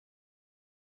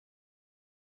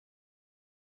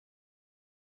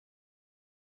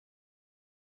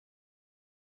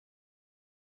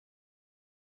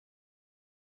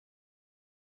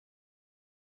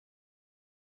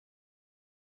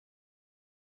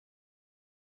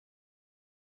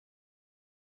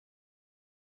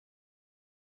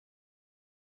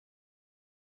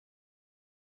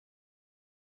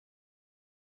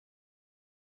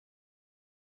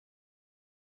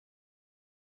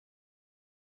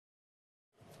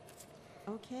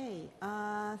Okay,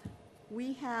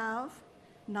 we have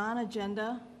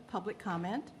non-agenda public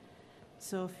comment.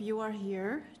 So if you are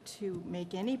here to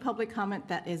make any public comment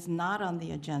that is not on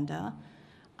the agenda,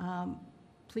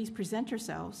 please present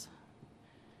yourselves.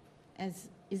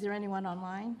 Is there anyone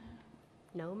online?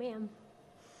 No, ma'am.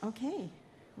 Okay,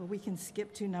 well, we can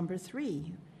skip to number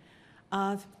 3.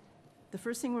 The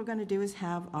first thing we're going to do is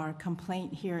have our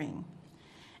complaint hearing.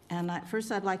 And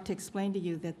first, I'd like to explain to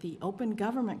you that the Open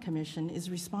Government Commission is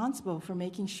responsible for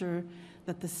making sure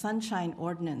that the Sunshine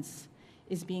Ordinance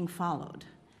is being followed.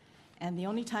 And the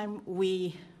only time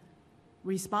we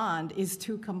respond is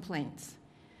to complaints.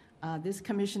 This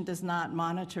commission does not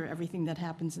monitor everything that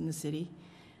happens in the city.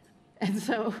 And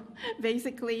so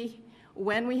basically,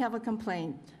 when we have a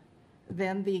complaint,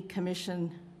 then the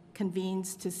commission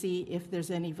convenes to see if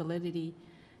there's any validity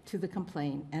to the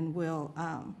complaint and will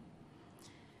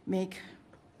make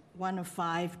one of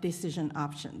 5 decision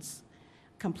options.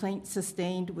 Complaint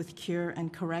sustained with cure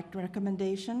and correct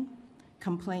recommendation,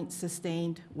 complaint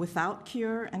sustained without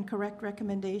cure and correct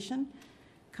recommendation,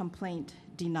 complaint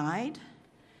denied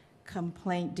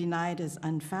as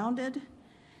unfounded,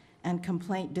 and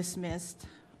complaint dismissed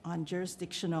on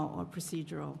jurisdictional or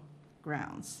procedural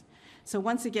grounds. So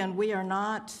once again, we are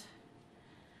not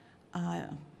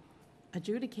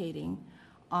adjudicating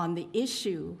on the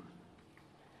issue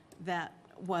that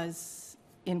was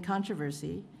in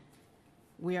controversy.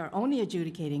 We are only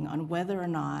adjudicating on whether or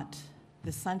not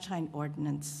the Sunshine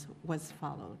Ordinance was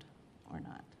followed or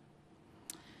not.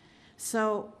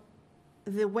 So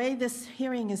the way this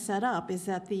hearing is set up is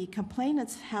that the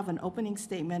complainants have an opening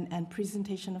statement and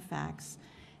presentation of facts,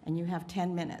 and you have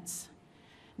 10 minutes.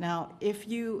 Now, if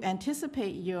you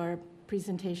anticipate your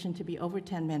presentation to be over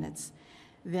 10 minutes,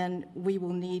 then we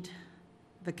will need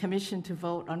the commission to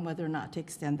vote on whether or not to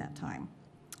extend that time.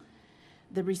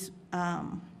 The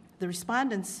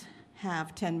respondents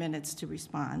have 10 minutes to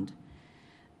respond,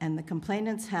 and the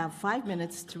complainants have 5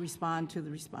 minutes to respond to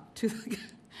the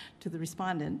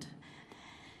respondent.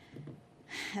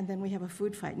 And then we have a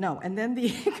food fight. No, and then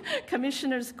the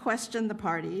commissioners question the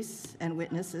parties and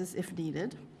witnesses if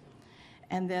needed.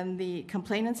 And then the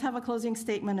complainants have a closing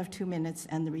statement of 2 minutes,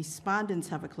 and the respondents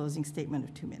have a closing statement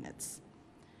of 2 minutes.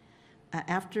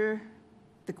 After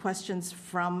the questions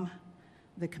from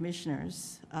the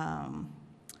commissioners,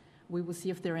 we will see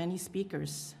if there are any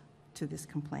speakers to this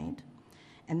complaint.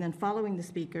 And then following the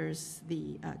speakers,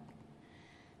 the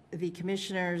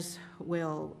commissioners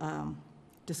will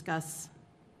discuss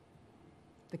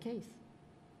the case.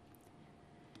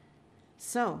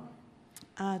 So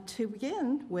to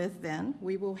begin with, then,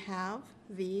 we will have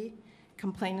the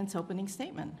complainant's opening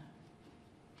statement.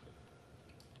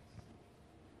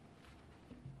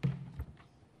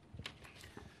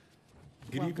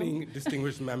 Good evening,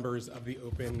 distinguished members of the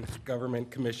Open Government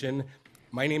Commission.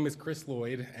 My name is Chris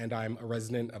Lloyd, and I'm a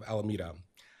resident of Alameda.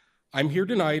 I'm here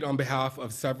tonight on behalf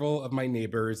of several of my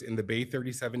neighbors in the Bay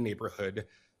 37 neighborhood,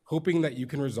 hoping that you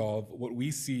can resolve what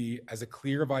we see as a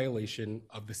clear violation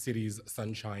of the city's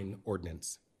Sunshine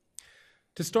Ordinance.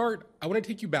 To start, I want to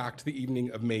take you back to the evening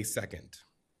of May 2nd.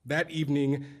 That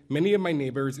evening, many of my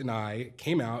neighbors and I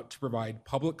came out to provide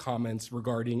public comments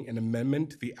regarding an amendment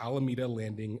to the Alameda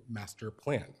Landing Master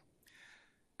Plan.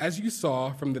 As you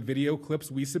saw from the video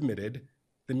clips we submitted,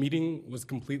 the meeting was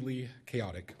completely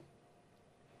chaotic.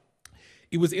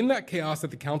 It was in that chaos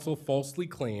that the council falsely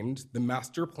claimed the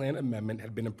master plan amendment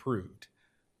had been approved.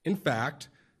 In fact,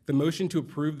 the motion to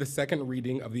approve the second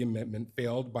reading of the amendment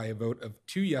failed by a vote of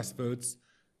 2 yes votes,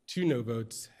 2 no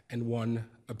votes, and 1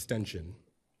 abstention.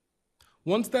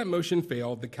 Once that motion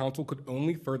failed, the council could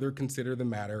only further consider the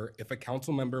matter if a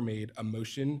council member made a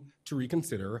motion to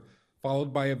reconsider,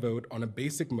 followed by a vote on a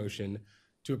basic motion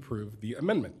to approve the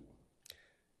amendment.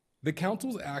 The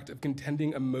council's act of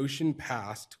contending a motion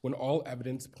passed when all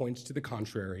evidence points to the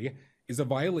contrary is a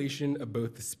violation of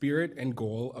both the spirit and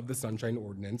goal of the Sunshine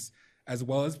Ordinance, as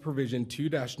well as provision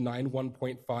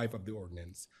 2-91.5 of the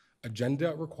ordinance,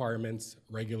 agenda requirements,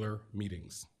 regular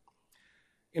meetings.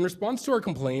 In response to our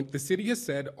complaint, the city has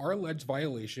said our alleged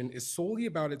violation is solely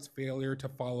about its failure to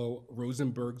follow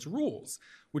Rosenberg's rules,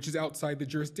 which is outside the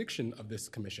jurisdiction of this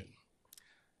commission.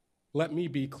 Let me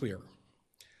be clear.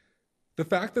 The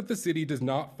fact that the city does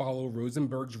not follow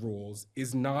Rosenberg's rules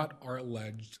is not our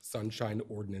alleged Sunshine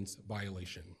Ordinance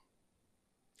violation.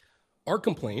 Our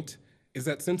complaint is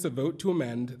that since a vote to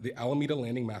amend the Alameda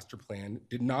Landing Master Plan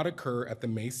did not occur at the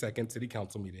May 2nd City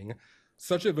Council meeting,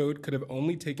 such a vote could have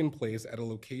only taken place at a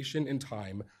location and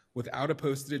time without a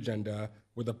posted agenda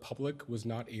where the public was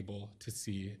not able to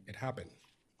see it happen.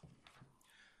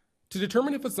 To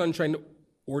determine if a Sunshine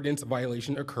ordinance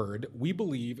violation occurred, we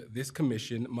believe this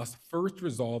commission must first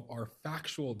resolve our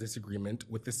factual disagreement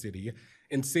with the city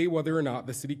and say whether or not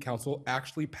the city council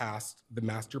actually passed the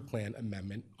master plan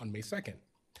amendment on May 2nd.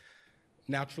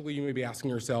 Naturally, you may be asking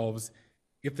yourselves,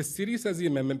 if the city says the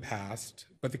amendment passed,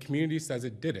 but the community says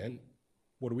it didn't,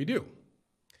 what do we do?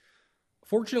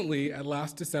 Fortunately, at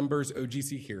last December's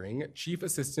OGC hearing, Chief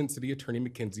Assistant City Attorney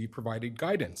McKinsey provided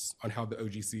guidance on how the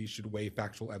OGC should weigh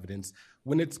factual evidence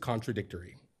when it's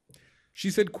contradictory. She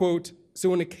said, quote,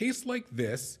 "So in a case like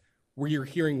this, where you're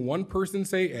hearing one person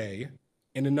say A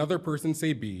and another person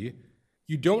say B,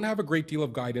 you don't have a great deal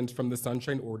of guidance from the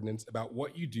Sunshine Ordinance about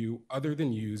what you do other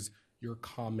than use your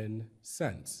common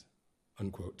sense,"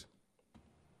 unquote.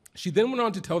 She then went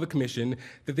on to tell the commission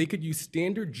that they could use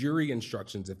standard jury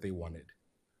instructions if they wanted.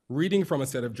 Reading from a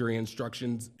set of jury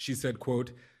instructions, she said,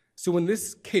 quote, "So in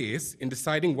this case, in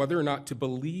deciding whether or not to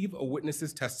believe a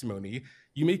witness's testimony,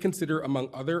 you may consider, among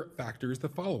other factors, the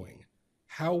following.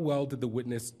 How well did the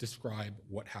witness describe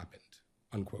what happened?"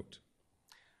 Unquote.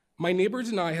 My neighbors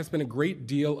and I have spent a great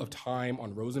deal of time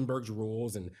on Rosenberg's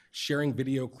rules and sharing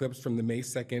video clips from the May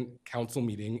 2nd council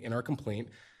meeting in our complaint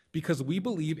because we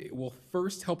believe it will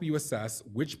first help you assess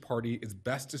which party is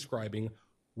best describing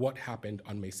what happened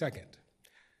on May 2nd.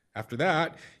 After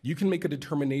that, you can make a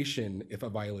determination if a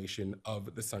violation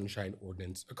of the Sunshine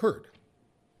Ordinance occurred.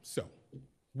 So,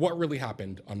 what really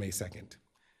happened on May 2nd?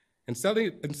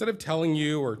 Instead of telling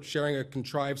you or sharing a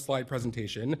contrived slide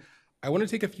presentation, I want to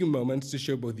take a few moments to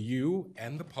show both you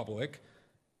and the public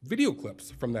video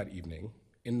clips from that evening.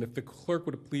 And if the clerk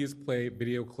would please play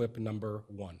video clip number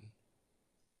 1.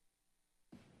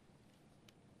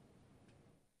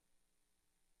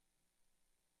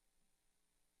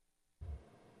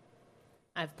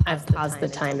 I've paused the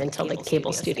time until the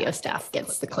cable studio staff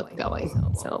gets the clip going,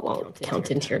 so it won't count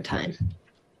into your time.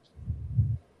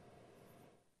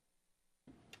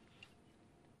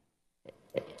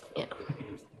 Yeah.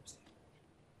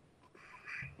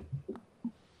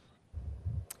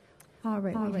 All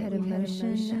right, we had a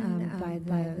motion by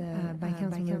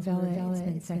Councilman Vella.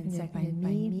 It's been seconded by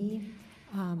me.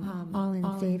 All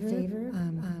in favor,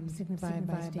 signify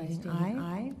by stating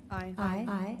aye.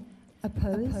 Aye.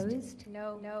 Opposed?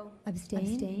 No.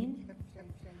 Abstained?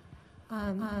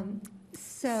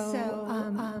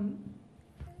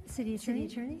 City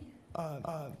Attorney?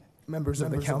 Members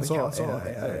of the council,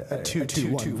 a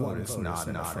 2-2-1 vote is not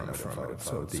an affirmative vote,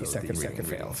 so the second reading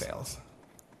fails.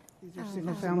 These are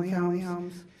single-family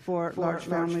homes for large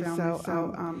families, so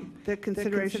the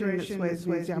consideration that sways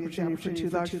me is the opportunity for two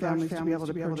large families to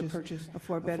be able to purchase a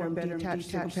four-bedroom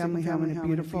detached single-family home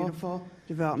in a beautiful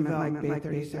development like Bay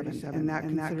 37. And that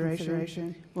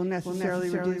consideration will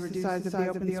necessarily reduce the size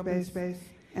of the open space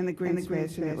and the green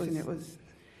space, and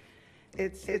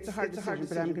it's a hard decision,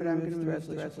 but I'm going to move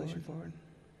the resolution forward.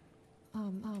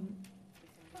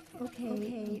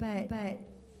 Okay, but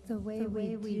the way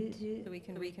we do. So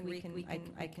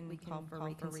I can call for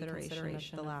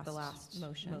reconsideration of the last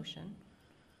motion.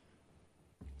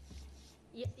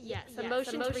 Yes, the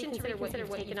motion to reconsider what you've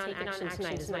taken on action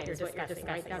tonight is what you're discussing,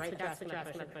 right? That's the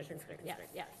draft motion. Yes.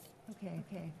 Okay,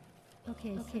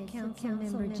 so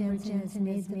Councilmember Jensen has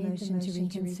made the motion to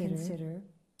reconsider.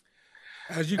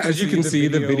 As you can see,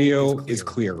 the video is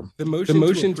clear. The motion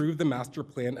to approve the master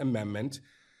plan amendment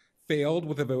failed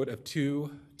with a vote of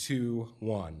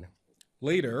 2-1.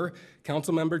 Later,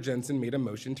 Councilmember Jensen made a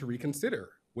motion to reconsider,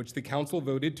 which the council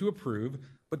voted to approve,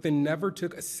 but then never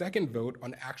took a second vote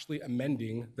on actually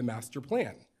amending the master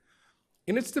plan.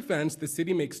 In its defense, the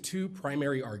city makes two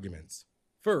primary arguments.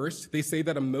 First, they say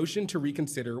that a motion to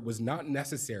reconsider was not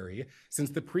necessary since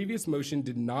the previous motion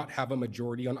did not have a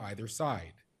majority on either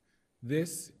side.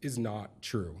 This is not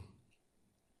true.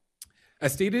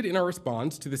 As stated in our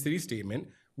response to the city statement,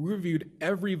 we reviewed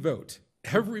every vote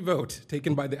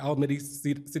taken by the Alameda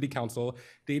City Council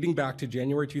dating back to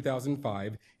January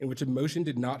 2005 in which a motion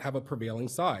did not have a prevailing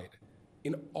side.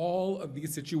 In all of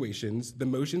these situations, the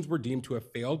motions were deemed to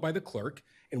have failed by the clerk,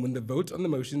 and when the votes on the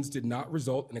motions did not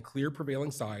result in a clear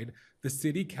prevailing side, the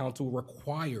City Council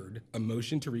required a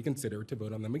motion to reconsider to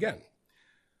vote on them again.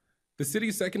 The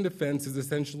city's second defense is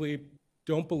essentially,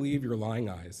 don't believe your lying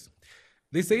eyes.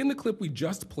 They say in the clip we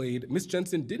just played, Ms.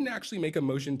 Jensen didn't actually make a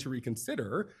motion to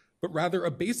reconsider, but rather a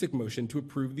basic motion to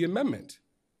approve the amendment.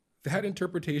 That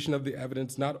interpretation of the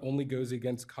evidence not only goes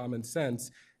against common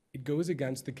sense, it goes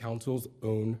against the council's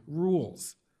own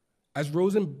rules. As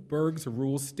Rosenberg's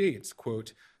rule states,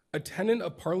 quote, "A tenet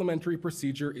of parliamentary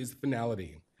procedure is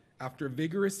finality. After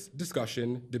vigorous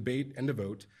discussion, debate, and a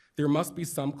vote, there must be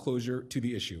some closure to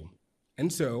the issue.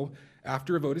 And so,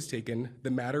 After a vote is taken, the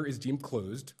matter is deemed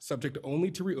closed, subject only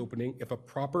to reopening if a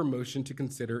proper motion to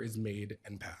consider is made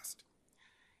and passed.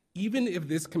 Even if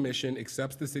this commission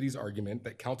accepts the city's argument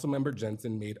that Councilmember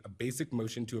Jensen made a basic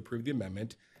motion to approve the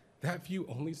amendment, that view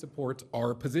only supports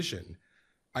our position.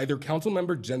 Either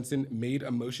Councilmember Jensen made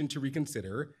a motion to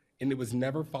reconsider and it was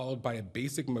never followed by a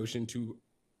basic motion to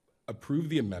approve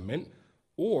the amendment,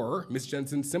 or Ms.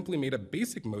 Jensen simply made a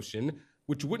basic motion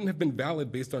which wouldn't have been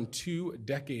valid based on 2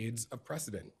 decades of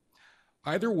precedent.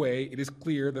 Either way, it is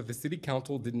clear that the City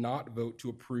Council did not vote to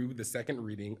approve the second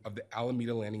reading of the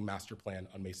Alameda Landing Master Plan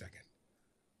on May 2nd.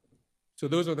 So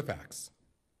those are the facts.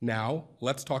 Now,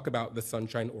 let's talk about the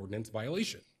Sunshine Ordinance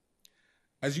violation.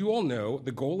 As you all know,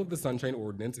 the goal of the Sunshine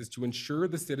Ordinance is to ensure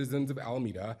the citizens of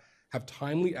Alameda have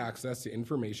timely access to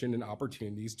information and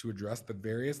opportunities to address the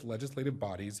various legislative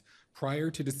bodies prior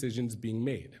to decisions being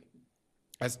made.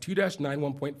 As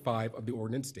 2-91.5 of the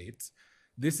ordinance states,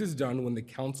 this is done when the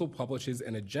council publishes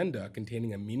an agenda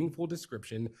containing a meaningful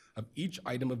description of each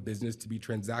item of business to be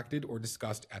transacted or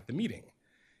discussed at the meeting.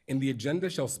 And the agenda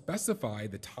shall specify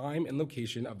the time and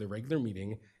location of the regular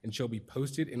meeting and shall be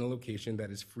posted in a location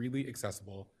that is freely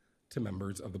accessible to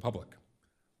members of the public.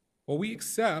 While we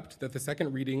accept that the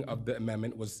second reading of the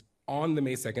amendment was on the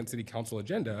May 2nd City Council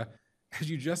agenda, as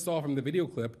you just saw from the video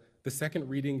clip, the second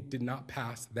reading did not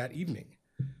pass that evening.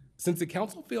 Since the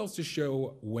council fails to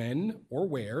show when or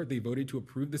where they voted to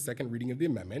approve the second reading of the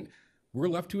amendment, we're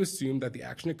left to assume that the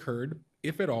action occurred,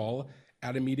 if at all,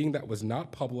 at a meeting that was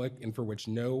not public and for which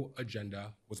no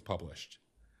agenda was published.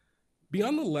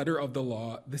 Beyond the letter of the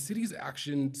law, the city's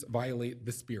actions violate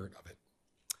the spirit of it.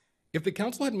 If the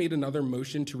council had made another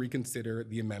motion to reconsider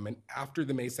the amendment after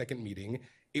the May 2nd meeting,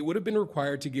 it would have been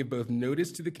required to give both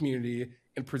notice to the community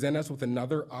and present us with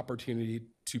another opportunity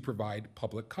to provide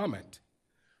public comment.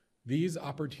 These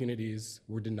opportunities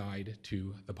were denied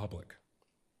to the public.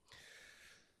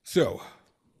 So,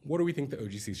 what do we think the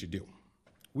OGC should do?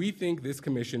 We think this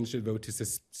commission should vote to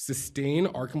sustain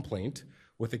our complaint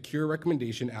with a cure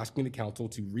recommendation asking the council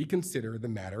to reconsider the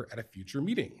matter at a future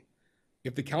meeting.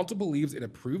 If the council believes it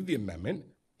approved the amendment,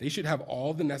 they should have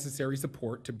all the necessary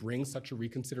support to bring such a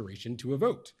reconsideration to a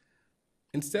vote.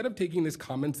 Instead of taking this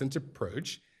common sense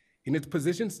approach, in its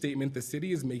position statement, the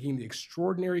city is making the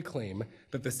extraordinary claim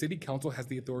that the city council has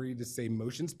the authority to say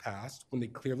motions passed when they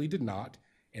clearly did not,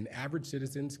 and average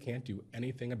citizens can't do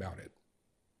anything about it.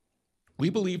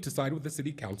 We believe to side with the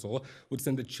city council would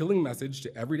send a chilling message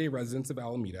to everyday residents of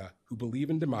Alameda who believe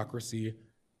in democracy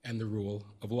and the rule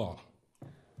of law.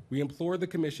 We implore the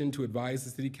commission to advise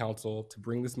the city council to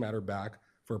bring this matter back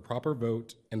for a proper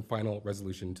vote and final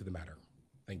resolution to the matter.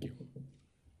 Thank you.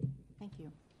 Thank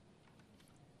you.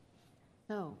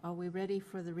 So, are we ready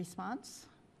for the response?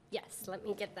 Yes, let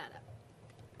me get that up.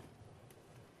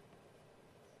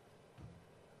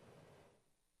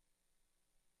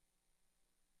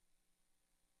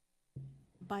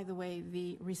 By the way,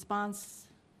 the respondent,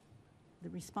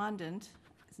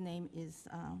 his name is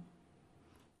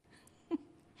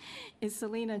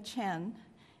Selena Chen,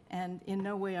 and in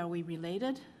no way are we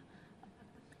related,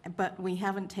 but we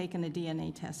haven't taken a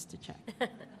DNA test to check.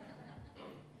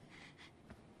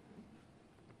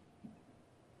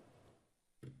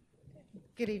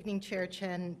 Good evening, Chair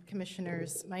Chen,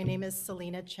 Commissioners. My name is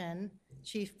Selena Chen,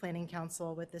 Chief Planning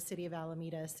Counsel with the City of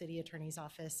Alameda City Attorney's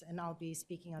Office, and I'll be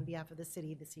speaking on behalf of the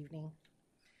city this evening.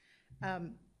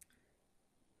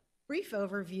 Brief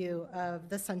overview of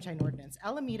the Sunshine Ordinance.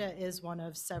 Alameda is one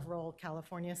of several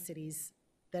California cities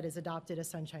that has adopted a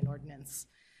Sunshine Ordinance.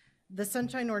 The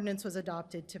Sunshine Ordinance was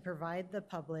adopted to provide the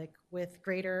public with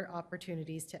greater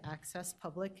opportunities to access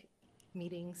public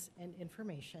meetings and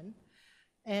information,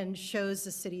 and shows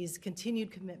the city's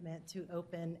continued commitment to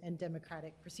open and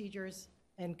democratic procedures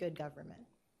and good government.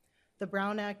 The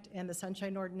Brown Act and the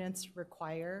Sunshine Ordinance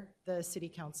require the City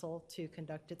Council to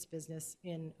conduct its business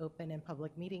in open and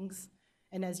public meetings.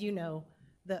 And as you know,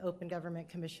 the Open Government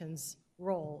Commission's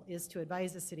role is to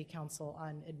advise the City Council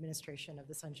on administration of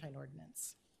the Sunshine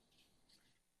Ordinance.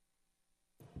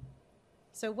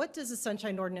 So what does the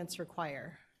Sunshine Ordinance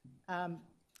require?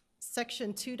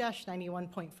 Section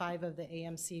 2-91.5 of the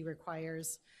AMC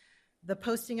requires the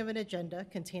posting of an agenda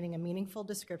containing a meaningful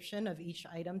description of each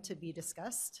item to be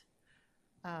discussed,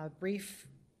 brief,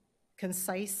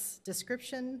 concise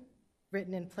description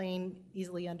written in plain,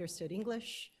 easily understood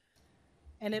English,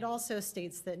 and it also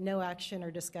states that no action or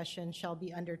discussion shall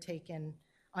be undertaken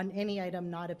on any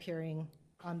item not appearing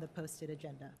on the posted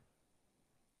agenda.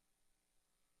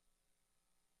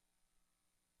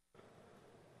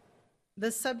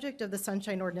 The subject of the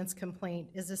Sunshine Ordinance complaint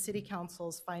is the City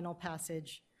Council's final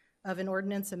passage of an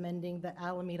ordinance amending the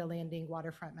Alameda Landing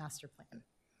Waterfront Master Plan.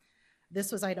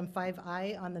 This was item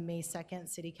 5I on the May 2nd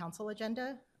City Council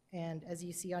agenda, and as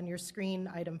you see on your screen,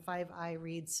 item 5I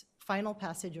reads, final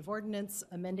passage of ordinance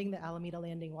amending the Alameda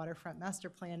Landing Waterfront Master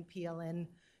Plan, PLN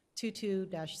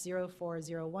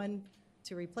 22-0401,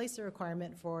 to replace the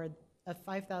requirement for a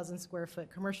 5,000 square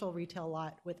foot commercial retail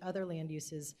lot with other land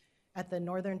uses at the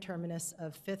northern terminus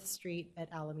of 5th Street at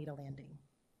Alameda Landing.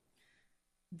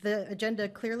 The agenda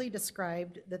clearly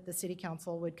described that the City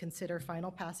Council would consider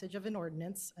final passage of an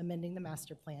ordinance amending the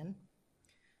master plan.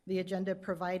 The agenda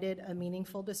provided a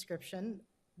meaningful description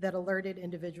that alerted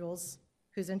individuals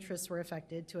whose interests were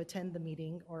affected to attend the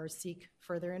meeting or seek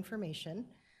further information.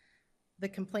 The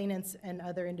complainants and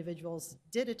other individuals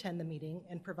did attend the meeting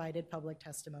and provided public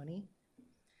testimony.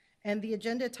 And the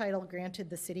agenda title granted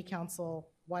the City Council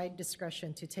wide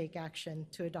discretion to take action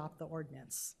to adopt the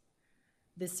ordinance.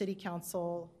 The City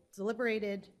Council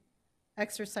deliberated,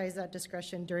 exercised that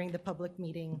discretion during the public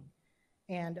meeting,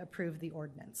 and approved the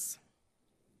ordinance.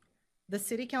 The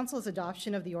City Council's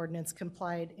adoption of the ordinance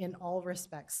complied in all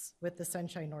respects with the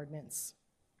Sunshine Ordinance.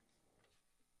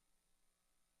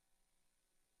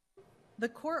 The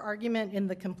core argument in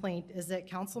the complaint is that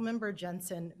Councilmember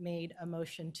Jensen made a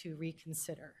motion to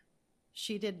reconsider.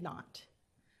 She did not.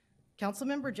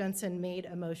 Councilmember Jensen made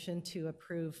a motion to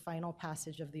approve final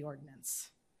passage of the ordinance.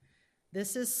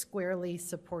 This is squarely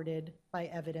supported by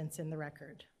evidence in the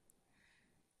record.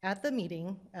 At the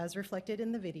meeting, as reflected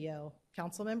in the video,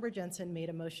 Councilmember Jensen made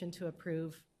a motion to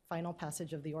approve final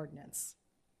passage of the ordinance.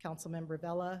 Councilmember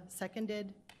Vella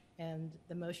seconded, and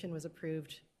the motion was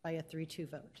approved by a 3-2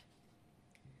 vote.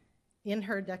 In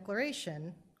her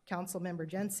declaration, Councilmember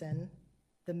Jensen,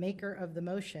 the maker of the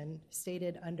motion,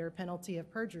 stated under penalty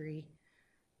of perjury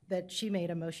that she made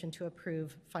a motion to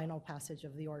approve final passage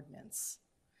of the ordinance.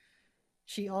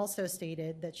 She also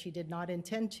stated that she did not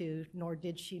intend to, nor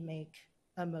did she make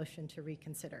a motion to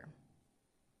reconsider.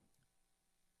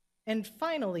 And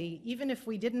finally, even if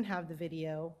we didn't have the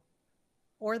video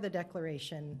or the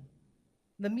declaration,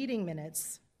 the meeting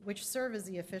minutes, which serve as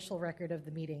the official record of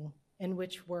the meeting and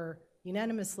which were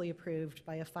unanimously approved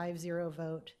by a 5-0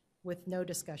 vote with no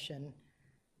discussion,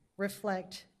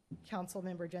 reflect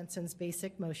Councilmember Jensen's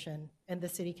basic motion and the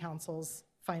City Council's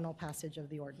final passage of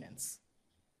the ordinance.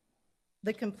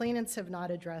 The complainants have not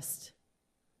addressed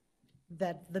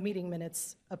that the meeting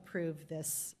minutes approve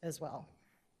this as well.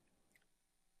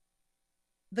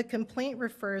 The complaint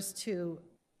refers to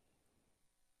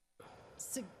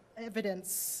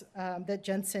evidence that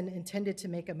Jensen intended to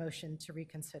make a motion to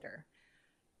reconsider.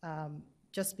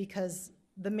 Just because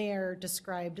the mayor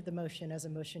described the motion as a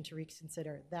motion to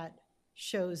reconsider, that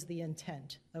shows the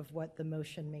intent of what the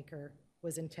motion maker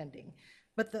was intending.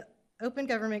 But the Open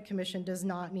Government Commission does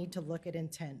not need to look at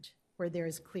intent where there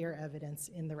is clear evidence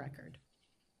in the record.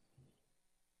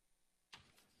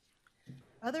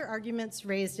 Other arguments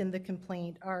raised in the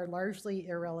complaint are largely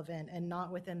irrelevant and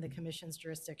not within the Commission's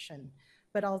jurisdiction.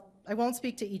 But I won't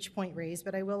speak to each point raised,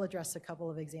 but I will address a couple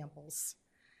of examples.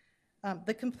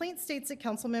 The complaint states that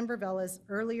Councilmember Vella's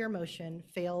earlier motion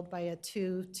failed by a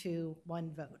 2-1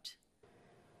 vote.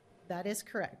 That is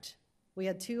correct. We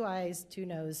had 2 ayes, 2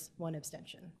 noes, 1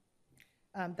 abstention.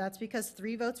 That's because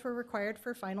 3 votes were required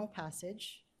for final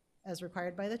passage, as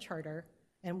required by the charter,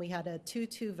 and we had a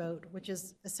 2-2 vote, which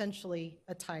is essentially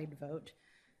a tied vote,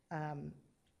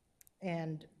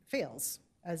 and fails,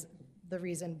 as the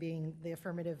reason being the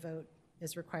affirmative vote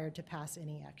is required to pass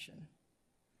any action.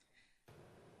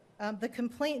 The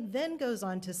complaint then goes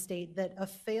on to state that a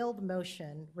failed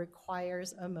motion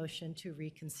requires a motion to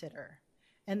reconsider,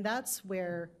 and that's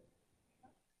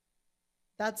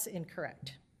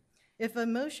incorrect. If a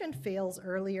motion fails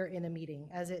earlier in a meeting,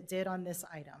 as it did on this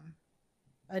item,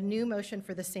 a new motion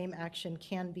for the same action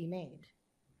can be made.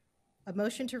 A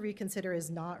motion to reconsider is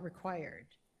not required.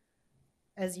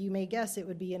 As you may guess, it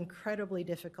would be incredibly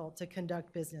difficult to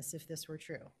conduct business if this were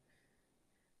true.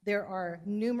 There are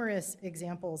numerous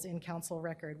examples in council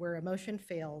record where a motion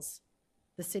fails,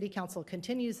 the City Council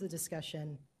continues the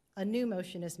discussion, a new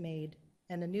motion is made,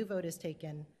 and a new vote is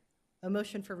taken. A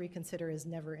motion for reconsider is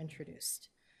never introduced.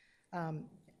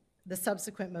 The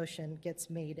subsequent motion gets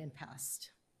made and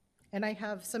passed. And I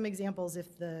have some examples.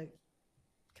 If the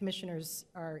commissioners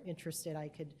are interested, I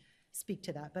could speak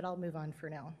to that, but I'll move on for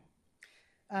now.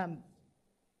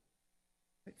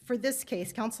 For this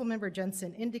case, Councilmember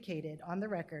Jensen indicated on the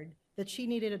record that she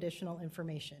needed additional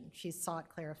information. She sought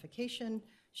clarification,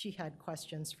 she had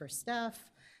questions for staff,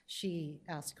 she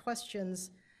asked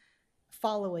questions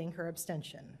following her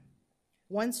abstention.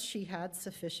 Once she had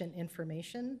sufficient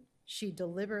information, she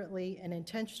deliberately and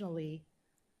intentionally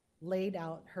laid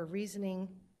out her reasoning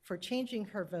for changing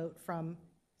her vote from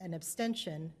an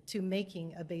abstention to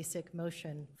making a basic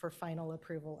motion for final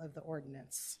approval of the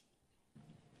ordinance.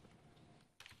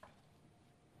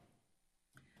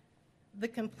 The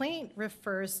complaint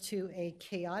refers to a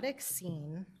chaotic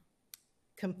scene,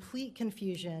 complete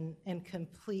confusion, and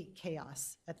complete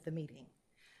chaos at the meeting.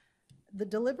 The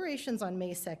deliberations on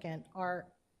May 2nd are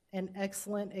an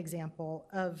excellent example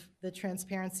of the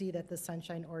transparency that the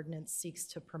Sunshine Ordinance seeks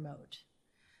to promote.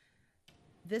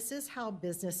 This is how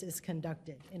business is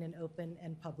conducted in an open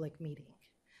and public meeting.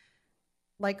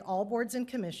 Like all boards and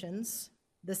commissions,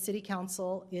 the City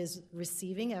Council is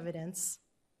receiving evidence,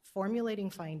 formulating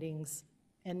findings,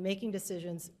 and making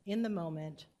decisions in the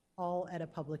moment, all at a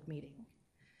public meeting.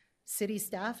 City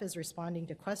staff is responding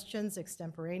to questions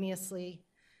extemporaneously,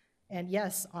 and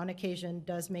yes, on occasion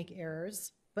does make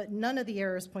errors, but none of the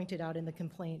errors pointed out in the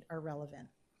complaint are relevant.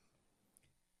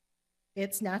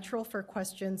 It's natural for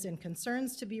questions and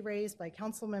concerns to be raised by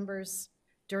council members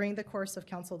during the course of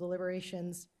council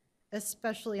deliberations,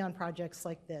 especially on projects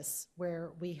like this,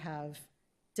 where we have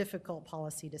difficult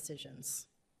policy decisions.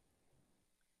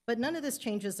 But none of this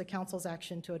changes the council's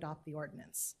action to adopt the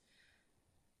ordinance.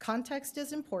 Context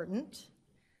is important.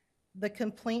 The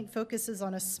complaint focuses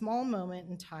on a small moment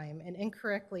in time and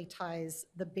incorrectly ties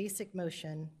the basic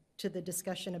motion to the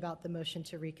discussion about the motion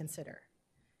to reconsider.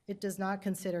 It does not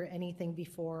consider anything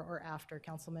before or after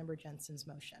Councilmember Jensen's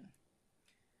motion.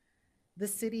 The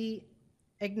city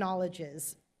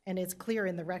acknowledges, and it's clear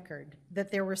in the record,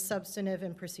 that there were substantive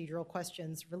and procedural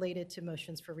questions related to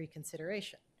motions for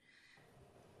reconsideration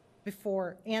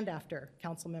before and after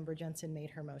Councilmember Jensen made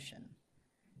her motion.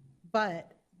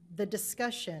 But the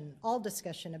discussion, all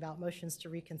discussion about motions to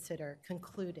reconsider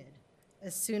concluded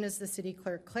as soon as the city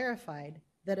clerk clarified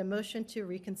that a motion to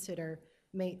reconsider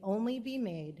may only be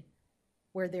made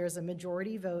where there's a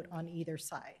majority vote on either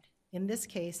side. In this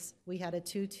case, we had a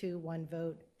 2-2-1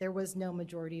 vote. There was no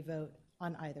majority vote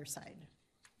on either side.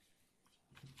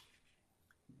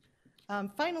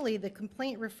 Finally, the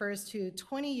complaint refers to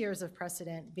 20 years of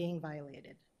precedent being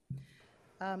violated.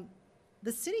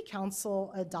 The City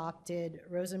Council adopted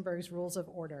Rosenberg's Rules of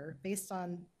Order based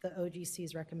on the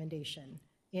OGC's recommendation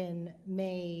in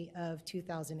May of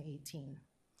 2018.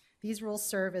 These rules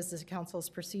serve as the Council's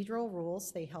procedural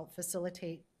rules. They help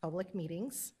facilitate public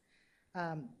meetings.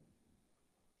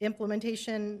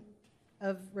 Implementation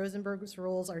of Rosenberg's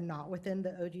rules are not within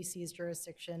the OGC's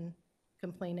jurisdiction.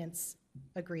 Complainants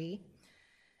agree.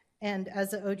 And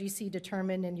as the OGC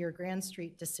determined in your Grand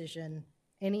Street decision,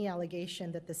 any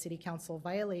allegation that the City Council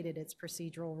violated its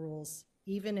procedural rules,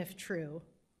 even if true,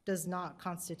 does not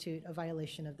constitute a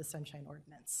violation of the Sunshine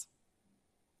Ordinance.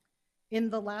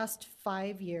 In the last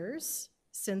 5 years,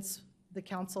 since the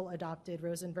Council adopted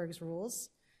Rosenberg's rules,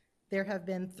 there have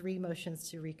been 3 motions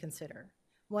to reconsider.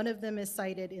 One of them is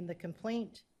cited in the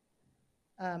complaint.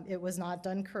 It was not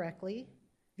done correctly.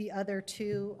 The other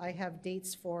 2 I have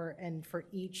dates for, and for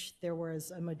each there was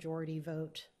a majority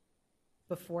vote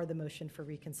before the motion for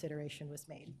reconsideration was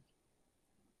made.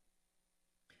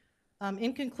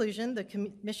 In conclusion, the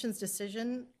Commission's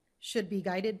decision should be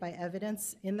guided by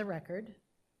evidence in the record,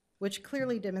 which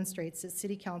clearly demonstrates that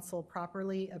City Council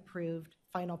properly approved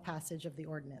final passage of the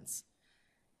ordinance.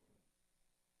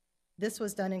 This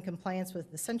was done in compliance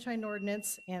with the Sunshine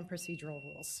Ordinance and procedural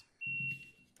rules.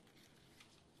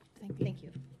 Thank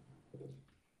you.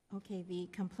 Okay, the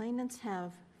complainants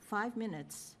have 5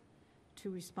 minutes to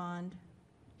respond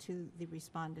to the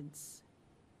respondents'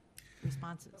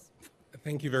 responses.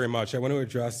 Thank you very much. I want to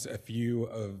address a few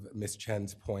of Ms.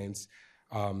 Chen's points.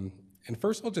 And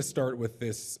first, I'll just start with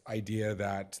this idea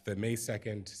that the May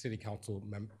 2nd City Council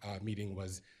meeting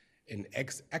was an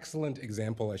excellent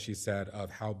example, as she said,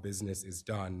 of how business is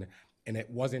done, and it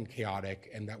wasn't chaotic,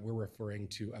 and that we're referring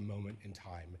to a moment in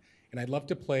time. And I'd love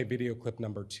to play video clip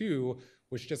number 2,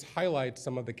 which just highlights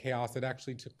some of the chaos that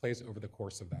actually took place over the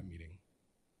course of that meeting.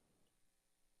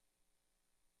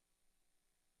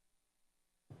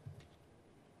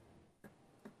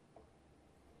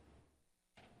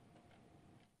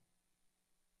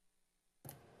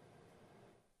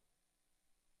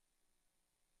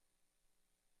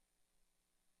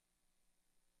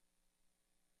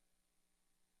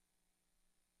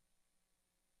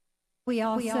 We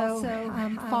also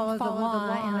follow the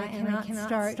law, and I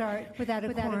cannot start without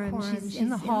a quorum. She's in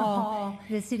the hall.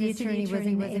 The city attorney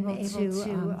wasn't able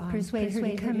to persuade her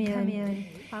to come in.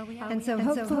 And so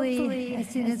hopefully, as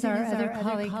soon as our other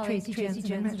colleague, Tracy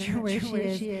Jensen, I'm not sure where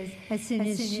she is, as soon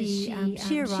as she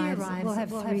arrives, we'll have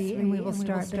 3 and we will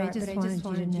start. But I just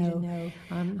wanted you to know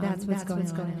that's what's going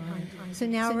on. So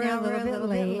now we're a little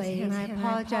bit late, and I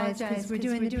apologize because we're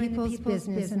doing the people's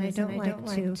business, and I don't like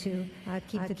to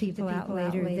keep the people out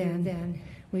later than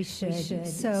we should.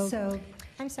 So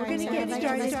I'm sorry. we're going to get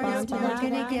started. We're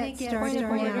going to get started now.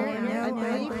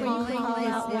 I'm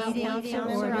calling this meeting to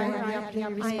order.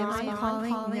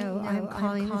 I'm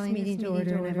calling this meeting to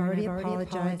order, and I've already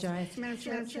apologized. Madam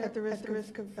Chair, at the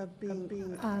risk of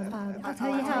being... I'll tell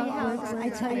you how it works. I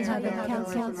tell you how the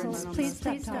council... Please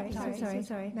stop.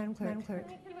 Sorry. Madam Clerk.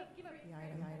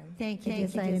 Thank you.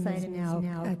 This item is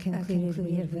now concluded.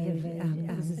 We have voted.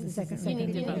 This is the second. You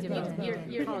need to vote.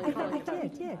 You're calling. I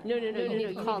did. No,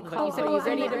 you called the vote. You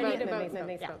said you ready to vote.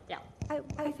 Yeah.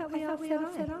 I thought we all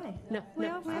said aye. No.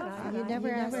 You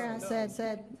never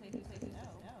said.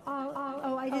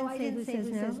 Oh, I didn't say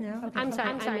who says no. Okay. I'm sorry,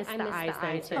 I missed the ayes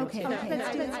then, too. Okay, let's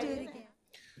do it again.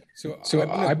 So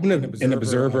I've been an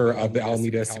observer of the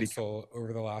Alameda City Council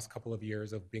over the last couple of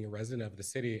years of being a resident of the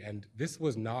city, and this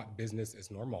was not business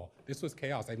as normal. This was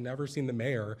chaos. I've never seen the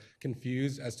mayor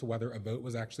confused as to whether a vote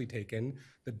was actually taken,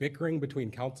 the bickering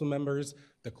between council members,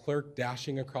 the clerk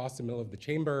dashing across the middle of the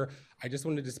chamber. I just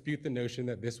want to dispute the notion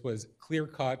that this was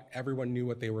clear-cut, everyone knew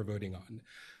what they were voting on.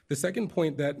 The second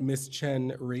point that Ms.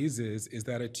 Chen raises is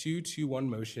that a 2-2-1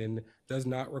 motion does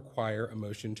not require a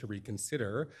motion to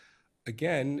reconsider.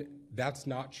 Again, that's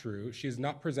not true. She has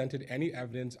not presented any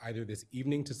evidence either this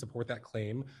evening to support that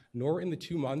claim, nor in the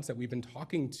 2 months that we've been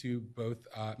talking to both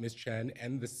Ms. Chen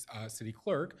and the city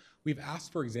clerk. We've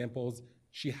asked for examples.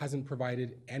 She hasn't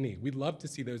provided any. We'd love to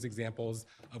see those examples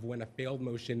of when a failed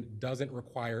motion doesn't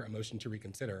require a motion to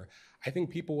reconsider. I think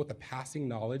people with a passing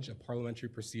knowledge of parliamentary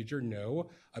procedure know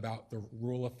about the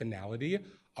rule of finality.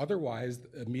 Otherwise,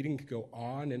 a meeting could go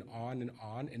on and on and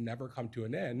on and never come to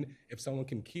an end if someone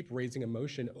can keep raising a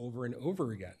motion over and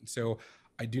over again. So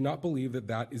I do not believe that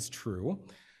that is true.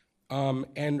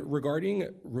 And regarding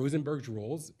Rosenberg's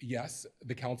rules, yes,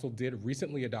 the council did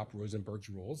recently adopt Rosenberg's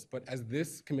rules, but as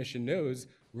this commission knows,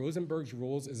 Rosenberg's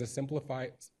rules is a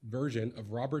simplified version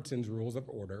of Robertson's rules of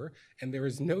order, and there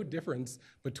is no difference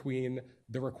between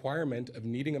the requirement of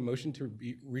needing a motion to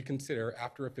reconsider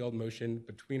after a failed motion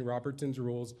between Robertson's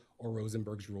rules or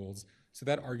Rosenberg's rules. So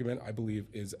that argument, I believe,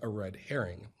 is a red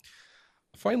herring.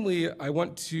 Finally, I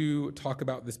want to talk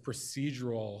about this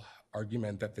procedural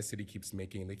argument that the city keeps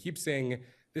making. They keep saying,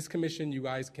 this commission, you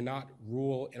guys cannot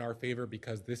rule in our favor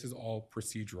because this is all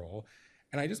procedural.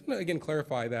 And I just want to again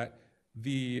clarify that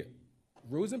the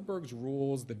Rosenberg's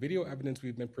rules, the video evidence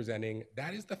we've been presenting,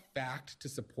 that is the fact to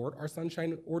support our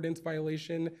Sunshine Ordinance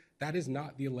violation. That is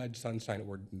not the alleged Sunshine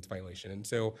Ordinance violation. And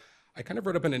so I kind of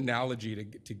wrote up an analogy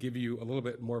to give you a little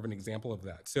bit more of an example of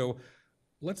that. So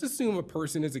let's assume a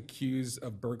person is accused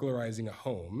of burglarizing a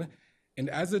home, and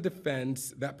as a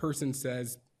defense, that person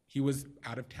says he was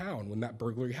out of town when that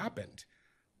burglary happened.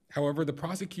 However, the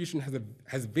prosecution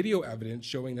has video evidence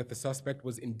showing that the suspect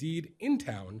was indeed in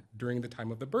town during the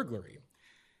time of the burglary.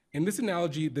 In this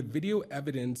analogy, the video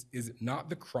evidence is not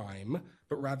the crime,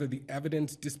 but rather the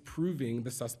evidence disproving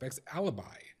the suspect's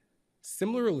alibi.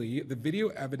 Similarly, the video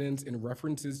evidence in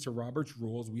references to Robert's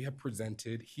rules we have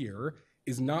presented here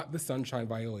is not the Sunshine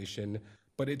violation,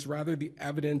 but it's rather the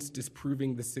evidence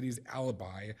disproving the city's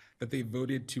alibi that they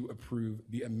voted to approve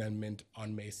the amendment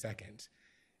on May 2nd.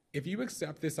 If you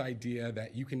accept this idea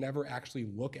that you can never actually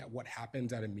look at what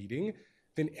happens at a meeting,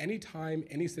 then anytime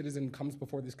any citizen comes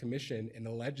before this commission and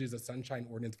alleges a Sunshine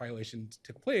Ordinance violation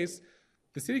took place,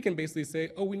 the city can basically say,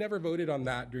 oh, we never voted on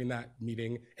that during that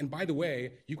meeting. And by the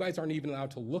way, you guys aren't even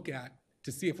allowed to look at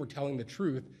to see if we're telling the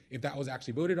truth if that was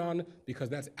actually voted on, because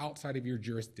that's outside of your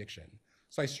jurisdiction.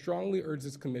 So I strongly urge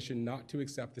this commission not to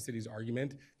accept the city's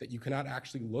argument that you cannot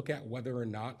actually look at whether or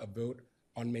not a vote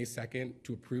on May 2nd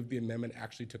to approve the amendment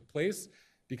actually took place,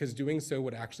 because doing so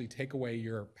would actually take away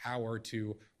your power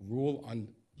to rule on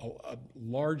a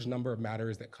large number of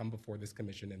matters that come before this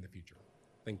commission in the future.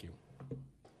 Thank you.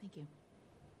 Thank you.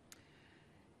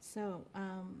 So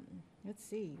let's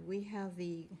see, we have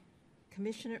the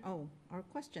commissioner, our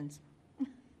questions.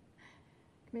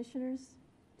 Commissioners,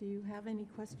 do you have any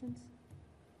questions?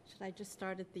 Should I just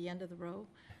start at the end of the row?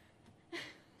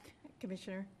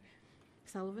 Commissioner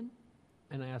Sullivan?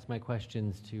 And I ask my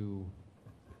questions to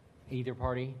either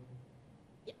party?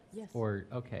 Yes. Or,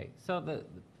 okay, so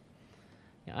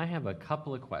I have a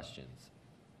couple of questions.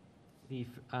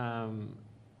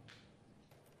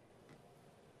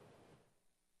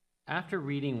 After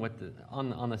reading what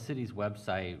on the city's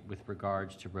website with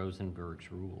regards to Rosenberg's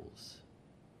rules,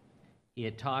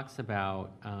 it talks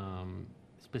about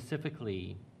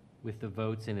specifically with the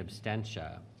votes in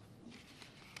abstention,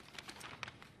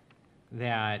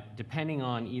 that depending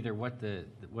on either what the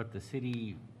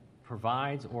city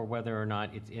provides or whether or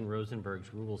not it's in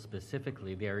Rosenberg's rules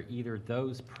specifically, they're either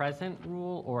those present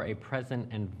rule or a present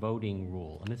and voting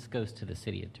rule. And this goes to the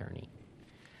city attorney.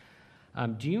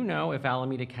 Do you know if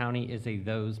Alameda County is a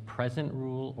those present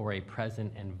rule or a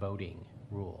present and voting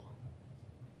rule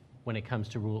when it comes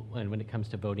to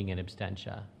voting in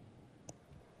abstention?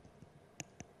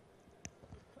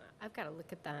 I've got to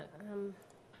look at that.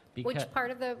 Because Which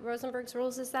part of the Rosenberg's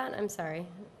rules is that? I'm sorry.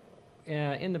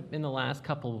 in the last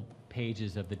couple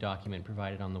pages of the document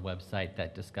provided on the website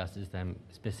that discusses them,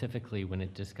 specifically when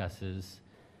it discusses.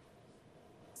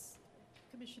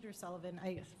 Commissioner Sullivan,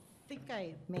 I think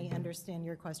I may understand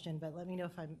your question, but let me know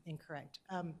if I'm incorrect.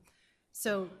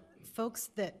 So folks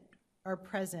that are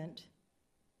present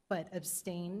but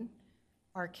abstain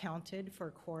are counted for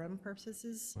quorum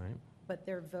purposes, Right. but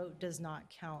their vote does not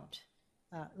count.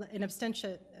 An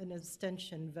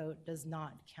abstention vote does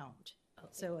not count.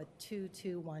 So a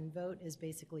 2-2-1 vote is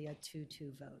basically a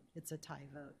 2-2 vote. It's a tie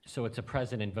vote. So it's a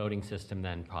present and voting system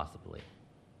then, possibly?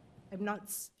 I'm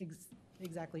not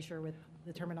exactly sure with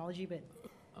the terminology, but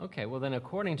Okay, well then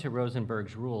according to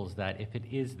Rosenberg's rules, that if it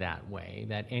is that way,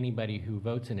 that anybody who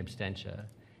votes in abstention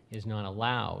is not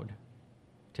allowed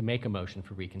to make a motion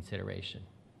for reconsideration.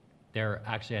 They're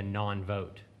actually a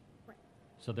non-vote. Right.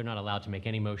 So they're not allowed to make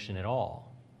any motion at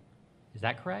all. Is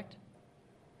that correct?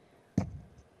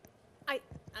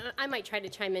 I might try to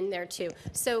chime in there too.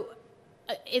 So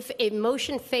if a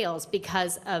motion fails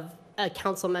because of a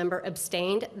council member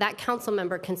abstained, that council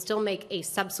member can still make a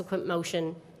subsequent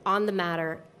motion on the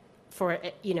matter for,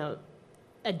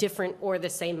 a different or the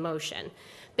same motion.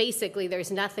 Basically,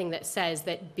 there's nothing that says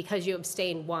that because you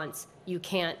abstain once, you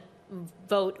can't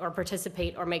vote or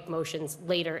participate or make motions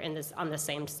later on the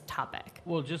same topic.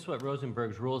 Well, just what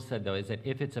Rosenberg's rules said, though, is that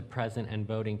if it's a present and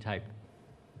voting type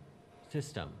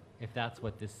system, if that's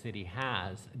what this city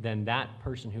has, then that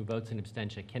person who votes in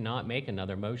abstention cannot make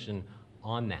another motion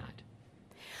on that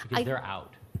because they're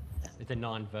out. It's a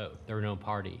non-vote. They're no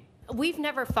party. We've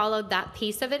never followed that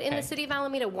piece of it in the city of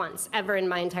Alameda once, ever in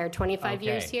my entire 25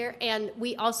 years here. And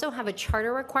we also have a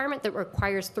charter requirement that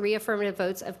requires 3 affirmative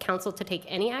votes of council to take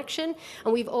any action.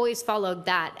 And we've always followed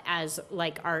that as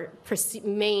like our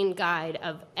main guide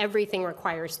of everything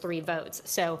requires 3 votes.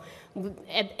 So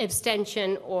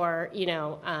abstention or,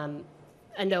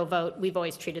 a no vote, we've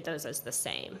always treated those as the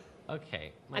same.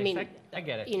 Okay. I mean, I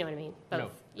get it. You know what I mean? Both.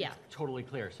 No, Yeah. it's totally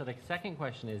clear. So the second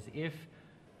question is, if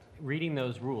reading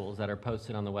those rules that are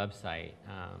posted on the website,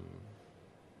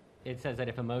 it says that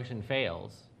if a motion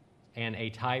fails and a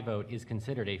tie vote is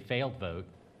considered a failed vote,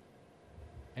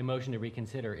 a motion to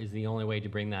reconsider is the only way to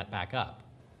bring that back up.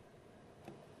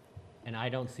 And I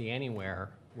don't see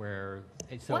anywhere where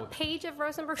What page of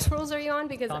Rosenberg's rules are you on?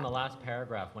 Because it's on the last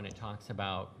paragraph when it talks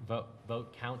about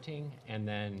vote counting and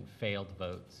then failed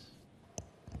votes.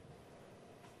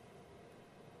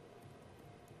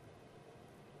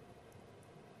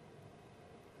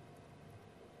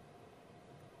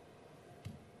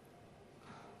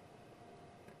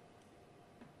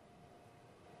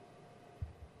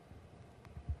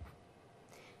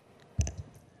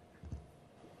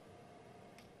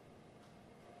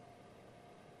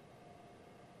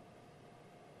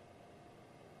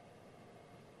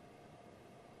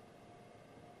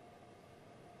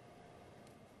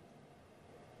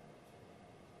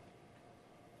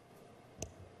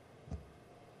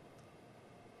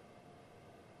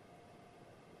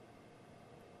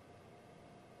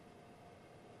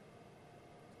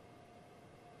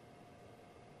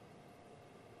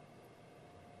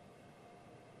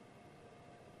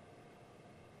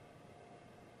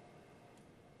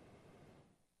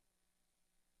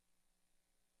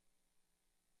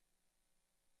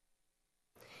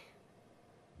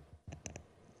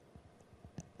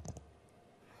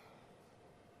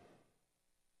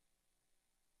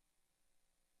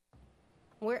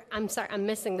 I'm sorry, I'm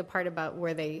missing the part about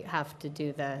where they have to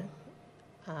do the,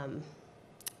 You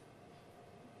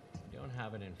don't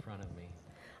have it in front of me.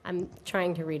 I'm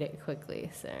trying to read it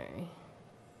quickly, sorry.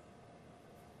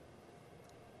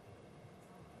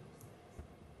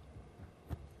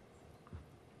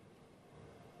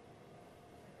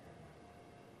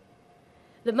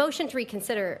 The motion to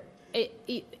reconsider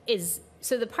is,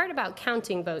 so the part about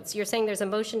counting votes, you're saying there's a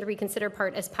motion to reconsider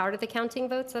part as part of the counting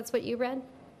votes? That's what you read?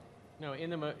 No,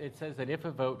 it says that if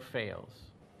a vote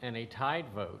fails and a tied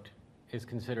vote is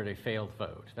considered a failed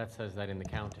vote, that says that in the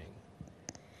counting,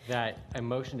 that a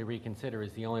motion to reconsider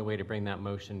is the only way to bring that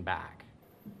motion back.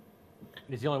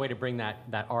 It's the only way to bring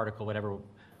that article, whatever,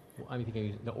 I'm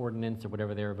thinking the ordinance or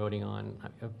whatever they were voting on.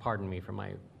 Pardon me for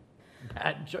my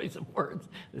bad choice of words.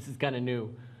 This is kind of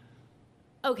new.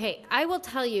 Okay, I will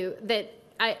tell you that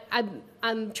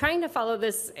I'm trying to follow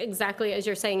this exactly as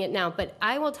you're saying it now, but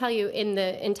I will tell you in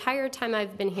the entire time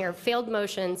I've been here, failed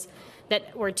motions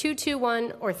that were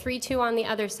 2-2-1 or 3-2 on the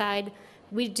other side,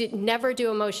 we never do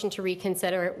a motion to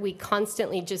reconsider. We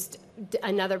constantly just,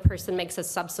 another person makes a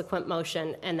subsequent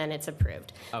motion and then it's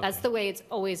approved. Okay. That's the way it's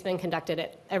always been conducted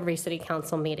at every city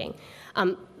council meeting.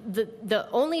 The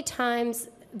only times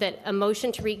that a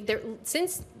motion to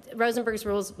since Rosenberg's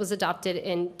rules was adopted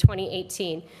in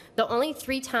 2018, the only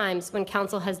 3 times when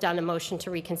council has done a motion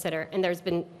to reconsider, and there's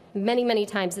been many, many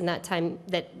times in that time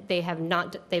that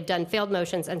they've done failed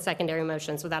motions and secondary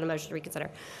motions without a motion to reconsider.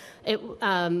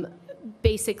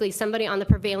 Basically, somebody on the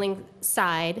prevailing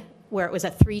side, where it was a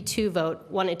 3-2 vote,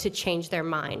 wanted to change their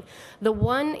mind. The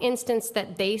one instance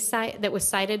that that was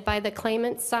cited by the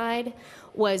claimant's side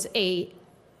was it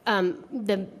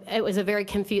was a very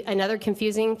another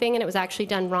confusing thing, and it was actually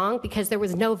done wrong because there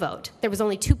was no vote. There was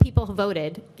only 2 people who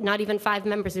voted, not even 5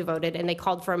 members who voted, and they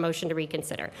called for a motion to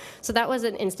reconsider. So that was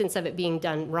an instance of it being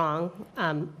done wrong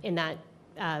in that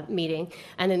meeting.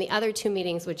 And then the other 2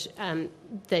 meetings, which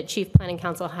the Chief Planning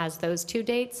Council has those 2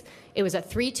 dates, it was a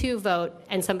 3-2 vote,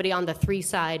 and somebody on the 3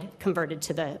 side converted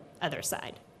to the other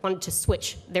side, wanted to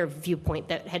switch their viewpoint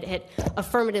that had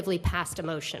affirmatively passed a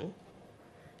motion,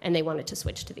 and they wanted to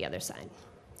switch to the other side.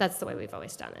 That's the way we've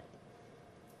always done it.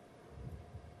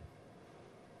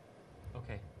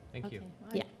 Okay, thank you.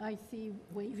 Yeah. I see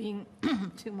waving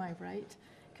to my right.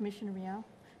 Commissioner Rial?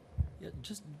 Yeah,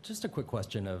 just a quick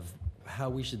question of how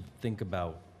we should think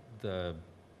about the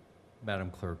Madam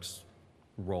Clerk's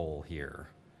role here.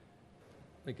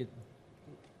 Like it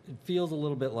feels a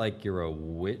little bit like you're a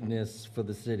witness for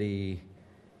the city,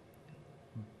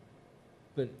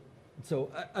 but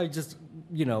so I just,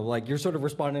 like you're sort of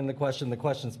responding to the question. The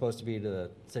question's supposed to be to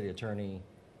the city attorney.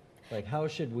 Like, how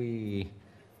should we?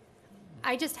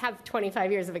 I just have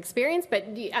 25 years of experience, but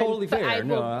Totally fair.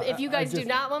 If you guys do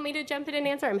not want me to jump in and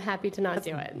answer, I'm happy to not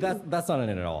do it. That's not it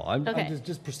at all. I'm Okay.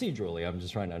 just procedurally, I'm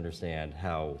just trying to understand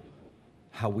how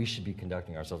we should be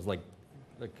conducting ourselves. Like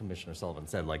Commissioner Sullivan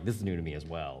said, like, this is new to me as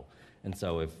well. And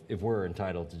so if we're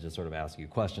entitled to just sort of ask you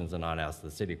questions and not ask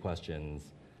the city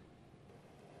questions,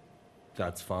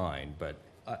 that's fine. But,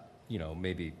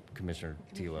 maybe Commissioner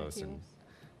Telos and...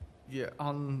 Yeah,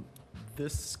 on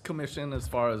this commission, as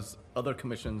far as other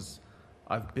commissions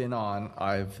I've been on,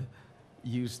 I've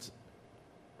used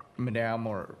Madame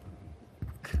or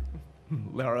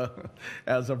Lara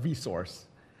as a resource.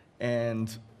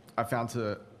 And I found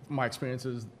my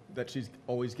experiences that she's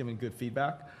always given good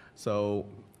feedback. So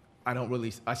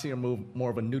I see her move more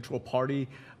of a neutral party,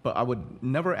 but I would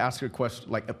never ask her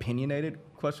like opinionated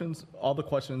questions. All the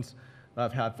questions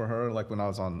I've had for her, like when I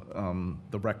was on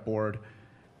the rec board,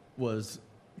 was,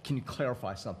 can you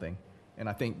clarify something? And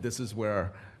I think this is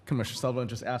where Commissioner Sullivan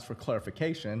just asked for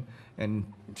clarification, and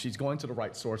she's going to the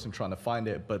right source and trying to find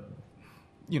it, but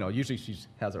usually she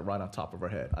has it right on top of her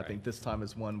head. I think this time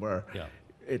is one where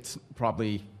it's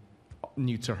probably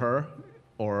new to her,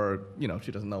 or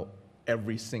she doesn't know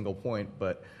every single point,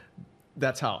 but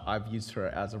that's how I've used her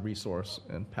as a resource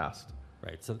in past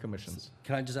commissions.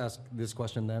 Can I just ask this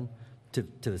question then to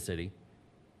the city?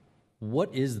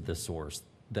 What is the source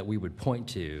that we would point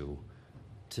to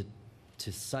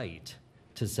cite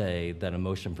to say that a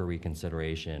motion for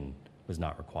reconsideration was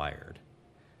not required?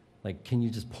 Like, can you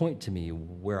just point to me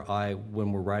where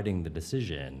when we're writing the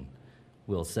decision,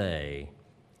 we'll say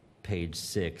page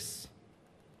 6,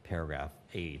 paragraph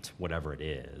 8, whatever it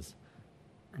is,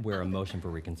 where a motion for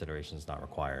reconsideration is not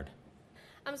required?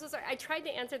 I'm so sorry. I tried to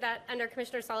answer that under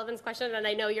Commissioner Sullivan's question, and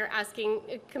I know you're asking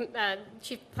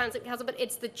Chief Planning Council, but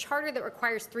it's the charter that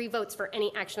requires 3 votes for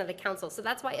any action of the council. So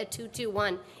that's why a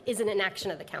 2-2-1 isn't an action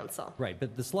of the council. Right,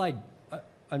 but the slide,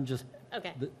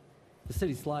 Okay. The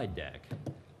city slide deck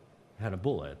had a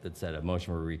bullet that said a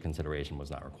motion for reconsideration was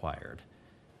not required,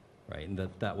 right? And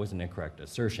that was an incorrect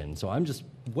assertion. So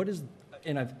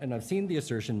and I've seen the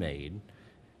assertion made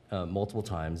multiple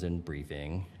times in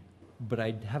briefing, but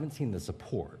I haven't seen the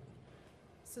support.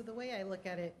 So the way I look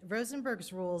at it,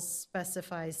 Rosenberg's rules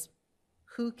specifies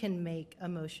who can make a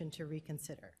motion to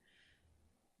reconsider.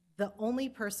 The only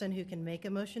person who can make a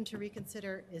motion to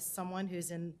reconsider is someone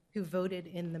who voted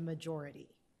in the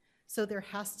majority. So there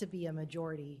has to be a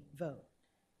majority vote.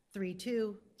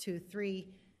 3-2, 2-3.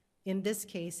 In this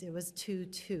case, it was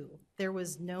 2-2. There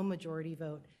was no majority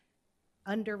vote.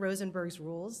 Under Rosenberg's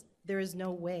rules, there is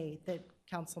no way that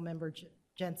Councilmember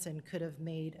Jensen could have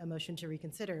made a motion to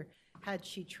reconsider. Had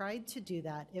she tried to do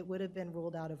that, it would have been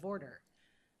ruled out of order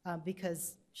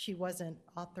because she wasn't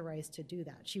authorized to do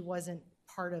that. She wasn't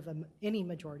part of any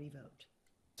majority vote.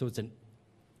 So it's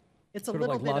It's a sort of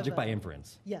little like bit logic of by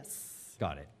inference. Yes.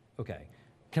 Got it. Okay.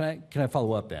 Can I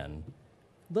follow up then?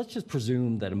 Let's just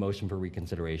presume that a motion for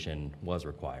reconsideration was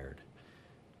required.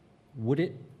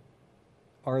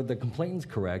 Are the complainants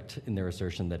correct in their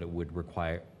assertion that it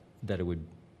would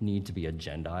need to be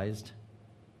agendized?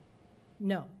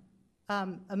 No.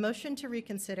 A motion to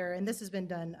reconsider, and this has been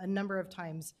done a number of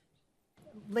times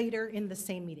later in the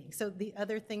same meeting. So the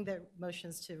other thing that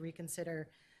motions to reconsider,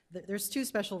 there's two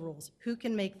special rules: who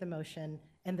can make the motion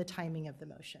and the timing of the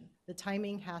motion. The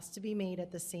timing has to be made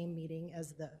at the same meeting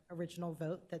as the original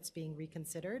vote that's being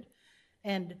reconsidered.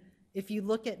 And if you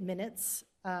look at minutes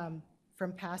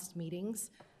from past meetings,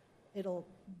 it'll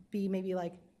be maybe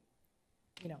like,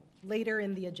 later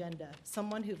in the agenda,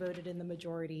 someone who voted in the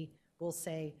majority will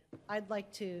say, I'd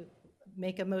like to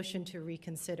make a motion to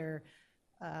reconsider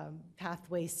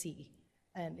pathway C.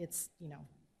 And it's,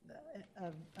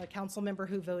 a council member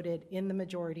who voted in the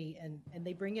majority, and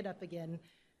they bring it up again.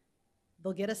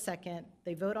 They'll get a second,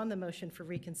 they vote on the motion for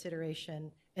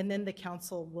reconsideration, and then the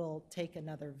council will take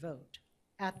another vote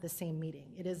at the same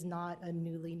meeting. It is not a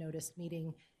newly noticed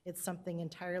meeting. It's something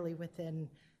entirely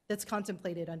that's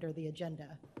contemplated under the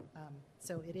agenda.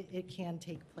 So it can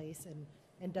take place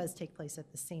and does take place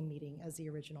at the same meeting as the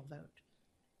original vote.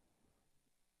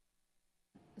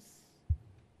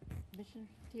 Commissioner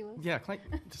Delos? Yeah, can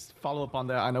I just follow up on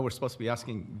that? I know we're supposed to be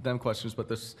asking them questions, but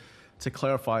this, to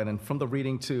clarify, and from the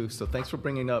reading too, so thanks for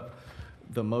bringing up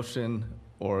the motion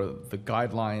or the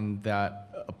guideline that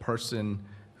a person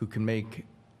who can make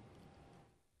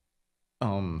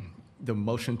the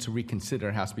motion to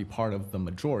reconsider has to be part of the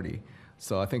majority.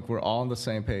 So I think we're all on the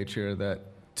same page here that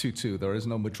 2-2, there is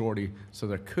no majority, so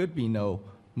there could be no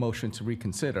motion to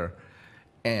reconsider.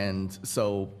 And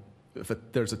so if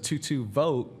there's a 2-2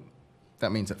 vote,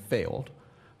 that means it failed.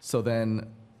 So then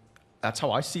that's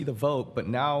how I see the vote. But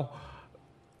now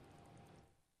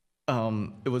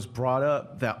it was brought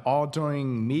up that all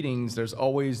during meetings, there's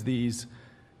always these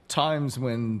times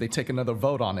when they take another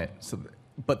vote on it. So,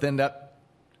 but then that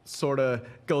sort of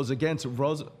goes against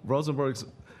Rosenberg's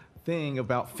thing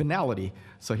about finality.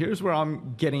 So here's where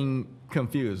I'm getting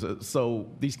confused. So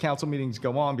these council meetings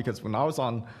go on because when I was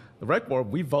on the rec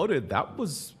board, we voted, that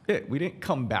was it. We didn't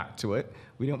come back to it.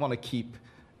 We didn't want to keep,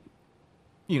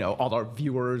 all our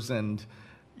viewers and,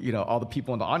 all the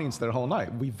people in the audience there the whole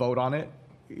night. We vote on it,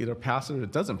 either pass it or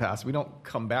it doesn't pass. We don't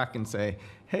come back and say,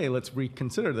 hey, let's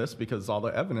reconsider this because all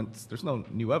the evidence, there's no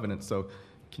new evidence. So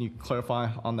can you clarify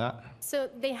on that? So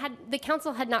the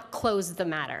council had not closed the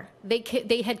matter.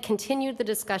 They had continued the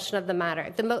discussion of the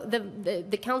matter.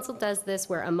 The council does this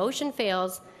where a motion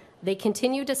fails, they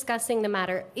continue discussing the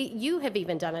matter. You have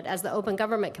even done it as the Open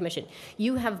Government Commission.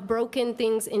 You have broken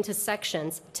things into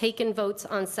sections, taken votes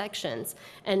on sections,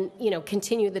 and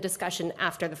continue the discussion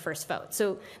after the first vote.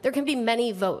 So there can be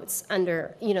many votes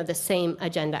under the same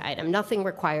agenda item. Nothing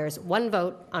requires one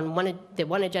vote on the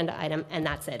one agenda item, and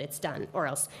that's it. It's done. Or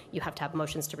else you have to have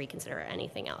motions to reconsider or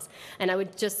anything else. And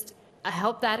I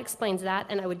hope that explains that.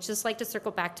 And I would just like to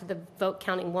circle back to the vote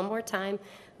counting one more time.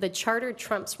 The charter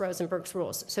trumps Rosenberg's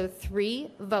rules. So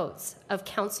 3 votes of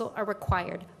council are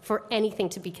required for anything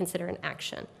to be considered an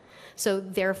action. So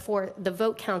therefore, the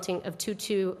vote counting of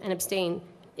 2-2 and abstain,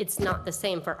 it's not the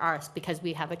same for us because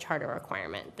we have a charter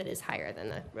requirement that is higher than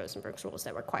the Rosenberg's rules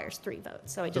that requires 3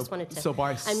 votes. So I just wanted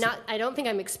to, I don't think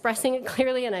I'm expressing it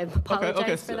clearly, and I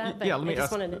apologize for that, but yeah, let me I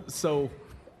just ask, wanted to. So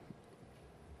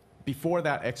before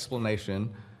that explanation,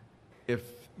 if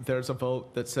there's a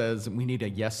vote that says we need a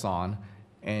yes on,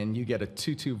 and you get a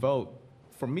 2-2 vote,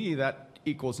 for me, that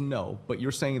equals no. But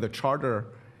you're saying the charter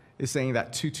is saying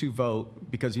that 2-2 vote,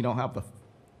 because you don't have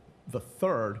the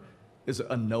third, is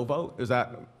a no vote? Is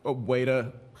that a way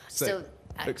to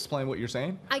explain what you're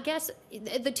saying? I guess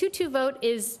the 2-2 vote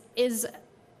is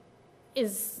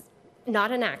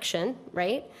not an action,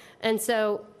 right? And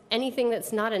so anything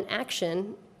that's not an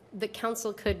action, the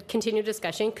council could continue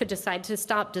discussion, could decide to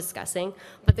stop discussing,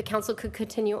 but the council could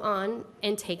continue on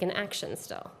and take an action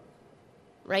still,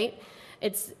 right?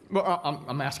 Well,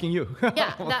 I'm asking you.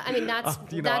 Yeah,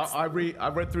 I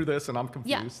read through this and I'm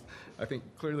confused. Yeah. I think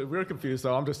clearly we're confused,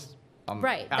 so I'm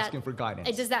asking for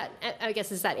guidance. Does that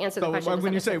answer the question? So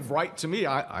when you say right to me,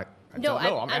 I don't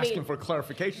know. I'm asking for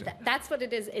clarification. That's what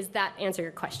it is. Is that answer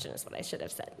your question? Is what I should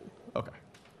have said. Okay,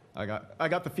 I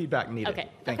got the feedback needed. Okay.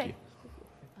 Thank you.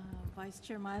 Vice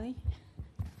Chair Miley?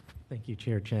 Thank you,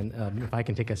 Chair Chen. If I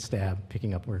can take a stab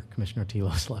picking up where Commissioner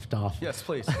Tilos left off. Yes,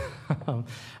 please.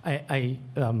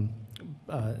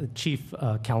 Chief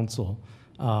Counsel,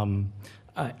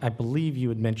 I believe you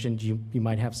had mentioned you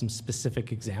might have some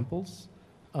specific examples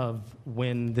of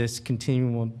when this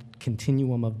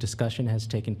continuum of discussion has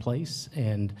taken place,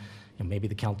 and maybe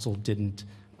the council didn't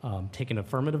take an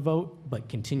affirmative vote but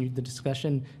continued the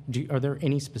discussion. Are there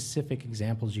any specific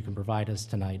examples you can provide us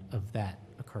tonight of that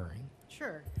occurring?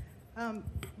 Sure.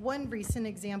 One recent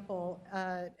example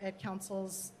at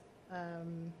council's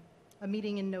a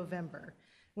meeting in November,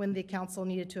 when the council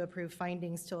needed to approve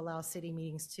findings to allow city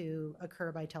meetings to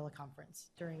occur by teleconference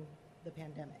during the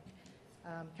pandemic.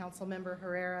 Councilmember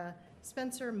Herrera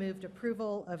Spencer moved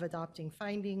approval of adopting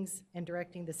findings and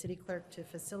directing the city clerk to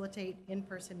facilitate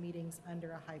in-person meetings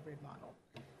under a hybrid model.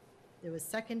 It was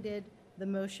seconded. The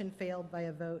motion failed by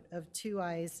a vote of 2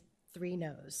 ayes, 3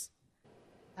 noes.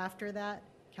 After that,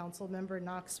 Councilmember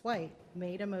Knox White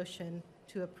made a motion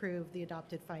to approve the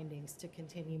adopted findings to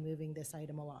continue moving this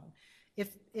item along.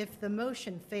 If the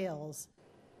motion fails,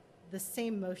 the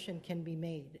same motion can be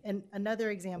made. And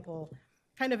another example,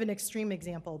 kind of an extreme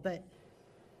example, but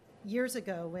years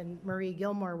ago when Marie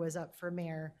Gilmore was up for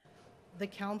mayor, the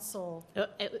council...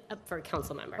 Up for a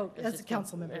council member. Oh, as a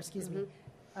council member, excuse me.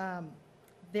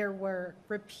 There were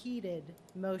repeated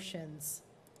motions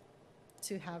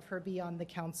to have her be on the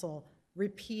council,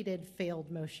 repeated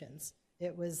failed motions.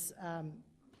 It was,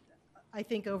 I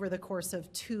think, over the course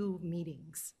of 2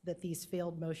 meetings that these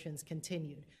failed motions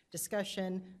continued.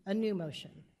 Discussion, a new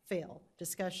motion, fail.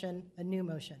 Discussion, a new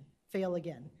motion, fail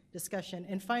again. Discussion,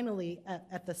 and finally,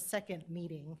 at the second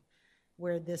meeting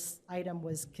where this item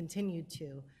was continued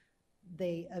to,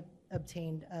 they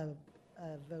obtained a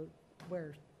vote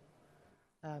where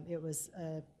it was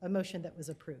a motion that was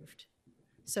approved.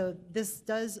 So this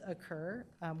does occur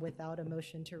without a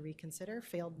motion to reconsider.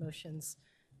 Failed motions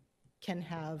can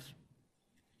have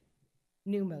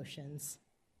new motions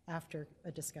after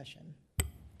a discussion.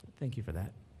 Thank you for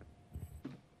that.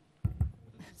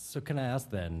 So can I ask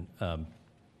then,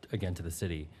 again to the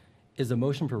city, is a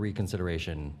motion for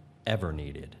reconsideration ever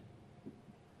needed?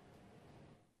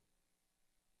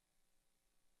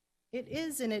 It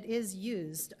is, and it is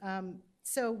used.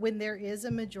 So when there is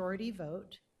a majority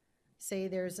vote, say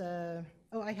there's a,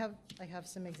 I have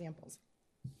some examples.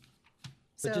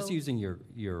 But just using your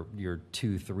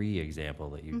 2-3 example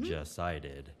that you just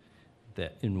cited,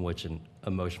 that in which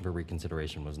a motion for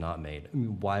reconsideration was not made, I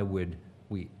mean, why would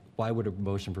a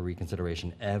motion for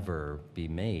reconsideration ever be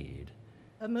made?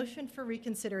 A motion for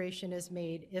reconsideration is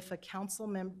made if a council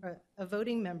member, a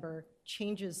voting member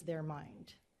changes their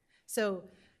mind. So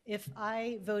if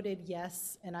I voted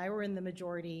yes and I were in the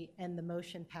majority and the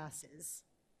motion passes,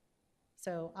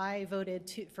 so I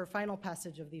voted for final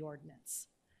passage of the ordinance.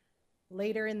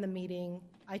 Later in the meeting,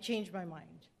 I changed my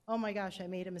mind. Oh my gosh, I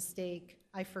made a mistake.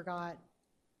 I forgot,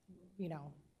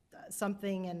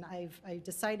 something, and I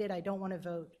decided I don't want to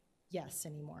vote yes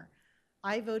anymore.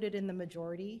 I voted in the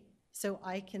majority, so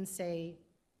I can say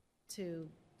to,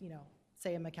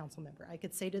 say I'm a council member. I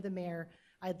could say to the mayor,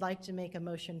 I'd like to make a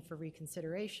motion for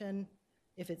reconsideration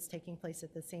if it's taking place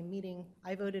at the same meeting.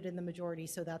 I voted in the majority,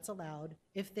 so that's allowed.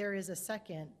 If there is a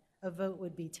second, a vote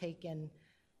would be taken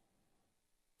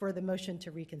for the motion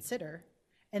to reconsider,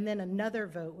 and then another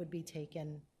vote would be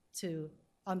taken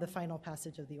on the final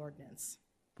passage of the ordinance.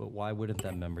 But why wouldn't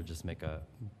that member just make a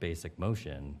basic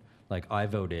motion? Like I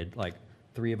voted, like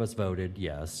 3 of us voted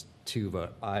yes, 2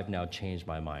 vote, I've now changed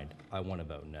my mind. I want to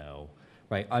vote no,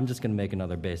 right? I'm just going to make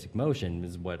another basic motion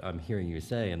is what I'm hearing you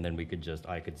say, and then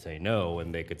I could say no,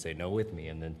 and they could say no with me,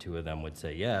 and then 2 of them would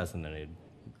say yes, and then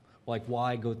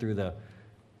why go through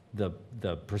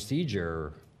the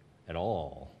procedure at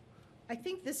all? I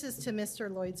think this is to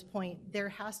Mr. Lloyd's point. There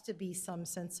has to be some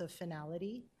sense of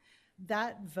finality.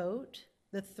 That vote,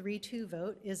 the 3-2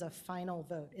 vote, is a final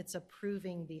vote. It's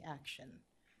approving the action.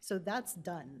 So that's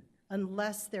done,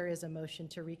 unless there is a motion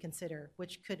to reconsider,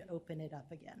 which could open it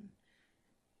up again.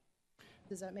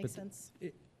 Does that make sense?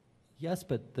 Yes,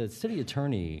 but the city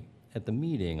attorney at the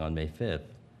meeting on May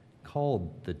 5th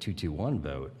called the 2-2-1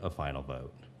 vote a final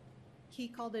vote. He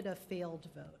called it a failed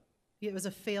vote. It was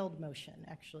a failed motion,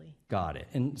 actually. Got it.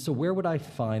 And so where would I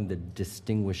find the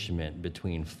distinguishment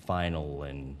between final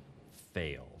and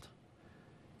failed?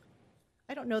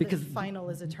 I don't know that final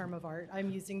is a term of art. I'm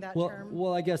using that term.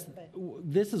 Well, I guess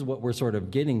this is what we're sort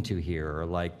of getting to here, are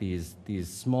like these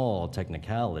small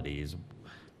technicalities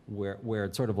where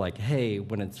it's sort of like, hey,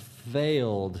 when it's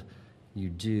failed, you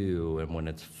do, and when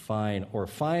it's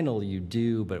final, you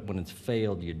do, but when it's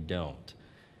failed, you don't.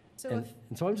 So And, if-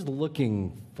 and so I'm just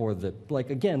looking for the, like,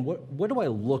 again, what do I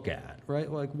look at, right?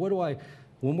 Like,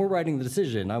 when we're writing the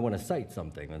decision, I want to cite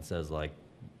something that says, like,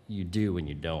 you do and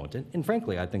you don't. And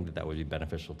frankly, I think that would be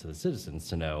beneficial to the citizens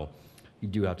to know you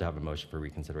do have to have a motion for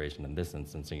reconsideration in this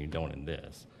instance and you don't in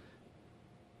this.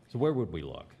 So where would we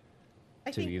look?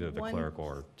 I To think either the one- clerk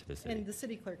or to the city? And the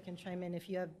city clerk can chime in if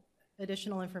you have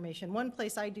additional information. One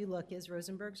place I do look is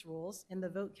Rosenberg's rules in the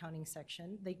vote counting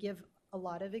section. They give a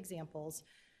lot of examples.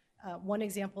 One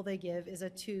example they give is a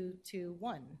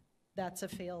 2-1. That's a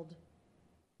failed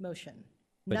motion.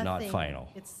 But not Nothing- final.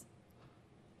 It's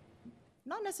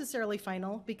not necessarily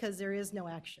final because there is no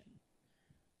action.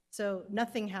 So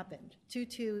nothing happened.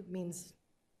 2-2 means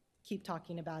keep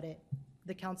talking about it.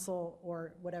 The council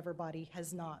or whatever body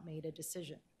has not made a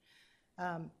decision.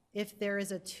 If there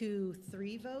is a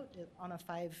 2-3 vote on a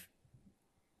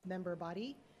 5-member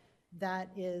body, that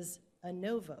is a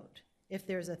no vote. If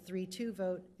there's a 3-2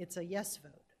 vote, it's a yes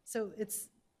vote. So it's,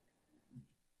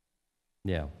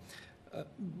 Yeah.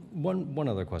 One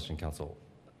other question, Council.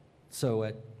 So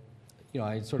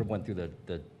I sort of went through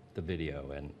the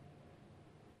video, and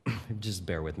just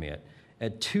bear with me.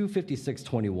 At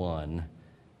 2:56:21,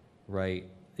 right,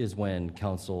 is when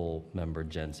Council Member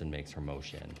Jensen makes her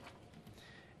motion.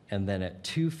 And then at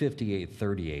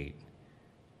 2:58:38,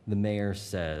 the mayor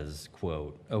says,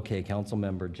 quote, "Okay, Council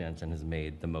Member Jensen has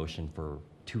made the motion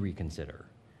to reconsider."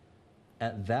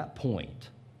 At that point,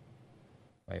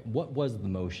 right, what was the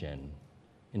motion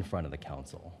in front of the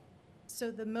council? so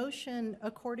the motion,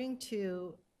 according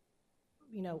to,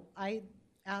 I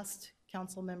asked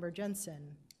Councilmember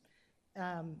Jensen,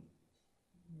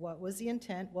 what was the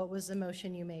intent? What was the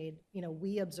motion you made?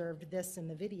 We observed this in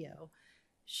the video.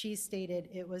 She stated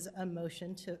it was a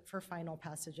motion for final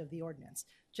passage of the ordinance.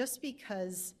 Just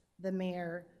because the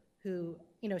mayor, who,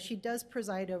 she does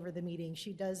preside over the meeting,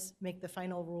 she does make the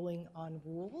final ruling on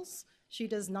rules. She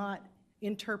does not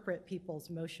interpret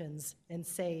people's motions and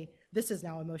say, this is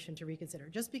now a motion to reconsider.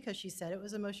 Just because she said it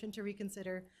was a motion to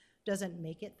reconsider doesn't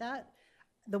make it that.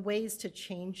 The ways to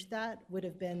change that would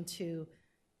have been to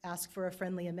ask for a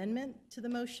friendly amendment to the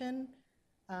motion,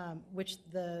 which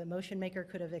the motion maker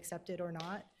could have accepted or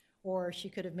not, or she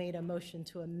could have made a motion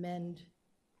to amend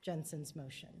Jensen's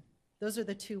motion. Those are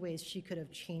the two ways she could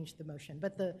have changed the motion.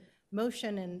 But the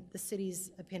motion, in the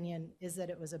city's opinion, is that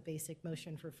it was a basic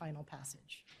motion for final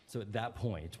passage. So at that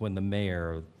point, when the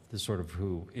mayor, the sort of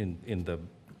who in the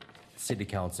city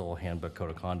council handbook code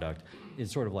of conduct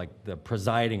is sort of like the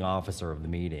presiding officer of the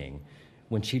meeting,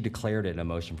 when she declared it a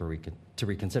motion to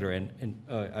reconsider, and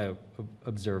I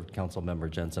observed Council Member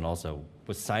Jensen also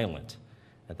was silent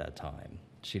at that time.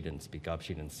 She didn't speak up.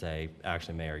 She didn't say,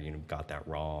 actually, Mayor, you got that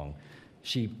wrong.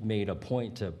 She made a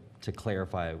point to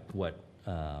clarify what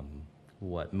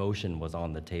motion was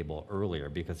on the table earlier,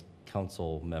 because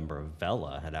Council Member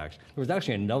Vella had there was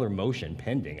actually another motion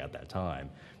pending at that time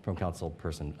from Council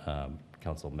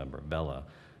Member Vella.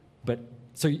 But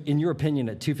so in your opinion,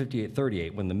 at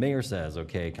 2:58:38, when the mayor says,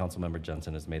 okay, Councilmember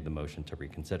Jensen has made the motion to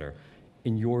reconsider,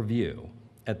 in your view,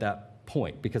 at that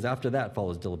point, because after that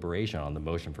follows deliberation on the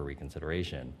motion for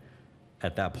reconsideration,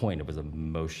 at that point, it was a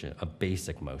motion, a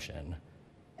basic motion.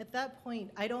 At that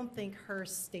point, I don't think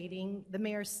the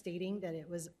mayor stating that it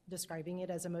was describing it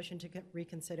as a motion to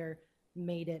reconsider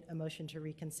made it a motion to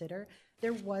reconsider.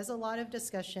 There was a lot of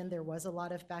discussion. There was a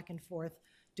lot of back and forth.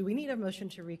 Do we need a motion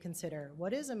to reconsider?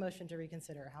 What is a motion to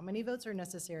reconsider? How many votes are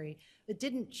necessary? It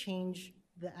didn't change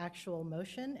the actual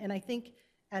motion. And I think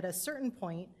at a certain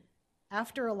point,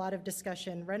 after a lot of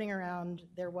discussion, running around,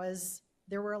 there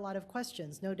were a lot of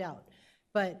questions, no doubt.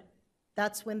 But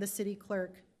that's when the city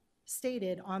clerk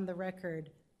stated on the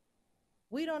record,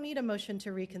 we don't need a motion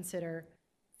to reconsider.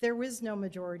 There was no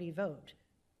majority vote.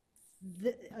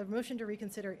 A motion to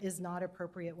reconsider is not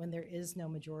appropriate when there is no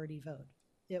majority vote.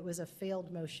 It was a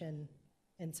failed motion,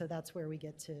 and so that's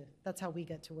how we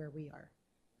get to where we are.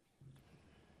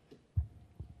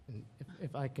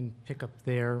 If I can pick up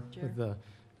there Sure. with a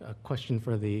question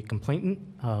for the complainant,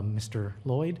 Mr.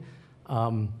 Lloyd.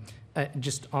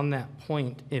 Just on that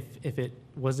point, if it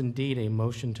was indeed a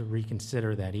motion to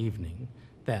reconsider that evening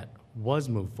that was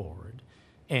moved forward,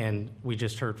 and we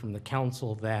just heard from the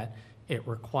council that it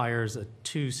requires a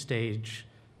two-stage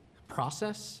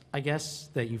process, I guess,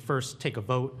 that you first take a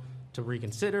vote to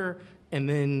reconsider, and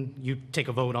then you take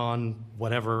a vote on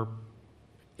whatever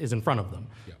is in front of them.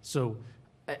 Yeah. So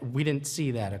we didn't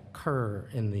see that occur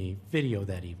in the video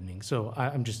that evening. So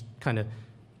I'm just kind of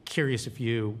curious if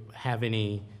you have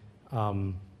any,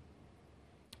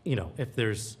 if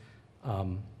there's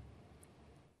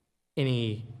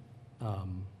anything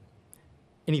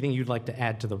you'd like to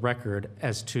add to the record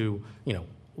as to,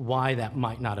 why that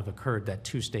might not have occurred, that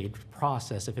two-stage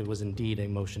process, if it was indeed a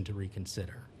motion to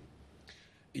reconsider.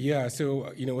 Yeah,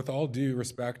 so, with all due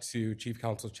respect to Chief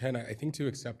Counsel Chen, I think to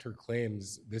accept her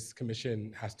claims, this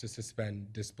commission has to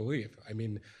suspend disbelief. I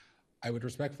mean, I would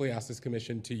respectfully ask this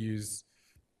commission to use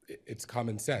its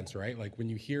common sense, right? Like when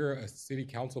you hear a city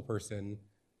council person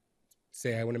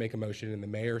say, I want to make a motion, and the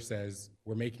mayor says,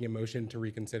 we're making a motion to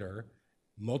reconsider,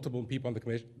 multiple people on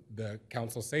the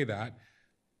council say that,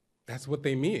 that's what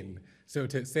they mean. So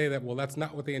to say that, well, that's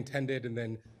not what they intended, and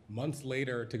then months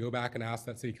later to go back and ask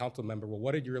that city council member, well,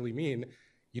 what did you really mean?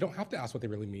 You don't have to ask what they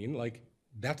really mean. Like,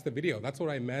 that's the video. That's what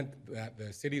I meant, that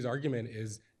the city's argument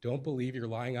is, don't believe your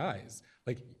lying eyes.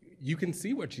 Like, you can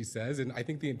see what she says, and I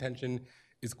think the intention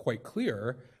is quite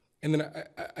clear. And then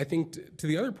I think to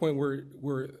the other point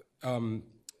where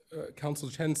Council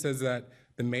Chen says that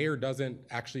the mayor doesn't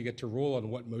actually get to rule on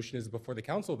what motion is before the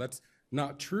council, that's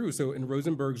not true. So in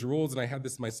Rosenberg's rules, and I have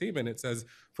this in my statement, it says,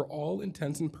 for all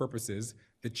intents and purposes,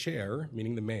 the chair,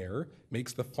 meaning the mayor,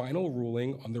 makes the final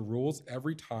ruling on the rules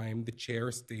every time the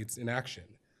chair states an action.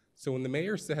 So when the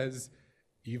mayor says,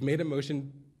 you've made a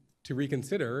motion to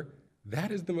reconsider,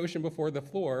 that is the motion before the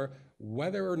floor,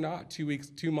 whether or not 2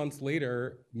 months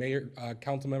later,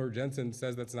 Councilmember Jensen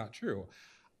says that's not true.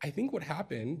 I think what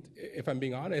happened, if I'm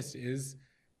being honest, is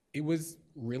it was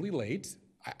really late.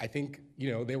 I think,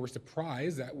 they were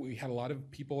surprised that we had a lot of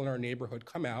people in our neighborhood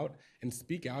come out and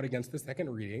speak out against the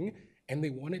second reading, and they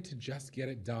wanted to just get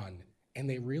it done. And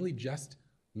they really just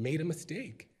made a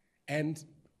mistake. And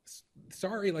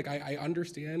sorry, like I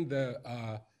understand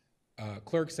the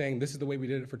clerk saying this is the way we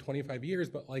did it for 25 years,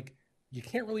 but like you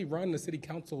can't really run the city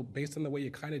council based on the way you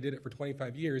kind of did it for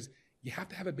 25 years. You have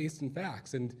to have it based in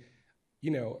facts. And,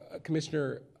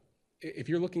 Commissioner, if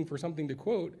you're looking for something to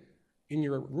quote in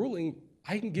your ruling,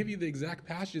 I can give you the exact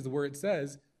passages where it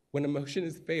says when a motion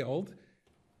is failed,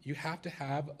 you have to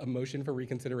have a motion for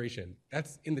reconsideration.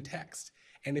 That's in the text.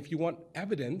 And if you want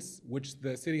evidence, which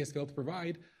the city has failed to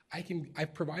provide,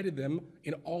 I've provided them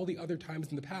in all the other times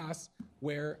in the past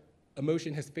where a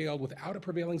motion has failed without a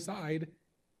prevailing side,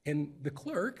 and the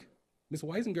clerk, Ms.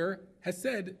 Weisinger, has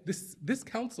said this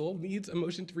council needs a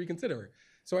motion to reconsider.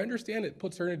 So I understand it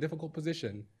puts her in a difficult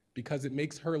position because it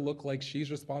makes her look like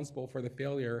she's responsible for the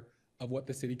failure of what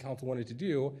the city council wanted to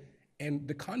do. And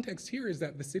the context here is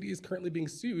that the city is currently being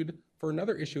sued for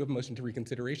another issue of motion to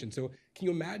reconsideration. So can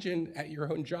you imagine at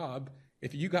your own job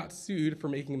if you got sued for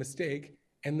making a mistake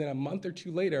and then a month or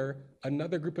two later,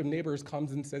 another group of neighbors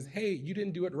comes and says, hey, you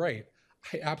didn't do it right?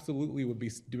 I absolutely would be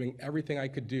doing everything I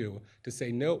could do to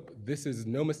say, nope, this is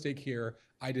no mistake here.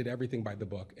 I did everything by the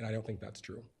book, and I don't think that's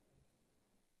true.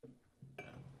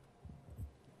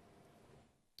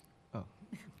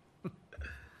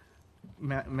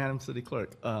 Madam City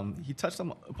Clerk, he touched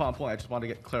upon a point. I just wanted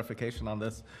to get clarification on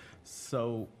this.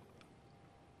 So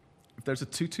if there's a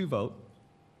 2-2 vote,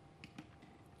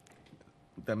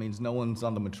 that means no one's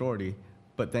on the majority,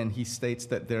 but then he states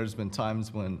that there's been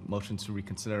times when motions to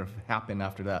reconsider have happened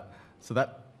after that. So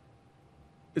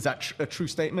is that a true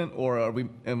statement, or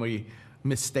am we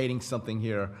misstating something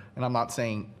here? And I'm not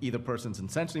saying either person's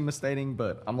essentially misstating,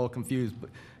 but I'm a little confused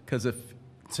because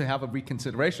to have a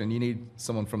reconsideration, you need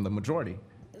someone from the majority,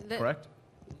 correct?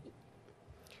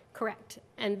 Correct.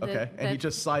 And and he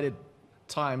just cited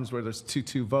times where there's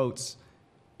 2-2 votes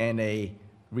and a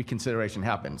reconsideration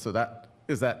happened. So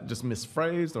is that just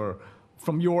misphrased, or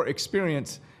from your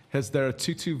experience, has there a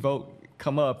 2-2 vote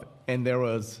come up and there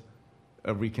was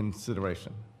a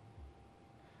reconsideration?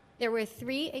 There were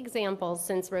 3 examples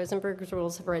since Rosenberg's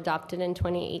rules were adopted in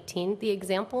 2018. The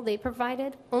example they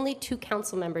provided, only 2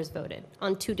 council members voted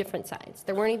on 2 different sides.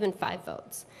 There weren't even 5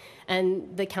 votes.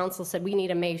 And the council said, we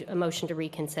need a motion to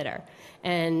reconsider.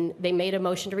 And they made a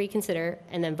motion to reconsider,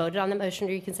 and then voted on the motion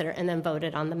to reconsider, and then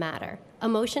voted on the matter. A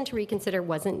motion to reconsider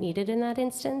wasn't needed in that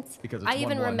instance. Because it's I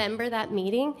even 1-1. remember that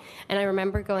meeting, and I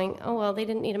remember going, oh, well, they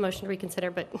didn't need a motion to reconsider,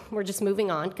 but we're just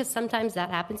moving on, because sometimes that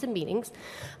happens in meetings.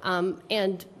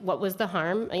 And what was the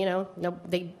harm? No,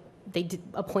 they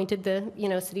appointed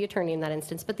the city attorney in that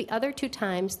instance. But the other 2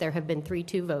 times, there have been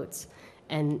 3-2 votes,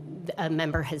 and a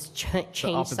member has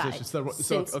changed sides. So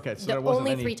there wasn't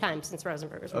only any, 3 times since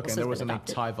Rosenberg's rules okay, has there been wasn't any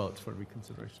adopted. tie votes for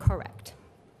reconsideration. Correct.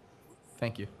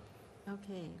 Thank you.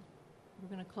 Okay, we're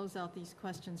going to close out these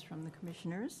questions from the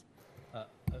commissioners.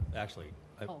 Actually,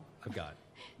 Oh. I've got,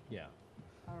 yeah.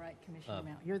 All right, Commissioner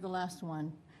Mount, you're the last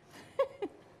one.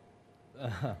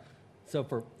 So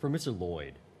for Mr.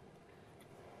 Lloyd,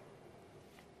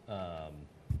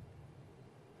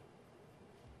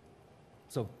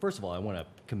 so first of all, I want to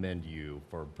commend you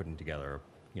for putting together,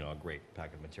 a great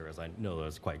packet of materials. I know that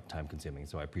it's quite time consuming,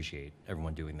 so I appreciate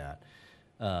everyone doing that.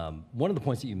 One of the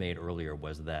points that you made earlier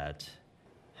was that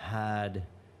had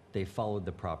they followed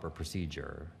the proper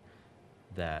procedure,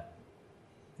 that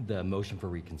the motion for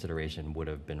reconsideration would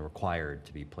have been required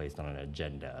to be placed on an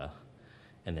agenda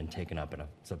and then taken up in a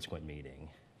subsequent meeting.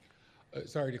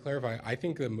 Sorry, to clarify, I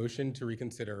think the motion to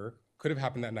reconsider could have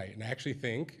happened that night. And I actually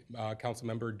think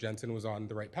Councilmember Jensen was on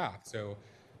the right path. So,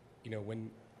 when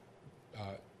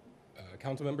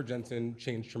Councilmember Jensen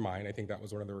changed her mind, I think that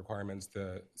was one of the requirements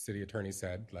the city attorney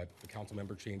said, that the council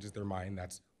member changes their mind.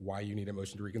 That's why you need a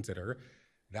motion to reconsider.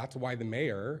 That's why the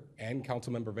mayor and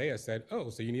Councilmember Vea said, oh,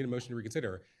 so you need a motion to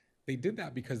reconsider. They did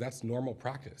that because that's normal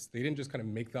practice. They didn't just kind of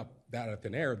make up that out of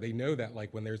thin air. They know that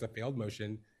when there's a failed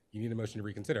motion, you need a motion to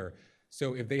reconsider.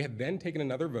 So if they had then taken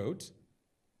another vote,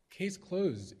 case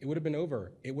closed, it would have been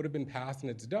over. It would have been passed and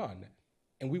it's done.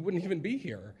 And we wouldn't even be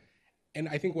here. And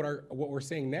I think what we're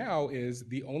saying now is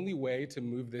the only way to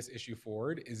move this issue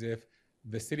forward is if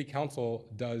the city council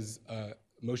does a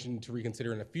motion to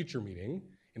reconsider in a future meeting,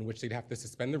 in which they'd have to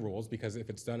suspend the rules, because if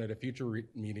it's done at a future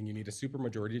meeting, you need a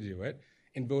supermajority to do it,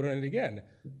 and vote on it again.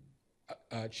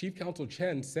 Chief Counsel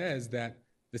Chen says that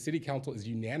the city council is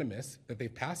unanimous that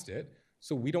they've passed it,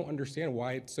 so we don't understand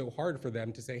why it's so hard for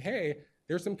them to say, hey,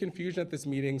 there's some confusion at this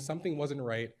meeting, something wasn't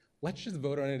right, let's just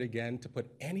vote on it again to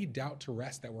put any doubt to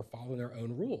rest that we're following our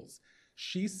own rules.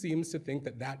 She seems to think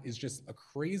that that is just a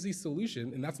crazy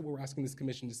solution, and that's what we're asking this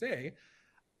commission to say.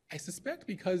 I suspect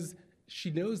because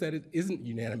she knows that it isn't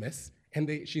unanimous, and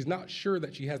she's not sure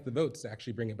that she has the votes to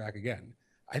actually bring it back again.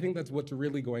 I think that's what's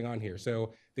really going on here.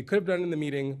 So they could have done it in the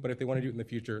meeting, but if they want to do it in the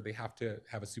future, they have to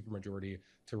have a supermajority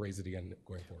to raise it again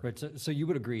going forward. Right, so you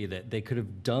would agree that they could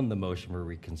have done the motion for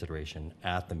reconsideration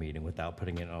at the meeting without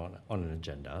putting it on an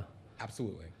agenda?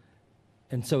 Absolutely.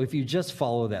 And so if you just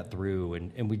follow that through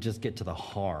and we just get to the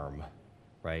harm,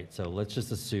 right? So let's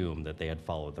just assume that they had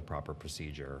followed the proper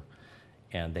procedure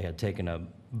and they had taken a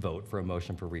vote for a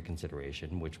motion for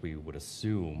reconsideration, which we would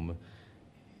assume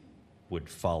would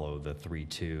follow the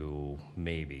 3-2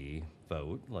 maybe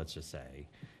vote, let's just say.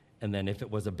 And then if it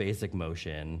was a basic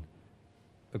motion,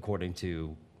 according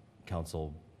to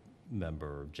Council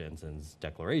Member Jensen's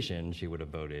declaration, she would have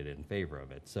voted in favor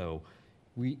of it. So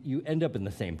you end up in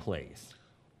the same place.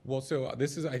 Well, so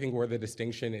this is, I think, where the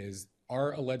distinction is.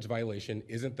 Our alleged violation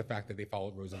isn't the fact that they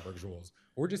followed Rosenberg's rules.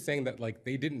 We're just saying that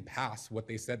they didn't pass what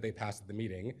they said they passed at the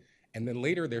meeting, and then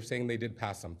later they're saying they did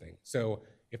pass something. So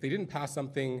if they didn't pass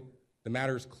something, the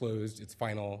matter's closed, it's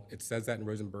final. It says that in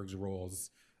Rosenberg's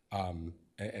rules, and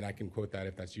I can quote that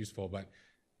if that's useful. But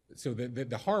so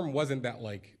the harm wasn't that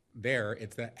there,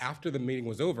 it's that after the meeting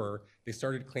was over, they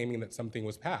started claiming that something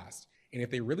was passed. And if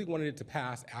they really wanted it to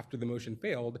pass after the motion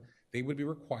failed, they would be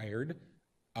required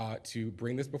to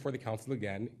bring this before the council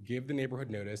again, give the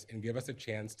neighborhood notice, and give us a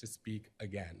chance to speak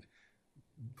again.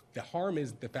 The harm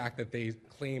is the fact that they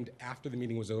claimed after the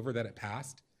meeting was over that it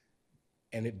passed,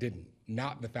 and it didn't,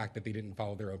 not the fact that they didn't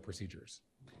follow their own procedures.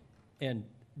 And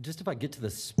just if I get to the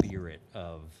spirit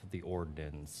of the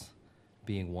ordinance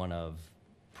being one of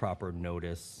proper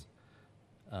notice,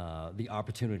 the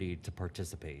opportunity to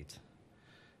participate,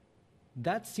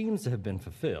 that seems to have been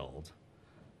fulfilled.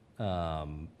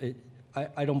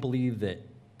 I don't believe that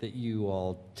you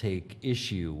all take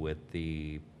issue with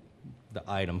the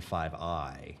item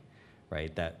 5I,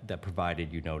 right? That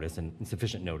provided you notice and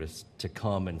sufficient notice to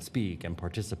come and speak and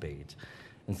participate.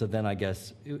 And so then I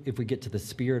guess if we get to the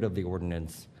spirit of the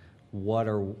ordinance,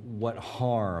 what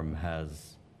harm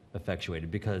has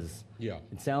effectuated? Because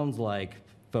it sounds like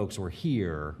folks were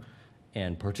here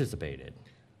and participated.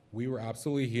 We were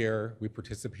absolutely here, we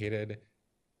participated,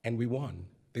 and we won.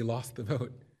 They lost the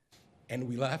vote. And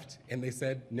we left, and they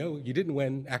said, no, you didn't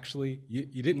win, actually.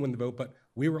 You didn't win the vote, but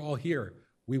we were all here.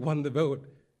 We won the vote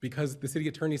because the city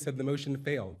attorney said the motion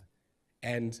failed.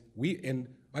 And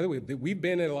by the way, we've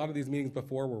been at a lot of these meetings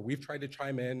before where we've tried to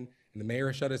chime in, and the mayor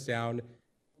has shut us down.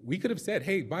 We could have said,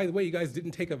 hey, by the way, you guys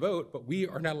didn't take a vote, but we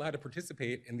are not allowed to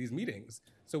participate in these meetings.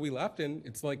 So we left, and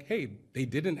it's like, hey, they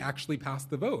didn't actually pass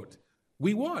the vote.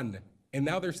 We won. And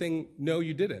now they're saying, no,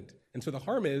 you didn't. And so the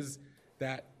harm is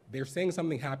that they're saying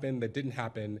something happened that didn't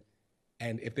happen.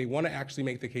 And if they want to actually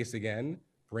make the case again,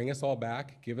 bring us all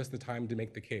back, give us the time to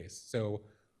make the case. So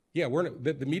yeah,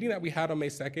 the meeting that we had on May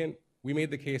 2nd, we made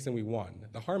the case and we won.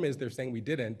 The harm is they're saying we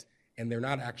didn't, and they're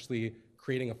not actually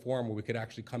creating a forum where we could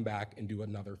actually come back and do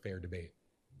another fair debate.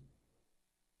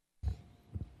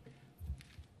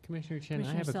 Commissioner Chen, I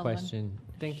Commissioner have a Sullivan. question.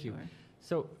 Thank you. Sure.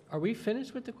 So are we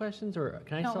finished with the questions, or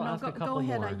can I still ask a couple go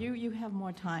more? ahead. You have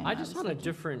more time. I just on a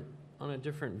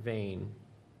different vein.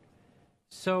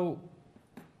 So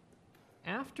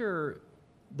after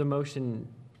the motion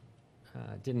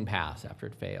didn't pass, after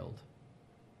it failed,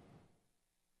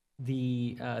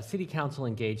 the city council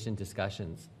engaged in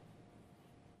discussions.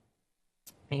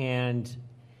 And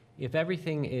if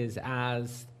everything is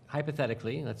as,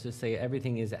 hypothetically, let's just say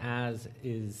everything is as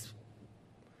is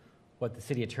what the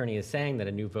city attorney is saying, that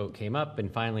a new vote came up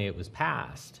and finally it was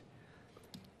passed.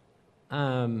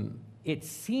 It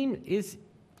seemed,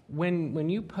 when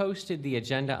you posted the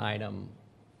agenda item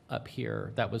up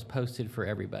here that was posted for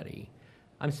everybody,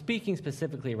 I'm speaking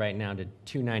specifically right now to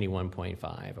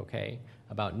 291.5, okay,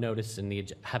 about notice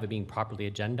and have it being properly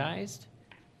agendized.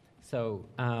 So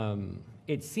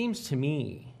it seems to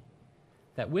me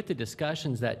that with the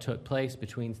discussions that took place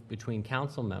between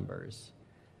council members,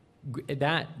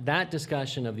 that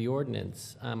discussion of the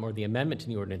ordinance or the amendment to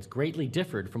the ordinance greatly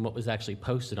differed from what was actually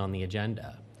posted on the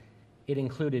agenda. It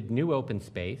included new open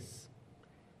space,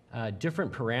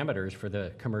 different parameters for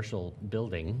the commercial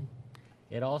building.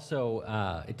 It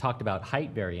also it talked about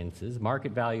height variances,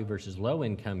 market value versus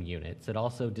low-income units. It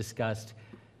also discussed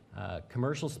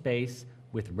commercial space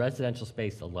with residential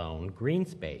space alone, green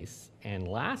space, and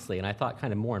lastly, and I thought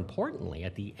kind of more importantly,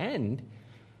 at the end,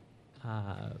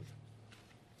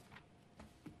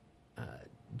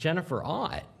 Jennifer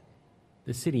Ott,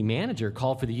 the city manager,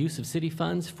 called for the use of city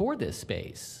funds for this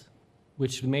space,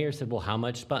 which the mayor said, well, how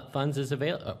much funds is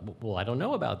available? Well, I don't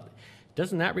know about.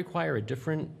 Doesn't that require a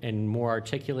different and more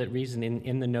articulate reason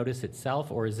in the notice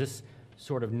itself, or is this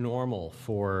sort of normal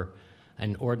for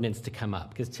an ordinance to come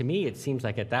up? Because to me, it seems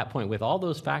like at that point, with all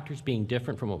those factors being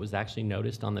different from what was actually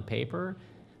noticed on the paper,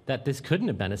 that this couldn't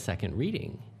have been a second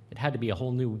reading. It had to be a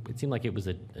whole new, it seemed like it was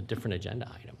a different agenda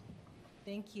item.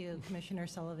 Thank you, Commissioner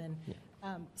Sullivan.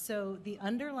 So the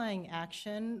underlying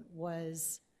action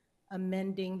was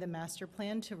amending the master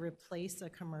plan to replace a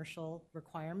commercial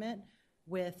requirement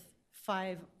with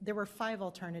there were 5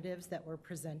 alternatives that were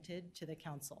presented to the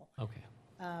council. Okay.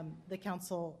 The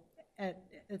council, at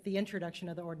the introduction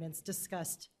of the ordinance,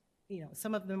 discussed,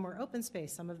 some of them were open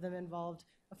space, some of them involved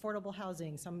affordable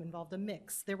housing, some involved a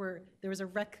mix. There was a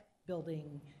rec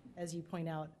building, as you point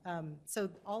out. So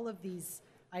all of these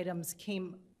items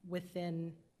came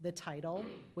within the title,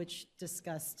 which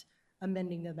discussed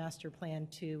amending the master plan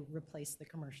to replace the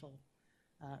commercial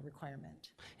requirement.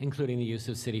 Including the use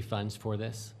of city funds for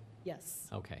this? Yes.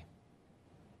 Okay.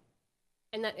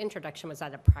 And that introduction was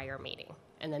at a prior meeting,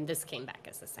 and then this came back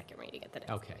as the second reading at the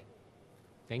next. Okay.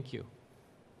 Thank you.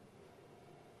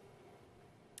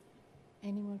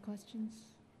 Any more questions?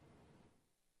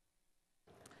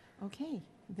 Okay,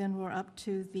 then we're up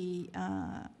to the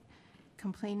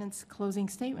complainant's closing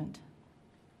statement.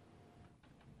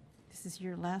 This is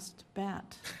your last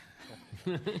bat.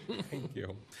 Thank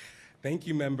you. Thank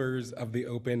you, members of the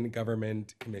Open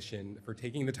Government Commission, for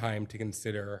taking the time to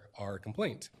consider our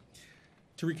complaint.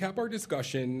 To recap our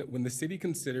discussion, when the city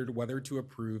considered whether to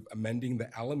approve amending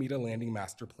the Alameda Landing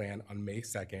Master Plan on May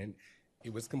 2nd,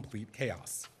 it was complete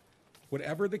chaos.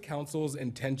 Whatever the council's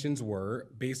intentions were,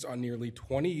 based on nearly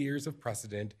 20 years of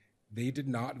precedent, they did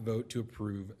not vote to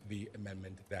approve the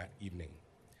amendment that evening.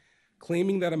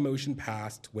 Claiming that a motion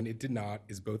passed when it did not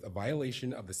is both a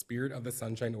violation of the spirit of the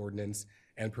Sunshine Ordinance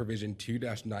and provision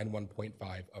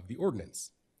 2-91.5 of the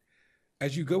ordinance.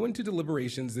 As you go into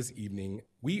deliberations this evening,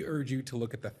 we urge you to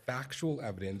look at the factual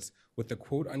evidence with the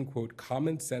quote-unquote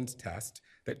common sense test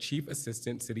that Chief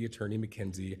Assistant City Attorney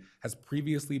McKenzie has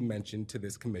previously mentioned to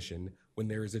this commission when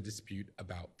there is a dispute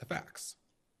about the facts.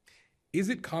 Is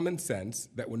it common sense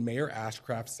that when Mayor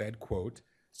Ashcraft said, quote,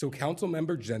 "So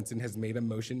Councilmember Jensen has made a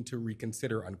motion to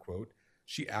reconsider," unquote,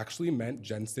 she actually meant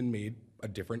Jensen made a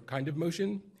different kind of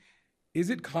motion? Is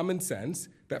it common sense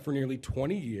that for nearly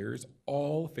 20 years,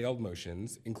 all failed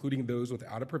motions, including those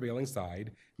without a prevailing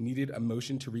side, needed a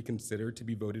motion to reconsider to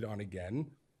be voted on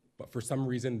again, but for some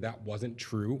reason that wasn't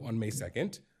true on May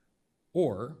 2nd?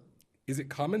 Or is it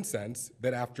common sense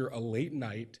that after a late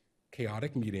night,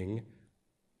 chaotic meeting,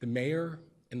 the mayor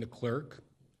and the clerk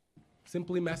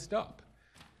simply messed up?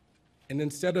 And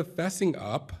instead of fessing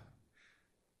up,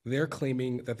 they're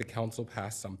claiming that the council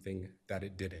passed something that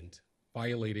it didn't,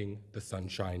 violating the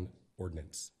Sunshine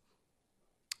Ordinance.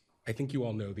 I think you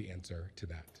all know the answer to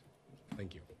that.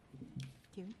 Thank you.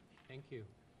 Thank you. Thank you.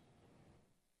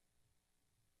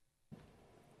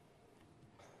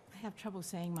 I have trouble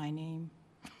saying my name.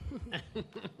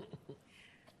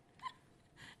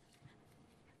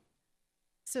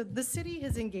 So the city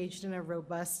has engaged in a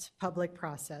robust public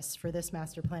process for this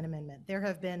master plan amendment. There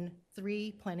have been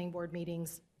 3 planning board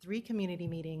meetings, 3 community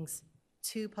meetings,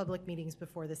 2 public meetings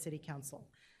before the city council.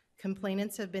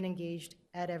 Complainants have been engaged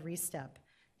at every step,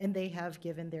 and they have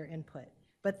given their input.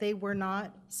 But they were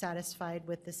not satisfied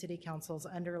with the city council's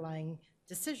underlying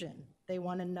decision. They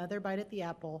want another bite at the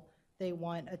apple. They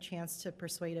want a chance to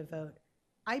persuade a vote.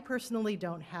 I personally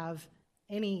don't have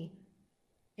any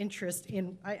interest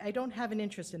in, I don't have an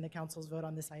interest in the council's vote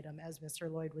on this item, as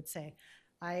Mr. Lloyd would say.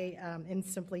 I am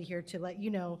simply here to let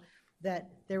you know that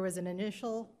there was an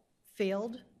initial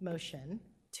failed motion,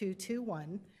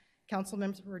 221.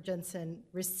 Councilmember Jensen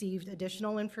received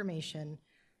additional information,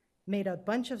 made a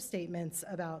bunch of statements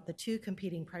about the two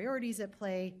competing priorities at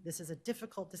play. This is a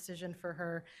difficult decision for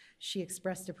her. She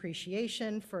expressed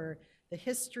appreciation for the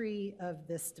history of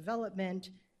this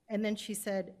development, and then she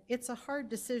said, it's a hard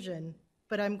decision,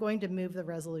 but I'm going to move the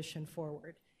resolution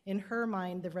forward. In her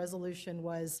mind, the resolution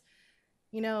was,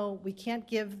 you know, we can't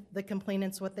give the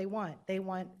complainants what they want. They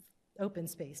want open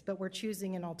space, but we're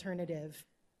choosing an alternative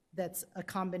that's a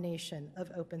combination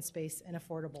of open space and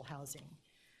affordable housing.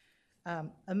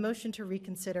 A motion to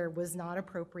reconsider was not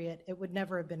appropriate. It would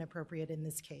never have been appropriate in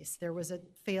this case. There was a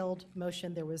failed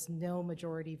motion. There was no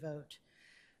majority vote.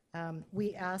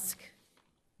 We ask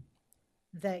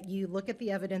that you look at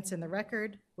the evidence in the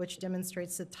record, which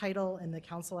demonstrates the title and the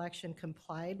council action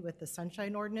complied with the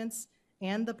Sunshine Ordinance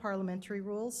and the parliamentary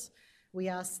rules. We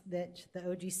ask that the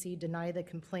OGC deny the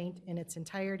complaint in its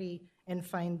entirety and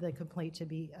find the complaint to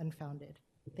be unfounded.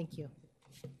 Thank you.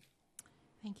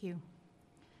 Thank you.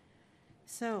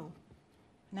 So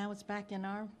now it's back in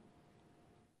our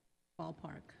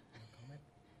ballpark.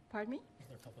 Pardon me? Is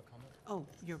there public comment? Oh,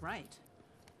 you're right.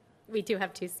 We do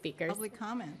have two speakers. Public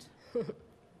comment.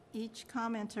 Each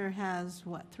commenter has,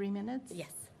 what, 3 minutes?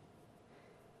 Yes,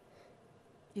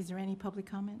 Is there any public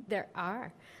comment? there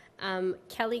are.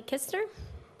 Kelly Kister?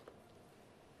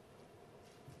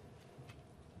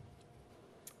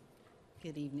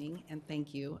 Good evening, and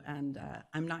thank you. And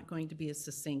I'm not going to be as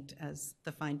succinct as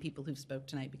the fine people who spoke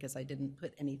tonight because I didn't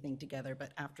put anything together.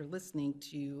 But after listening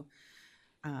to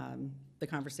the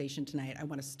conversation tonight, I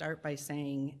want to start by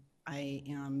saying I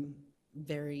am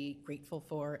very grateful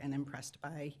for and impressed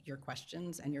by your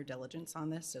questions and your diligence on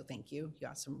this. So thank you. You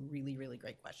asked some really, really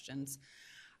great questions.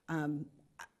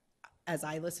 As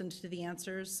I listened to the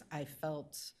answers, I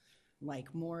felt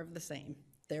like more of the same.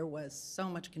 There was so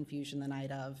much confusion the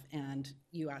night of, and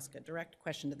you ask a direct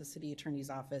question to the city attorney's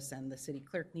office, and the city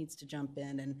clerk needs to jump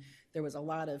in, and there was a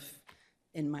lot of,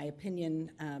 in my opinion,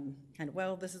 kind of,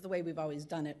 well, this is the way we've always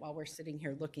done it, while we're sitting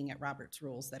here looking at Robert's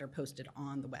rules that are posted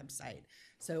on the website.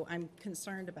 So I'm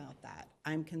concerned about that.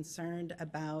 I'm concerned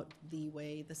about the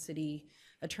way the city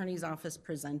attorney's office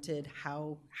presented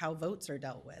how votes are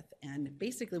dealt with. And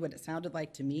basically what it sounded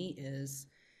like to me is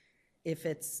if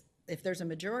there's a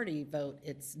majority vote,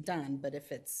 it's done. But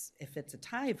if it's a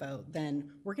tie vote,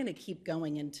 then we're going to keep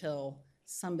going until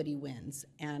somebody wins.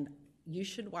 And you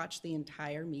should watch the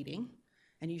entire meeting,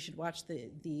 and you should watch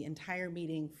the entire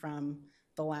meeting from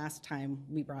the last time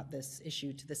we brought this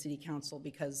issue to the city council,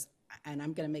 because, and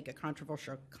I'm going to make a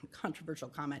controversial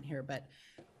comment here, but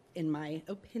in my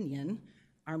opinion,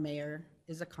 our mayor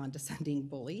is a condescending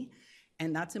bully.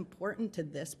 And that's important to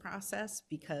this process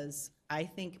because I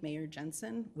think Mayor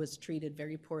Jensen was treated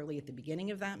very poorly at the beginning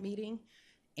of that meeting.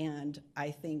 And I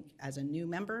think as a new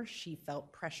member, she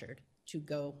felt pressured to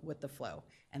go with the flow.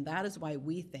 And that is why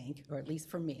we think, or at least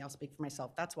for me, I'll speak for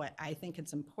myself, that's why I think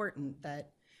it's important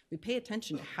that we pay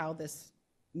attention to how this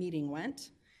meeting went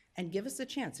and give us a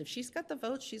chance. If she's got the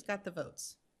votes, she's got the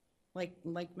votes, like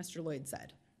Mr. Lloyd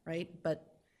said, right? But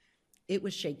it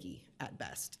was shaky at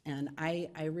best. And I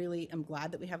really am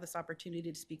glad that we have this opportunity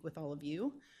to speak with all of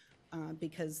you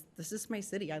because this is my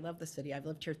city. I love the city. I've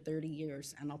lived here 30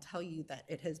 years. And I'll tell you that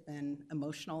it has been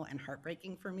emotional and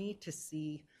heartbreaking for me to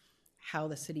see how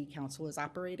the city council is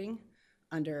operating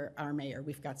under our mayor.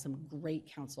 We've got some great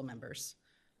council members,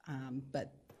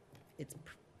 but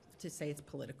to say it's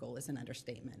political is an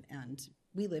understatement. And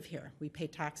we live here. We pay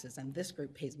taxes. And this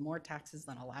group pays more taxes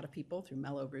than a lot of people through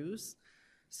Mello-Roos.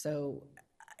 So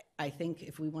I think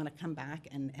if we want to come back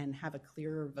and have a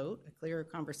clearer vote, a clearer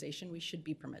conversation, we should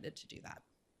be permitted to do that.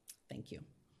 Thank you.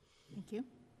 Thank you.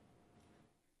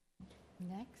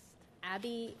 Next.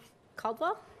 Abby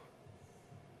Caldwell?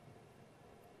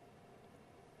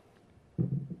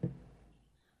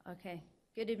 Okay,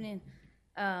 good evening.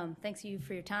 Thanks you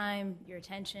for your time, your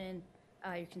attention,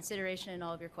 your consideration, and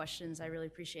all of your questions. I really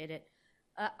appreciate it.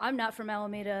 I'm not from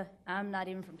Alameda. I'm not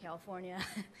even from California.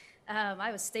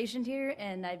 I was stationed here,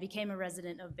 and I became a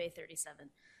resident of Bay 37.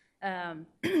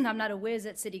 I'm not a whiz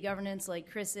at city governance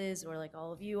like Chris is or like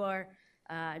all of you are.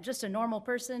 Just a normal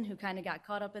person who kind of got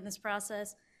caught up in this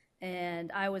process.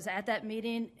 And I was at that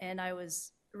meeting, and I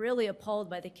was really appalled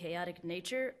by the chaotic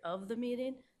nature of the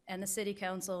meeting and the city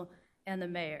council and the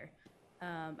mayor.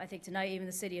 I think tonight even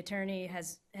the city attorney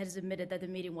has admitted that the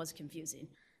meeting was confusing.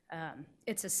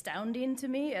 It's astounding to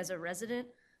me as a resident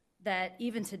that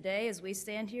even today, as we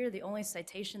stand here, the only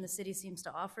citation the city seems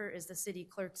to offer is the city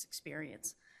clerk's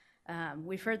experience.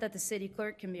 We've heard that the city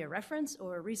clerk can be a reference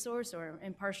or a resource or an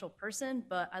impartial person,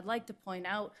 but I'd like to point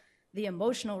out the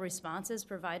emotional responses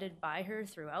provided by her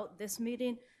throughout this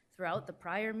meeting, throughout the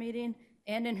prior meeting,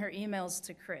 and in her emails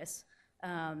to Chris.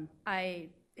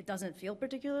 It doesn't feel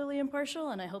particularly impartial,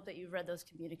 and I hope that you've read those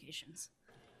communications.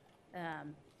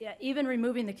 Yeah, even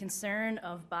removing the concern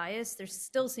of bias, there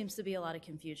still seems to be a lot of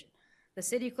confusion. The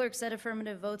city clerk said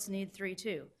affirmative votes need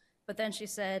 3-2, but then she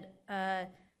said that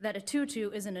a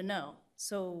 2-2 isn't a no.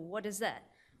 So what is that?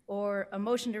 Or a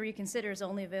motion to reconsider is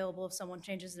only available if someone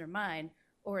changes their mind,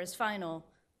 or is final,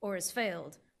 or is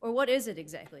failed. Or what is it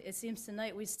exactly? It seems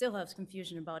tonight we still have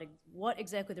confusion about what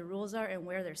exactly the rules are and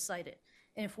where they're cited.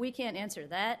 And if we can't answer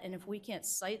that, and if we can't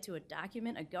cite to a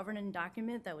document, a governing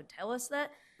document that would tell us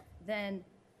that, then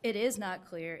it is not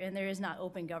clear and there is not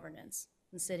open governance.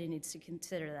 The city needs to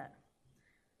consider that.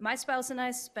 My spouse and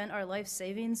I spent our life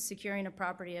savings securing a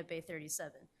property at Bay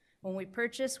 37. When we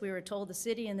purchased, we were told the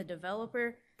city and the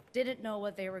developer didn't know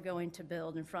what they were going to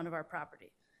build in front of our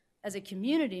property. As a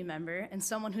community member and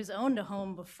someone who's owned a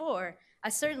home before, I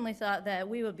certainly thought that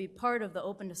we would be part of the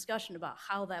open discussion about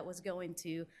how that was going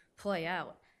to play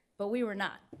out, but we were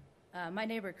not. My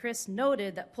neighbor Chris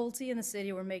noted that Pulte and the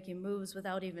city were making moves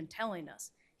without even telling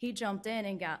us. He jumped in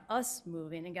and got us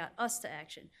moving and got us to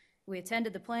action. We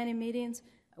attended the planning meetings,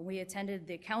 we attended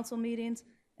the council meetings,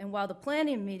 and while the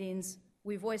planning meetings,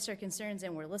 we voiced our concerns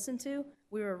and were listened to,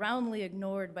 we were roundly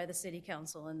ignored by the city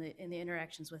council in the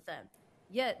interactions with them.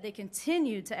 Yet they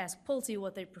continued to ask Pulte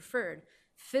what they preferred,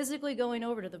 physically going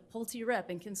over to the Pulte rep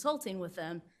and consulting with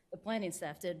them, the planning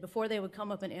staff did, before they would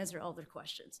come up and answer all their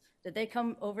questions. Did they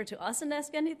come over to us and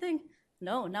ask anything?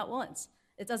 No, not once.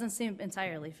 It doesn't seem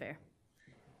entirely fair.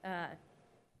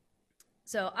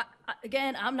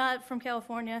 Again, I'm not from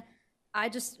California. I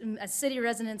just am a city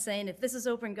resident saying if this is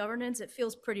open governance, it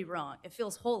feels pretty wrong. It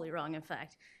feels wholly wrong, in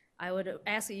fact. I would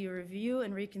ask that you review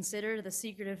and reconsider the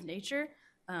secretive nature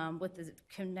with the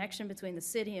connection between the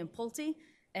city and Pulte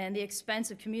and the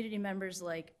expense of community members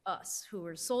like us who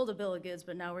were sold a bill of goods,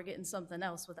 but now we're getting something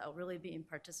else without really being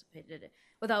participated in,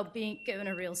 without being given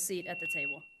a real seat at the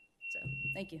table. So,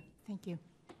 thank you. Thank you.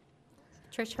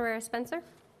 Trish Herrera Spencer?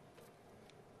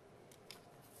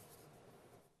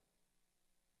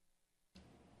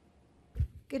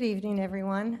 Good evening,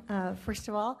 everyone. First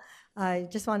of all, I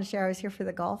just wanted to share I was here for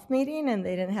the golf meeting and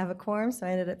they didn't have a quorum, so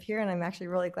I ended up here, and I'm actually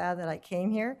really glad that I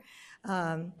came here.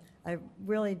 I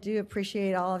really do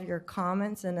appreciate all of your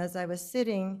comments, and as I was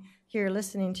sitting here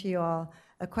listening to you all,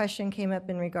 a question came up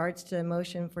in regards to a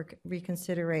motion for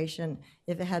reconsideration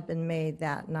if it had been made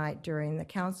that night during the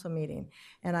council meeting.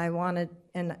 And I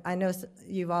know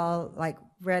you've all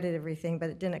read it, everything, but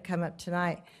it didn't come up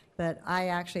tonight. But I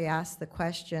actually asked the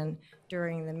question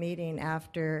during the meeting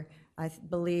after I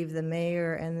believe the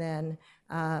mayor and then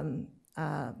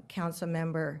council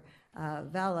member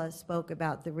Vela spoke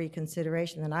about the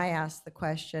reconsideration. And I asked the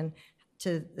question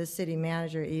to the city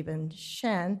manager, Eben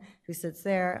Shen, who sits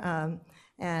there,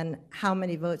 and how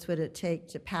many votes would it take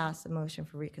to pass a motion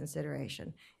for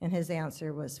reconsideration? And his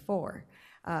answer was 4.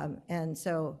 And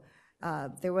so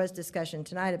there was discussion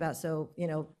tonight about,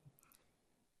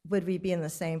 would we be in the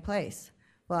same place?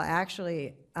 Well,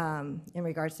 actually, in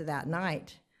regards to that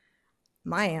night,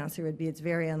 my answer would be it's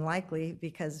very unlikely,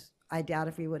 because I doubt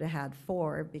if we would have had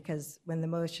 4, because when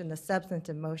the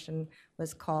substantive motion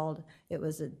was called, it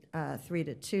was a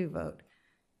 3-2 vote.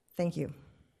 Thank you.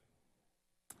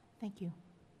 Thank you.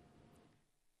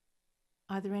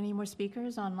 Are there any more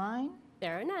speakers online?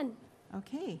 There are none.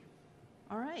 Okay.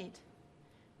 All right.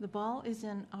 The ball is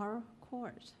in our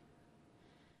court.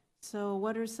 So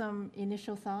what are some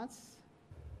initial thoughts?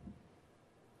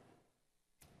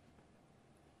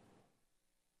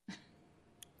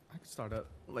 I can start up,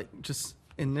 just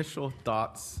initial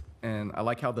thoughts, and I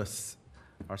like how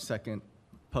our second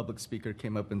public speaker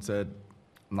came up and said,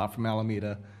 I'm not from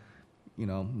Alameda,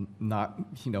 not,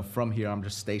 from here, I'm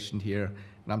just stationed here,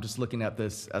 and I'm just looking at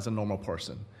this as a normal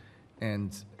person.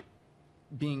 And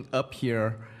being up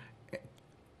here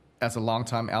as a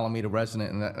longtime Alameda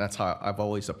resident, and that's how I've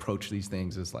always approached these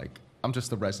things, is I'm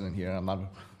just a resident here. I'm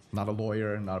not a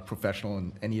lawyer, not a professional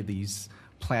in any of these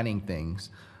planning things,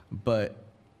 but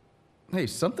hey,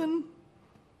 something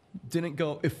didn't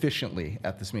go efficiently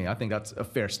at this meeting. I think that's a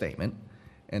fair statement.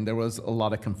 And there was a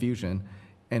lot of confusion.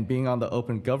 And being on the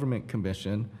Open Government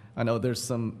Commission, I know there's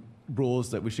some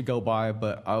rules that we should go by,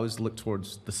 but I always look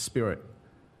towards the spirit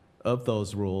of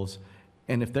those rules.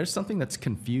 And if there's something that's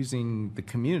confusing the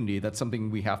community, that's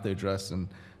something we have to address and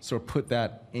sort of put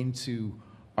that into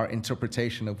our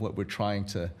interpretation of what we're trying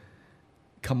to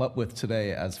come up with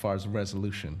today as far as a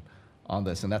resolution on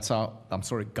this. And that's how I'm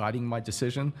sort of guiding my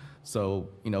decision. So,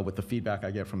 with the feedback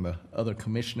I get from the other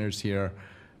commissioners here,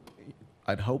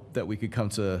 I'd hope that we could come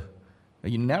to a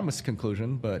unanimous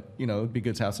conclusion, but, it'd be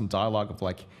good to have some dialogue of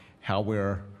like how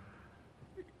we're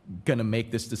going to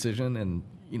make this decision. And,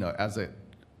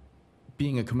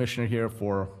 being a commissioner here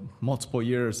for multiple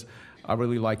years, I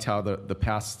really liked how the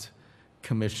past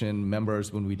commission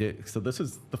members, when we did, so this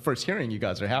is the first hearing you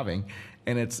guys are having,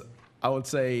 and it's, I would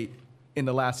say, in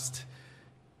the last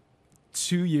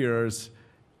 2 years,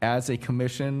 as a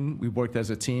commission, we worked as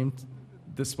a team.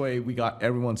 This way, we got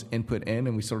everyone's input in,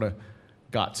 and we sort of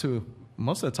got to,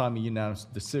 most of the time, a unanimous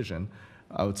decision.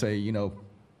 I would say,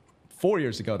 4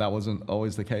 years ago, that wasn't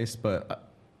always the case,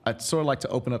 but I'd sort of like to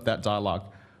open up that dialogue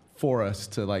for us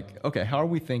to like, okay, how are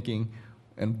we thinking,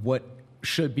 and what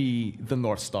should be the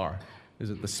North Star? Is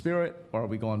it the spirit, or are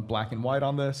we going black and white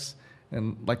on this?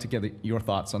 And I'd like to get your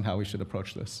thoughts on how we should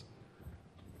approach this.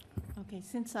 Okay,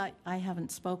 since I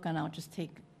haven't spoken, I'll just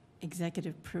take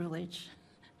executive privilege.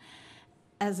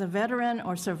 As a veteran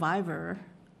or survivor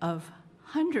of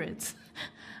hundreds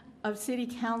of city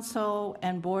council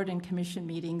and board and commission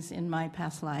meetings in my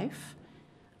past life,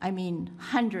 I mean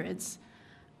hundreds,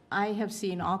 I have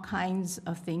seen all kinds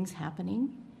of things happening.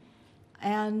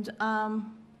 And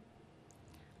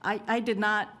I did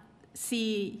not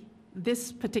see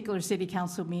this particular city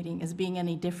council meeting as being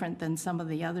any different than some of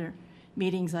the other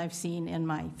meetings I've seen in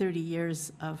my 30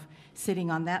 years of sitting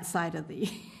on that side of the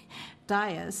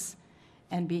dais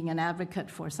and being an advocate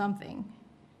for something.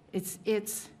 It's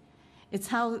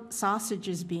how sausage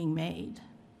is being made.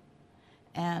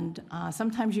 And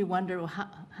sometimes you wonder, well,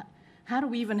 how do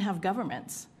we even have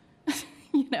governments?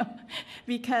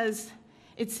 Because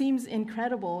it seems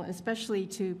incredible, especially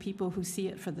to people who see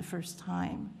it for the first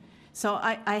time. So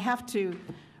I have to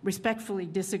respectfully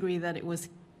disagree that it was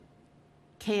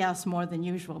chaos more than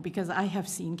usual, because I have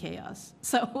seen chaos.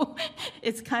 So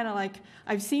it's kind of like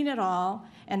I've seen it all,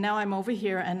 and now I'm over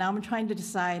here, and now I'm trying to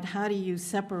decide how do you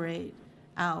separate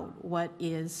out what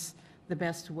is the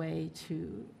best way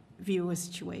to view a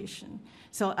situation.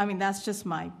 So, I mean, that's just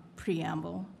my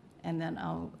preamble, and then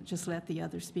I'll just let the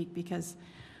others speak, because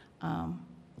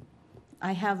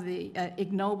I have the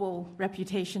ignoble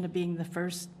reputation of being the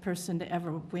first person to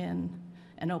ever win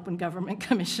an Open Government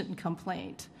Commission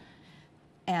complaint.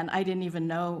 And I didn't even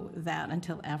know that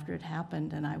until after it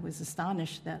happened, and I was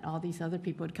astonished that all these other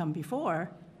people had come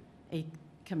before a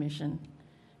commission,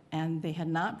 and they had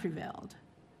not prevailed.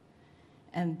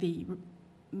 And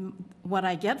what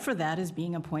I get for that is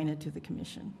being appointed to the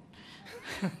commission.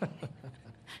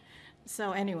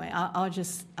 So anyway, I'll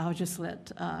just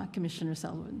let Commissioner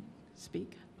Sullivan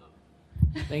speak.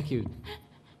 Thank you.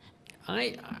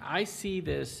 I see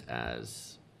this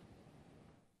as,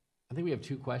 I think we have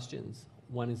two questions.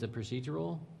 One is a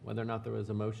procedural, whether or not there was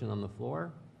a motion on the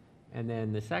floor. And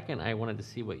then the second, I wanted to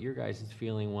see what your guys'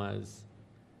 feeling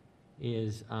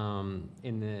is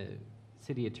in the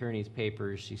city attorney's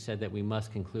papers, she said that we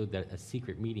must conclude that a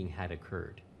secret meeting had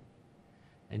occurred.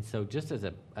 And so just as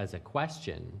a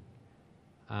question,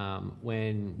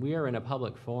 when we are in a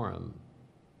public forum,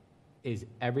 is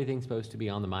everything supposed to be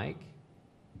on the mic?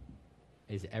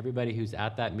 Is everybody who's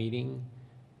at that meeting,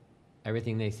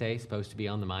 everything they say supposed to be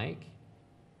on the mic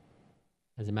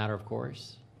as a matter of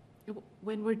course?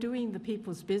 When we're doing the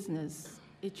people's business,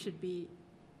 it should be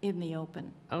in the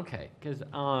open. Okay, because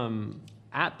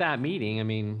at that meeting, I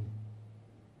mean,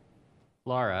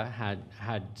 Laura had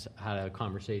a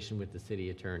conversation with the city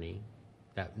attorney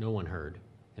that no one heard,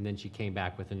 and then she came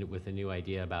back with a new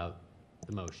idea about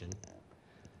the motion.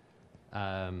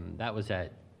 That was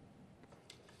at,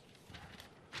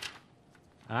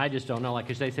 I just don't know, like,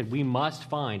 because they said we must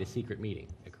find a secret meeting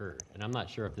occurred, and I'm not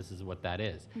sure if this is what that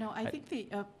is. No, I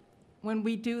think when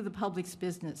we do the public's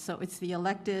business, so it's the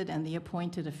elected and the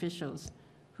appointed officials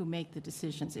who make the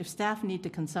decisions. If staff need to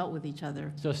consult with each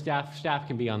other. So staff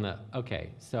can be on the, okay,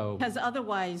 so. Because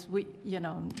otherwise,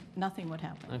 nothing would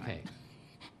happen. Okay.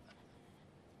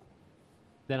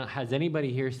 Then has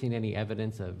anybody here seen any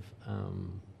evidence of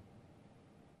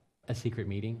a secret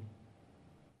meeting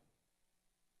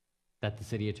that the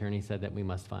city attorney said that we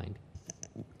must find?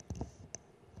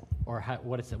 Or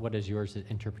what is your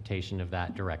interpretation of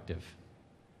that directive?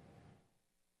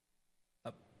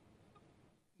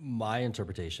 My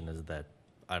interpretation is that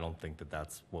I don't think that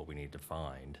that's what we need to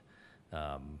find.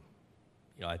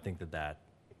 I think that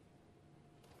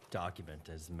document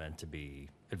is meant to be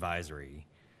advisory,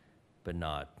 but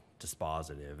not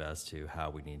dispositive as to how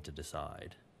we need to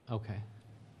decide. Okay.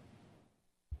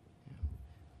 Yeah.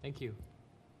 Thank you.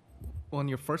 Well, in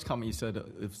your first comment, you said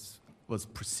it was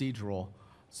procedural.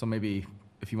 So maybe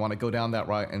if you want to go down that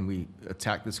route and we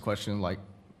attack this question like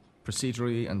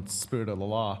procedurally and spirit of the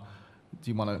law,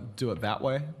 do you want to do it that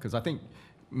way? Because I think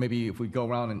maybe if we go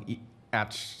around and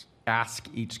ask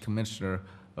each commissioner,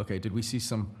 okay, did we see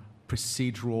some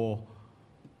procedural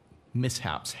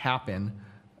mishaps happen?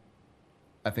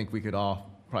 I think we could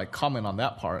all probably comment on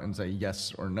that part and say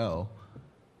yes or no.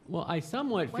 Well, I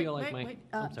somewhat feel like Wait,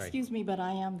 I'm sorry. excuse me, but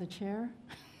I am the chair.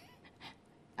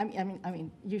 I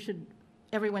mean,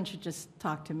 everyone should just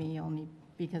talk to me only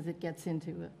because it gets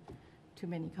into too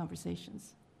many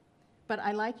conversations. But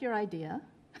I like your idea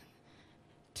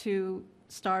to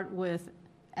start with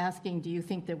asking, do you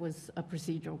think there was a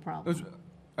procedural problem?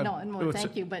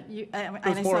 Thank you, but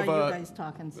I saw you guys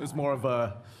talking. It was more of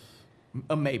a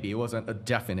maybe. It wasn't a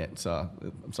definite.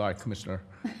 I'm sorry, Commissioner.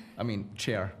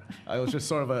 Chair. It was just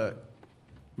sort of a,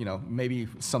 maybe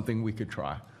something we could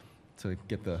try to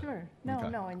get the. Sure. Okay.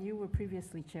 No, and you were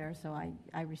previously chair, so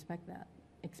I respect that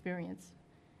experience.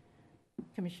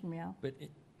 Commissioner Meow. But,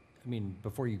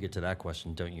 before you get to that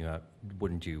question,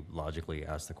 wouldn't you logically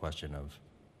ask the question of,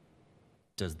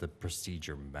 does the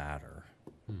procedure matter?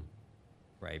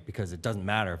 Right? Because it doesn't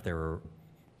matter if there are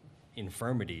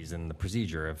infirmities in the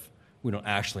procedure if we don't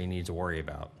actually need to worry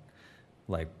about,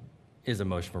 like, is a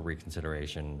motion for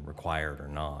reconsideration required or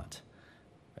not?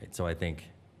 Right? So I think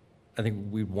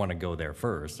we'd want to go there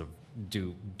first of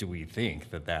do we think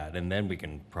that, and then we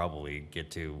can probably get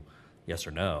to yes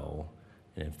or no,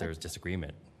 and if there's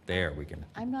disagreement there, we can.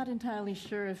 I'm not entirely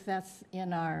sure if that's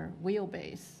in our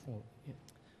wheelbase.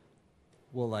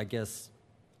 Well, I guess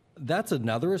that's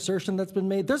another assertion that's been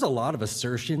made. There's a lot of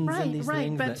assertions in these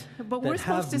things but we're that supposed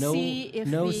have to see if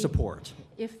no the support.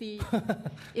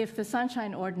 if the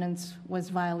Sunshine Ordinance was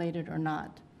violated or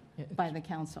not by the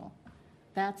council.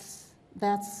 That's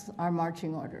our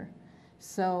marching order.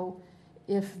 So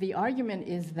if the argument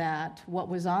is that what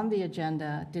was on the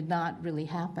agenda did not really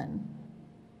happen,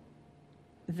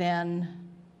 then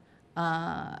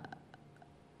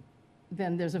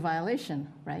there's a violation,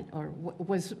 right? Or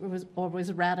was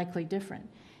radically different.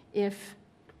 If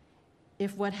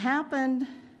what happened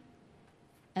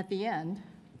at the end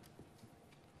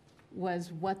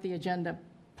was what the agenda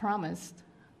promised,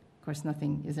 of course,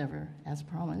 nothing is ever as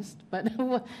promised, but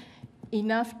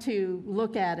enough to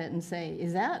look at it and say,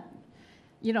 is that,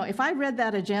 if I read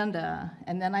that agenda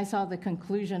and then I saw the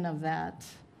conclusion of that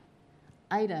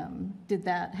item, did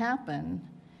that happen?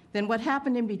 Then what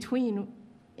happened in between,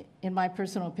 in my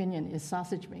personal opinion, is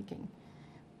sausage making,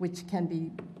 which can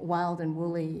be wild and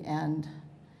woolly and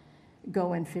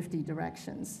go in 50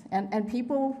 directions. And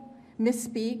people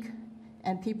misspeak,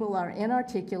 and people are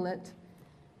inarticulate,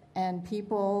 and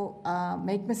people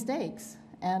make mistakes.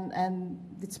 And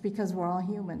it's because we're all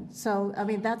human. So,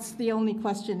 that's the only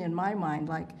question in my mind.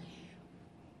 Like,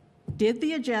 did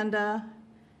the agenda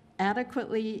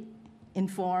adequately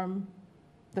inform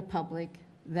the public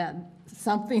that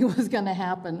something was going to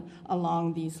happen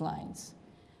along these lines?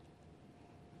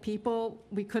 We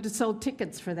could have sold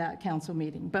tickets for that council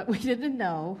meeting, but we didn't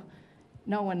know.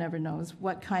 No one ever knows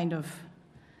what kind of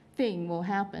thing will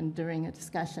happen during a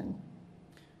discussion.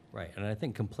 Right, and I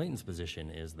think complainant's position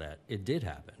is that it did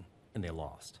happen and they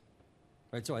lost.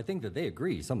 Right, so I think that they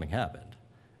agree something happened,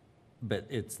 but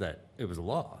it's that it was a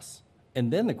loss.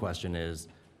 And then the question is,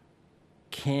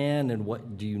 can and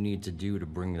what do you need to do to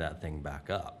bring that thing back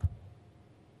up?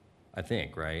 I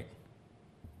think, right?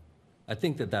 I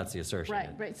think that that's the assertion.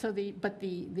 Right. So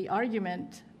the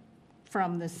argument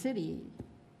from the city,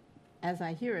 as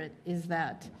I hear it, is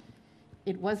that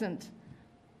it wasn't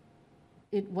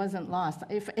lost.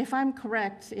 If I'm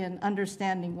correct in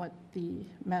understanding what the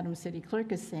Madam City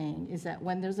Clerk is saying, is that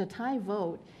when there's a tie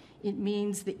vote, it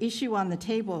means the issue on the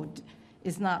table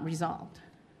is not resolved.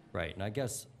 Right, and I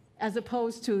guess as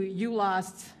opposed to you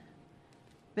lost,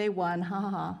 they won, ha ha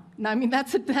ha. No,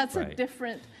 that's a Right.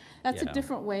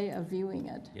 different way of viewing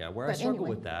it. Yeah, where I struggle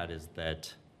with that is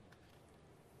that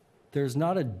there's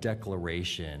not a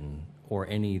declaration or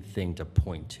anything to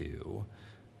point to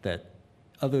that,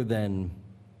 other than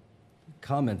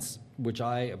comments, which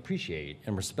I appreciate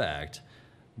and respect,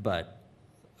 but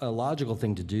a logical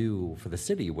thing to do for the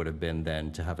city would have been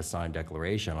then to have a signed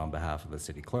declaration on behalf of the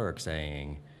city clerk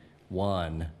saying,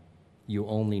 one, you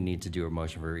only need to do a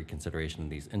motion for reconsideration in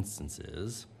these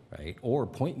instances, right? Or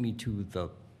point me to the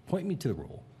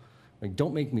rule. Like,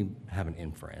 don't make me have an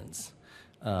inference.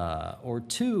 Or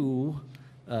two,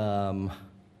 well,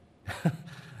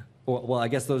 I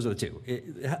guess those are the two.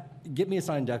 Get me a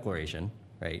signed declaration,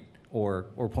 right? or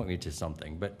point me to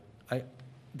something. But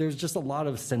there's just a lot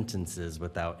of sentences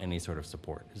without any sort of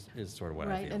support is sort of what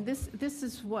I Right, feel. and this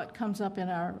is what comes up in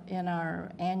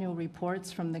our annual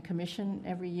reports from the commission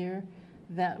every year,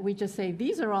 that we just say,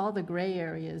 these are all the gray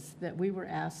areas that we were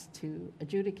asked to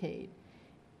adjudicate,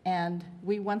 and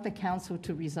we want the council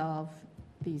to resolve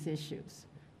these issues.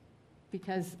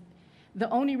 Because the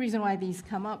only reason why these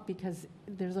come up, because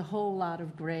there's a whole lot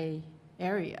of gray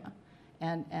area.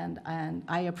 And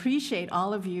I appreciate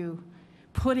all of you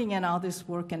putting in all this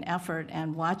work and effort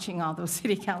and watching all those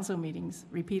city council meetings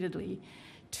repeatedly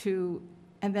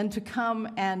and then to come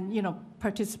and,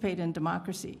 participate in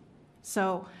democracy.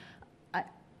 So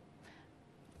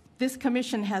this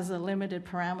commission has a limited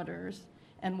parameters,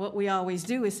 and what we always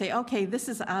do is say, okay, this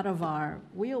is out of our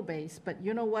wheelbase, but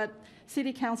you know what,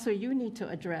 city council, you need to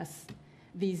address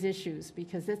these issues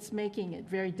because it's making it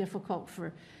very difficult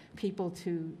for people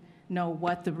to know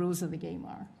what the rules of the game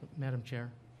are. Madam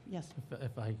Chair? Yes.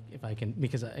 If I can,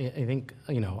 because I think,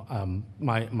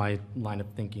 my line of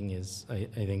thinking is, I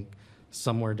think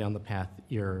somewhere down the path,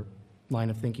 your line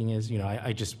of thinking is,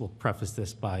 I just will preface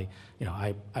this by,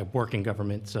 I work in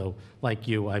government, so like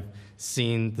you, I've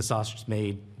seen the sausage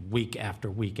made week after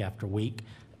week after week,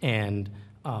 and,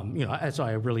 so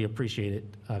I really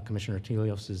appreciated Commissioner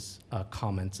Telios's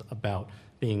comments about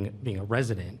being a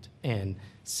resident and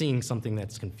seeing something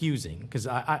that's confusing, because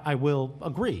I will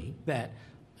agree that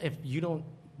if you don't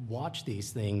watch these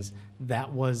things, that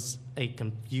was a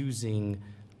confusing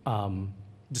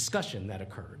discussion that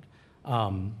occurred.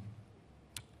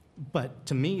 But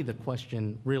to me, the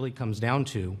question really comes down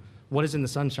to, what is in the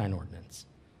Sunshine Ordinance?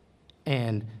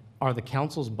 And are the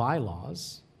council's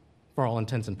bylaws, for all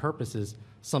intents and purposes,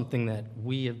 something that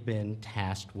we have been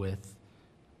tasked with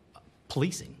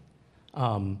policing?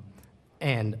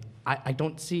 And I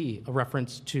don't see a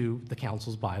reference to the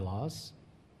council's bylaws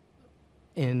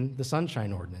in the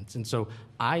Sunshine Ordinance. And so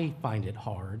I find it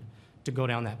hard to go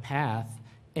down that path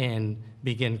and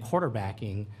begin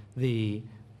quarterbacking the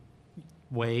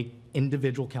way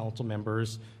individual council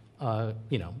members,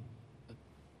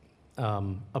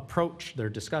 approach their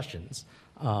discussions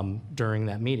during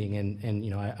that meeting.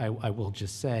 And I will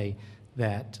just say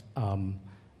that, I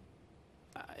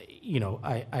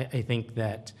think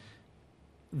that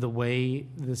the way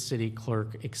the city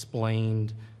clerk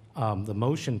explained the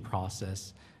motion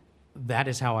process, that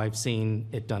is how I've seen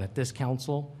it done at this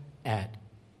council, at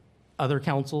other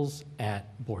councils,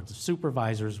 at boards of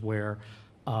supervisors, where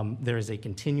there is a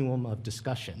continuum of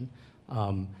discussion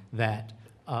that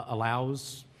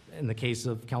allows, in the case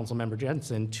of Councilmember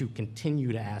Jensen, to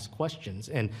continue to ask questions.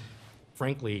 And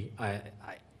frankly,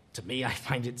 to me, I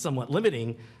find it somewhat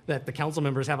limiting that the council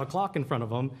members have a clock in front of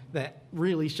them that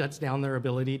really shuts down their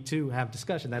ability to have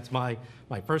discussion. That's my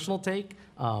personal take.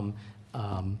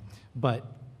 But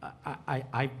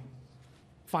I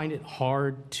find it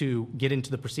hard to get into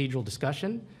the procedural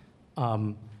discussion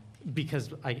because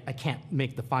I can't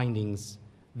make the findings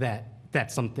that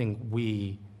that's something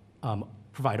we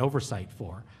provide oversight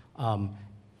for.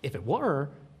 If it were,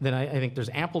 then I think there's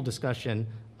ample discussion,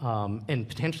 and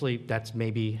potentially that's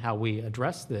maybe how we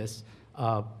address this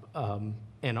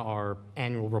in our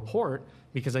annual report,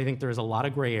 because I think there's a lot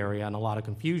of gray area and a lot of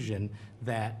confusion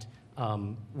that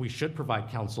we should provide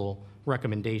council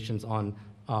recommendations on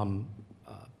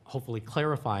hopefully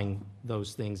clarifying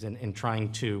those things and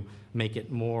trying to make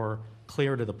it more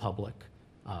clear to the public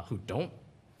who don't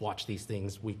watch these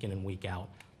things week in and week out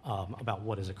about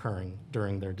what is occurring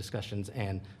during their discussions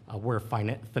and where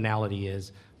finality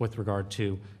is with regard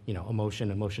to, a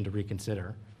motion to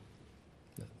reconsider.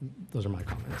 Those are my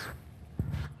comments.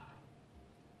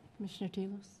 Commissioner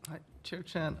Telos? Hi, Chair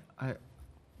Chan,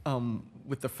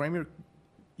 with the framework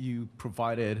you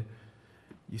provided,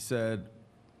 you said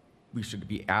we should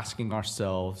be asking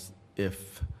ourselves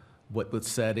if what was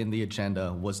said in the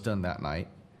agenda was done that night.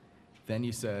 Then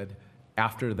you said,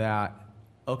 after that,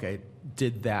 okay,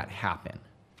 did that happen?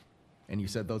 And you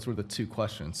said those were the two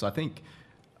questions. So I think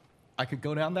I could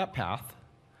go down that path,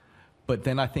 but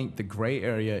then I think the gray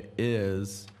area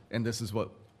is, and this is what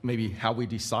maybe how we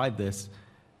decide this,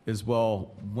 is,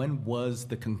 well, when was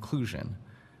the conclusion?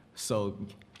 So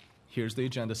here's the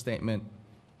agenda statement.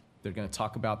 They're going to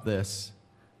talk about this.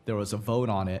 There was a vote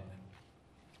on it.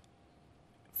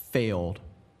 Failed.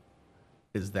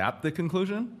 Is that the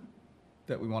conclusion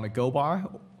that we want to go by?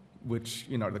 Which,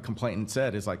 the complainant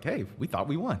said is like, hey, we thought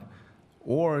we won.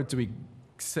 Or do we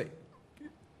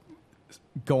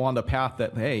go on the path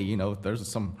that, hey, there's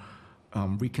some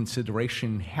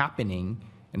reconsideration happening,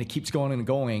 and it keeps going and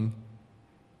going,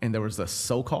 and there was a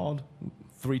so-called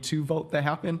 3-2 vote that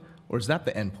happened? Or is that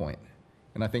the end point?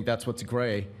 And I think that's what's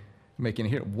gray. making it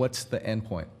here. What's the end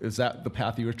point? Is that the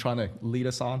path you were trying to lead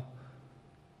us on?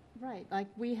 Right, like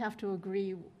we have to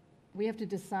agree, we have to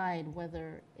decide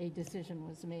whether a decision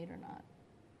was made or not.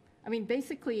 I mean,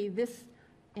 basically, this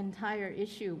entire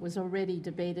issue was already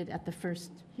debated at the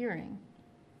first hearing.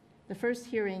 The first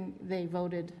hearing, they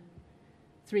voted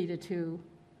 3-2,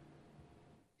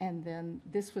 and then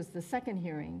this was the second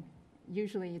hearing.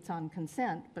 Usually it's on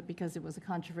consent, but because it was a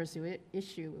controversial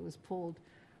issue, it was pulled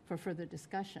for further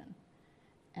discussion.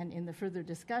 And in the further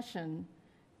discussion,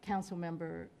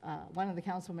 one of the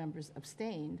council members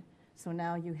abstained, so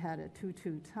now you had a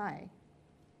 2-2 tie.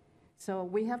 So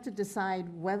we have to decide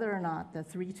whether or not the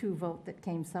 3-2 vote that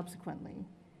came subsequently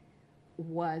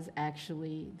was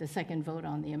actually the second vote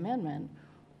on the amendment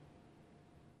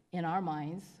in our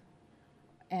minds.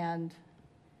 And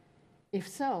if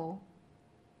so,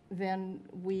 then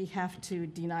we have to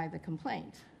deny the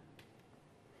complaint.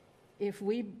 If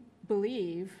we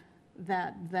believe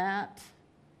that that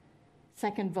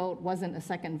second vote wasn't a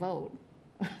second vote,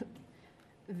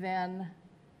 then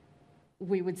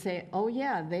we would say, oh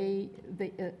yeah,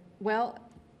 well,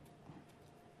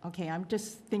 okay, I'm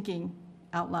just thinking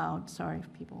out loud, sorry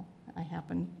people,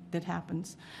 that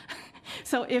happens.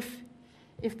 So if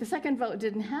the second vote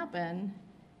didn't happen,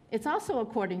 it's also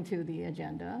according to the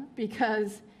agenda,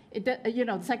 because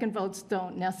the second votes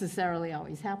don't necessarily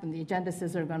always happen. The agenda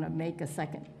says they're going to make a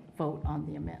second vote on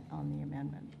the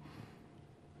amendment.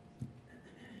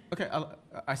 Okay,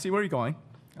 I see where you're going.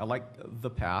 I like the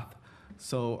path.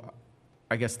 So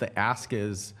I guess the ask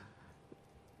is,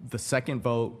 the second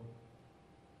vote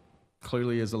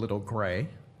clearly is a little gray.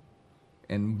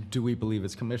 And do we believe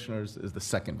as commissioners, is the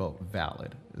second vote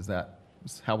valid? Is that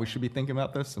how we should be thinking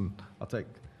about this? And I'll take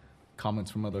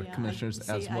comments from other commissioners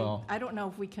as well. I don't know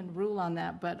if we can rule on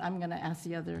that, but I'm going to ask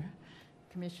the other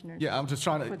commissioners. Yeah, I'm just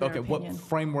trying to, okay, what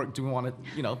framework do we want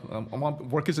to, I want to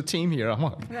work as a team here. I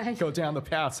want to go down the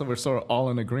path so we're sort of all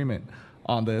in agreement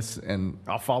on this, and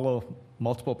I'll follow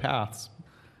multiple paths.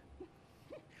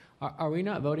 Are we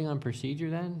not voting on procedure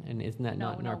then? And isn't that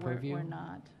not in our purview? We're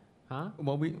not. Huh?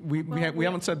 Well, we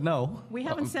haven't said no. We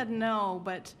haven't said no,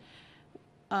 but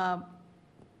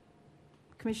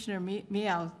Commissioner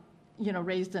Miao,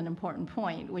 raised an important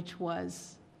point, which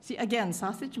was, see, again,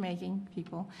 sausage making,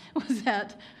 people, was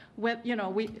that,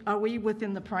 are we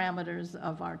within the parameters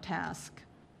of our task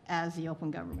as the Open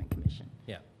Government Commission?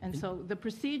 Yeah. And so the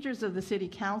procedures of the city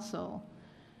council,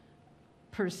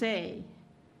 per se,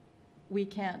 we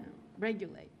can't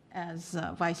regulate. As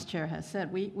Vice Chair has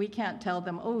said, we can't tell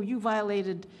them, oh, you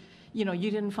violated, you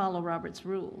didn't follow Robert's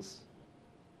rules.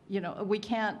 We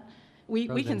can't,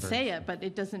 we can say it, but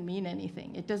it doesn't mean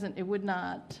anything. It would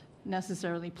not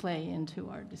necessarily play into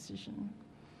our decision.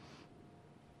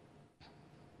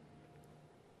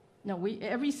 No,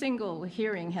 every single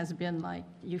hearing has been like,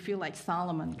 you feel like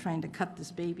Solomon trying to cut this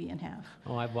baby in half.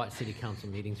 Oh, I've watched city council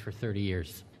meetings for 30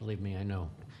 years. Believe me, I know.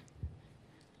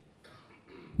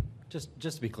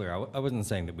 Just to be clear, I wasn't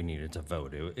saying that we needed to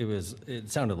vote. It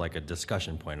sounded like a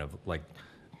discussion point of, like,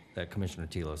 that Commissioner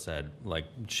Tilo said, like,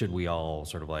 should we all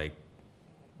sort of like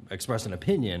express an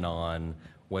opinion on,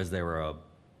 was there a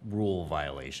rule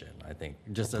violation? I think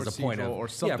just as a point of, or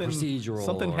something, procedural.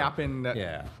 Something happened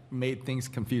that made things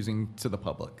confusing to the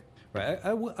public. Right.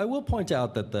 I will point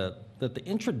out that the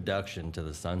introduction to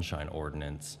the Sunshine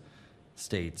Ordinance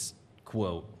states,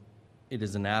 quote, "It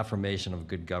is an affirmation of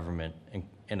good government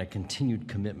and a continued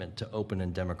commitment to open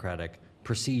and democratic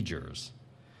procedures,"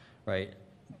 right?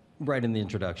 Right in the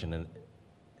introduction. And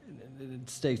it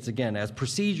states again, "As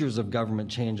procedures of government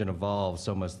change and evolve,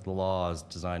 so must the laws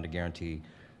designed to guarantee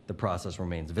the process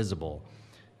remains visible."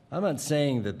 I'm not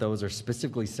saying that those are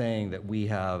specifically saying that we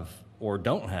have or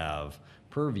don't have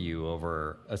purview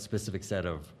over a specific set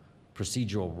of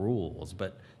procedural rules,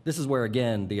 but this is where,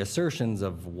 again, the assertions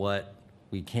of what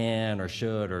we can or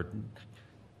should or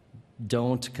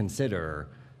don't consider,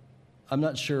 I'm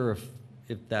not sure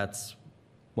if that's,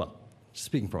 well,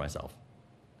 speaking for myself,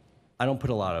 I don't put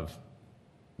a lot of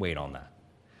weight on that.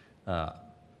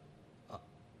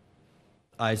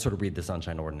 I sort of read the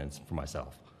Sunshine Ordinance for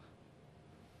myself.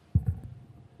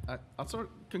 I'll sort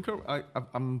of concur.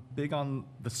 I'm big on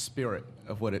the spirit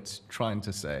of what it's trying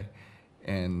to say.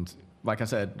 And like I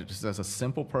said, just as a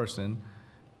simple person,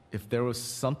 if there was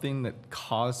something that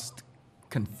caused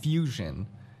confusion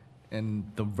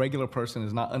and the regular person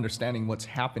is not understanding what's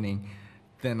happening,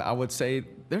 then I would say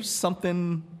there's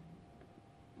something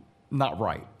not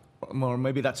right. Or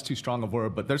maybe that's too strong a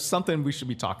word, but there's something we should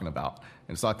be talking about.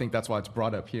 And so I think that's why it's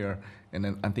brought up here. And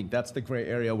then I think that's the gray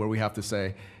area where we have to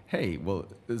say, hey, well,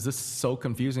 is this so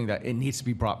confusing that it needs to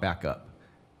be brought back up?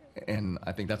 And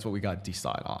I think that's what we got to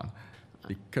decide on.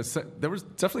 Because there was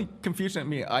definitely confusion. I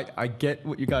mean, I get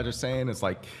what you guys are saying. It's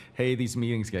like, hey, these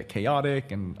meetings get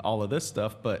chaotic and all of this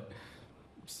stuff, but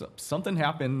something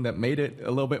happened that made it a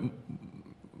little bit.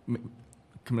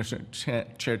 Commissioner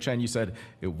Chair Chen, you said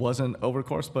it wasn't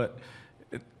overcourse, but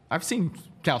I've seen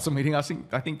council meeting. I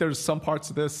think there's some parts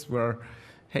of this where,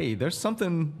 hey, there's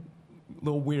something a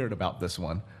little weird about this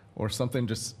one, or something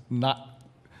just not.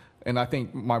 And I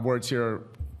think my words here,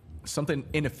 something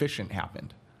inefficient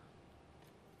happened.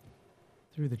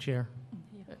 Through the chair.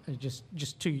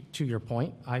 Just to your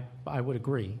point, I would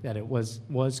agree that it was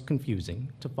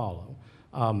confusing to follow.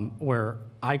 Where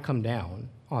I come down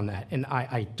on that, and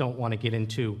I don't want to get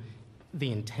into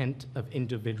the intent of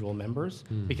individual members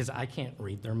because I can't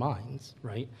read their minds,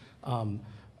 right?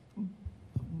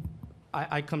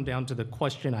 I come down to the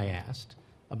question I asked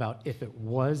about if it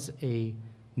was a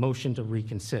motion to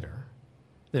reconsider,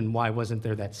 then why wasn't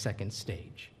there that second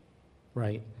stage,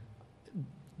 right?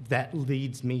 That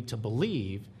leads me to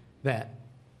believe that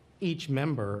each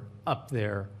member up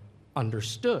there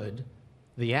understood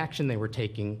the action they were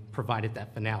taking provided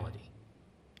that finality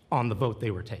on the vote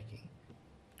they were taking.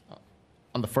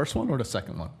 On the first one or the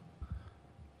second one?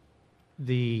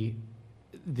 The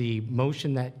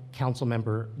motion that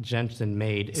Councilmember Jensen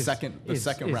made is the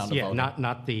second round of yeah, voting.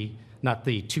 not the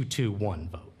 2-2-1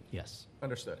 vote. Yes.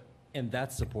 Understood. And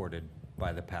that's supported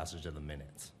by the passage of the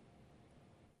minutes,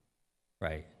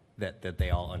 right? That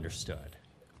they all understood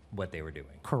what they were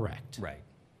doing. Correct. Right.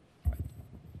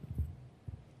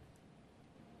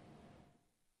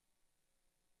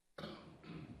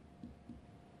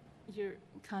 You're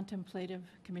contemplative,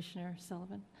 Commissioner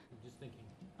Sullivan? I'm just thinking.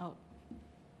 Oh.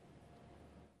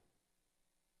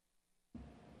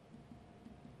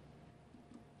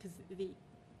 Because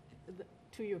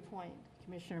to your point,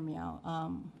 Commissioner Miao,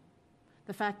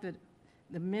 the fact that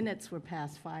the minutes were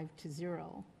passed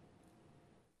 5-0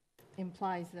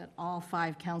 implies that all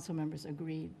 5 council members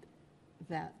agreed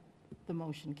that the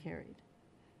motion carried.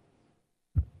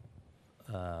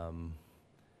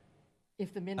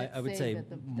 If the minutes I would say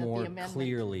that the more amendment,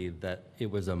 clearly that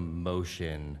it was a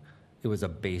motion, it was a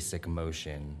basic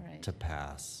motion Right. to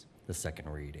pass the second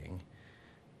reading.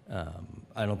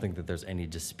 I don't think that there's any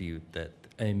dispute that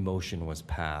a motion was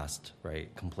passed, right?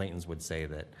 Complainants would say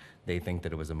that they think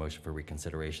that it was a motion for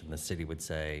reconsideration. The city would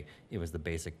say it was the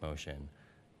basic motion.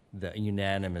 The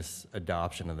unanimous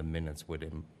adoption of the minutes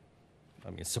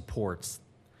supports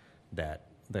that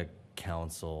the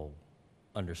council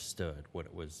understood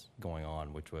what was going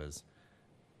on, which was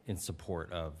in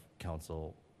support of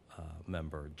Council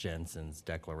Member Jensen's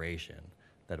declaration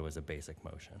that it was a basic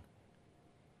motion.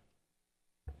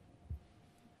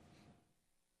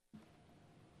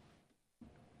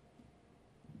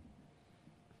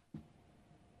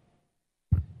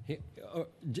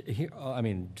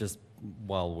 Just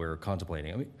while we're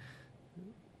contemplating,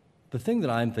 the thing that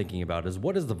I'm thinking about is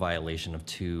what is the violation of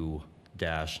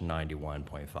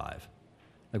 2-91.5?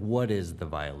 Like, what is the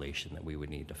violation that we would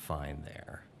need to find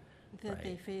there? that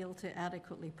they failed to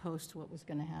adequately post what was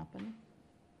going to happen.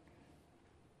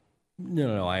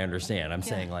 No, I understand. I'm Yeah.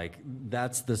 saying, like,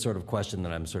 that's the sort of question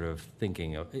that I'm sort of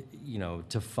thinking of,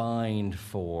 to find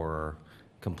for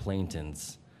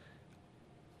complainants.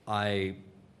 I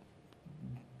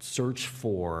search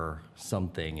for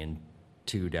something in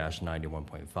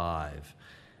 2-91.5,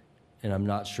 and I'm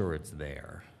not sure it's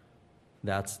there.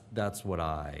 That's what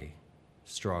I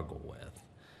struggle with.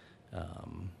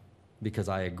 Because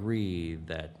I agree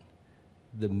that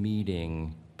the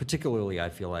meeting, particularly I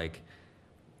feel like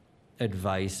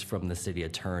advice from the city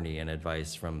attorney and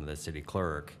advice from the city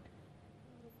clerk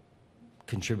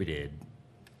contributed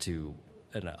to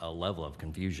a level of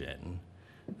confusion.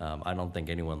 I don't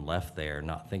think anyone left there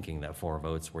not thinking that 4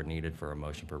 votes were needed for a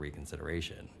motion for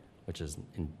reconsideration, which is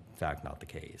in fact not the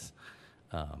case.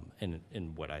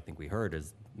 And what I think we heard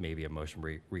is maybe a motion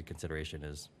for reconsideration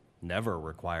is never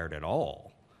required at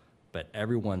all, but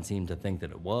everyone seemed to think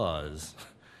that it was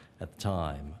at the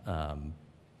time.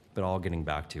 But all getting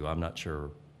back to, I'm not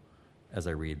sure, as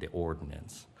I read the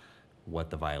ordinance, what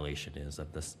the violation is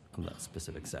of that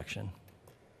specific section.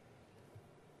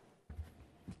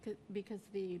 Because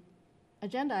the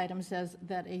agenda item says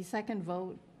that a second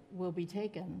vote will be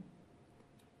taken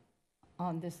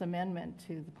on this amendment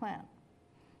to the plan.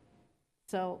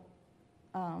 So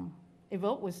a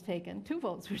vote was taken, 2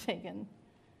 votes were taken,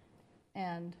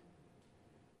 and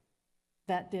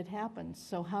that did happen.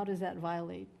 So how does that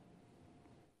violate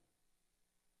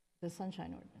the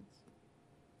Sunshine Ordinance?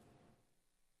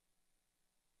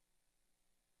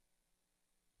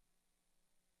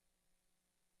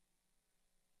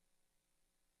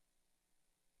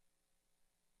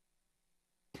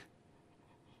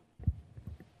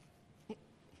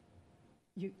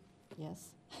 Yes?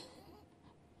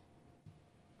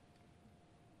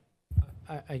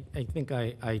 I think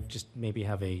I just maybe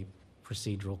have a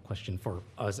procedural question for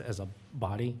us as a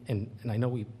body, and I know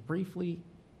we briefly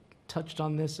touched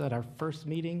on this at our first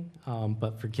meeting,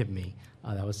 but forgive me,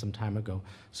 that was some time ago.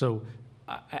 So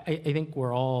I think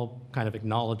we're all kind of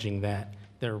acknowledging that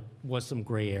there was some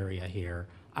gray area here.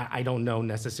 I don't know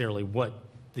necessarily what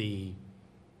the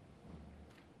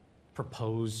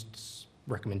proposed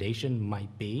recommendation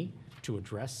might be to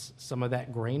address some of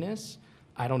that grayness.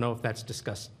 I don't know if that's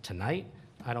discussed tonight.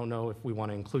 I don't know if we want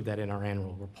to include that in our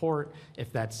annual report,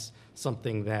 if that's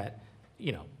something that,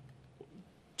 you know,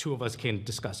 two of us can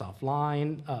discuss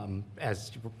offline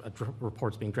as a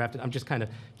report's being drafted. I'm just kind of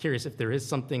curious if there is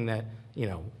something that, you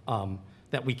know,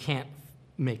 that we can't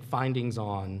make findings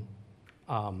on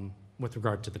with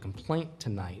regard to the complaint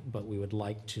tonight, but we would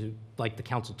like the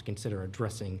council to consider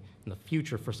addressing in the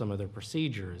future for some of their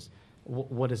procedures.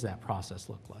 What does that process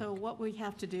look like? So what we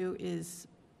have to do is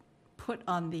put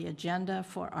on the agenda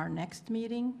for our next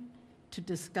meeting to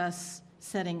discuss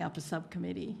setting up a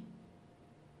subcommittee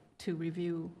to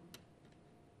review.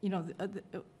 You know,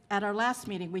 at our last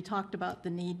meeting, we talked about the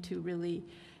need to really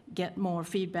get more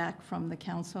feedback from the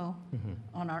council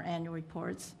on our annual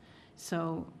reports.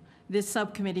 So this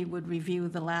subcommittee would review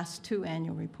the last 2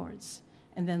 annual reports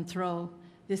and then throw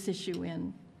this issue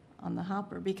in on the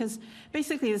hopper. Because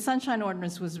basically the Sunshine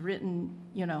Ordinance was written,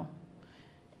 you know,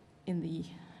 in the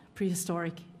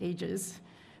prehistoric ages,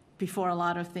 before a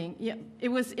lot of things. Yeah, it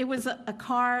was a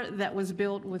car that was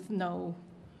built with no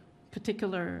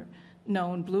particular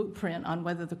known blueprint on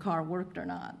whether the car worked or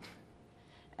not.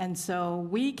 And so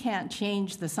we can't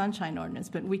change the Sunshine Ordinance,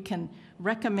 but we can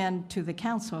recommend to the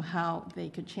council how they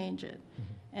could change it.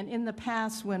 And in the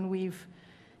past, when we've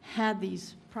had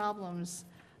these problems,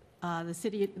 our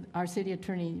city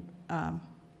attorney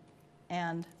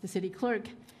and the city clerk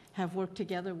have worked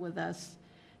together with us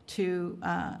to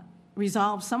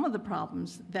resolve some of the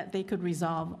problems that they could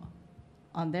resolve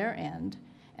on their end,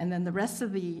 and then the rest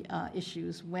of the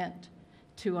issues went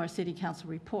to our city council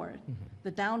report.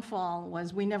 The downfall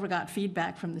was we never got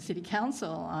feedback from the city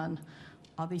council on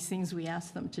all these things we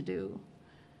asked them to do.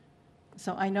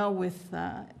 So I know with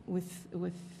our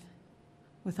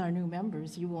new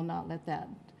members, you will not let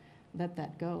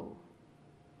that go.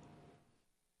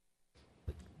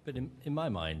 But in my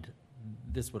mind,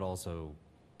 this would also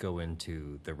go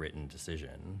into the written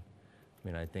decision. I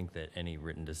mean, I think that any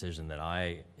written decision that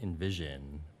I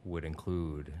envision would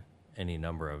include any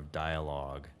number of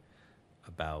dialogue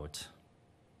about,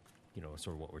 you know,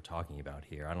 sort of what we're talking about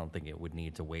here. I don't think it would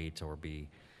need to wait or be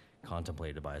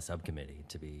contemplated by a subcommittee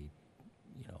to be,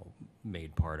 you know,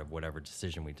 made part of whatever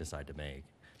decision we decide to make.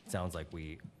 It sounds like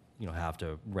we, you know, have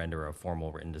to render a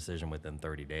formal written decision within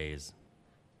 30 days,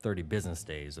 30 business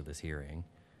days of this hearing.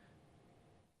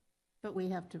 But we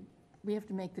have to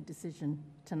make the decision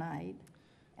tonight,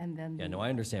 and then. Yeah, no, I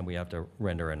understand we have to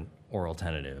render an oral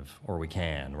tentative, or we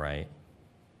can, right?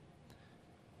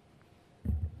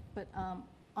 But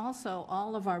also,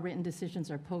 all of our written decisions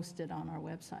are posted on our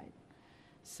website.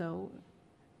 So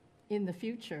in the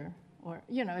future, or,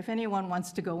 you know, if anyone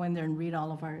wants to go in there and read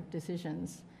all of our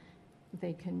decisions,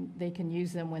 they can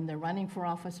use them when they're running for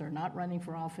office or not running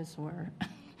for office, or,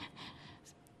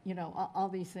 you know, all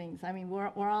these things. I mean, we're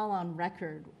all on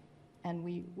record,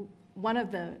 and one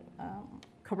of the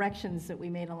corrections that we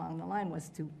made along the line was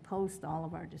to post all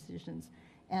of our decisions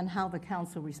and how the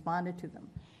council responded to them.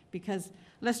 Because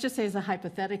let's just say, as a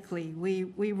hypothetically,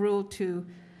 we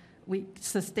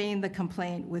sustained the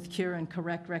complaint with cure and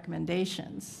correct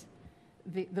recommendations.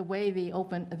 The way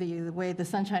the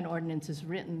Sunshine Ordinance is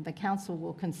written, the council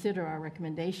will consider our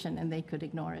recommendation, and they could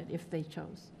ignore it if they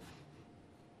chose.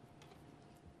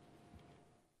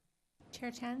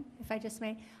 Chair Chen, if I just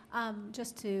may,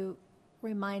 just to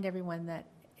remind everyone that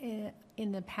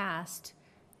in the past,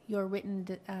 your written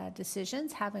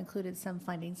decisions have included some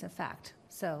findings of fact.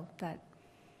 So that,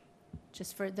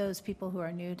 just for those people who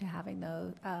are new to having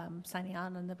those, signing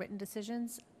on the written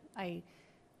decisions, I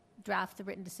draft the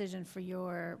written decision for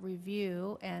your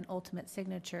review and ultimate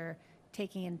signature,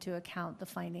 taking into account the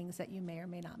findings that you may or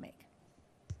may not make.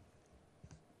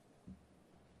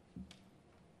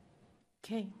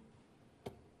 Okay.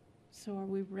 So are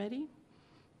we ready?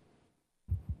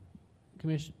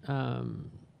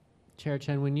 Chair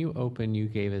Chen, when you opened, you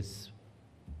gave us,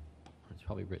 it's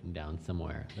probably written down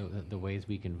somewhere, the ways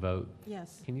we can vote.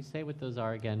 Yes. Can you say what those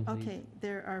are again, please?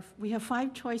 Okay, we have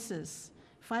 5 choices,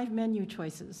 5 menu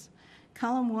choices.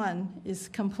 Column 1 is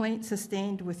complaint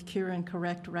sustained with cure and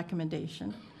correct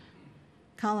recommendation.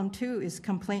 Column 2 is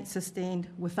complaint sustained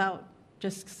without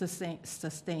just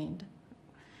sustained.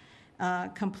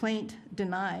 complaint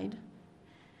denied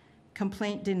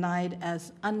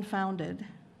as unfounded,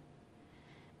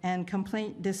 and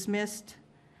complaint dismissed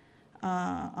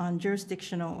on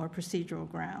jurisdictional or procedural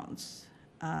grounds.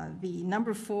 The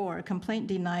number 4, complaint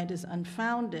denied as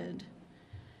unfounded,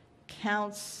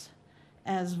 counts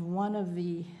as one of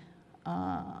the,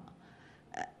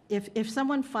 if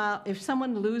someone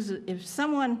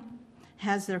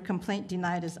has their complaint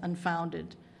denied as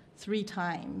unfounded 3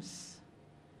 times,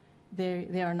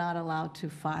 they are not allowed to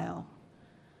file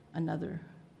another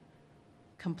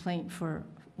complaint for,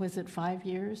 was it 5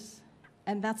 years?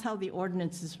 And that's how the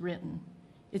ordinance is written.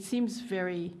 It seems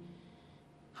very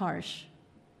harsh,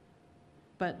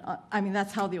 but I mean,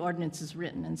 that's how the ordinance is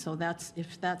written. And so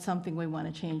if that's something we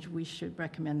want to change, we should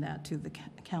recommend that to the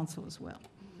council as well.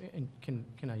 And can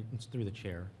I, through the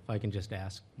chair, if I can just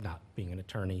ask, not being an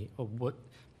attorney,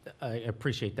 I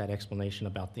appreciate that explanation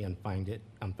about the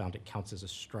unfounded counts as a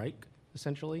strike,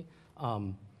 essentially.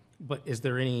 But is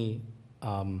there any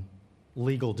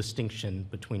legal distinction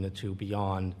between the two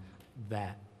beyond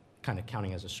that kind of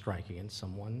counting as a strike against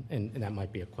someone? And that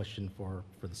might be a question for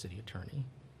the city attorney.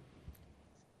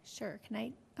 Sure.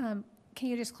 Can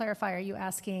you just clarify, are you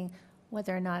asking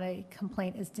whether or not a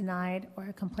complaint is denied or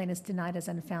a complaint is denied as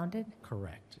unfounded?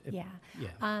 Correct. Yeah.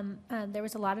 Yeah. There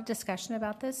was a lot of discussion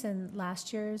about this in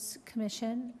last year's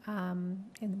commission,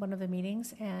 in one of the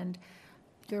meetings, and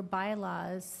your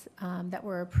bylaws that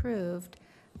were approved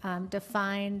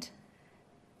defined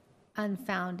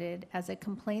unfounded as a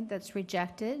complaint that's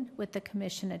rejected, with the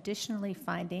commission additionally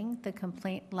finding the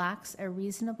complaint lacks a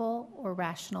reasonable or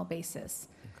rational basis.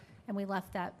 And we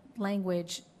left that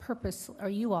language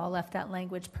you all left that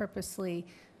language purposely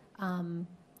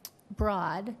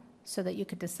broad so that you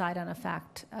could decide on a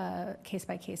fact,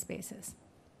 case-by-case basis.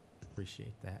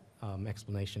 Appreciate that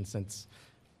explanation, since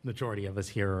majority of us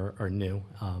here are new.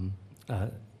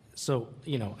 So,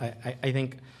 you know, I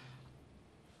think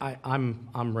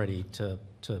I'm ready to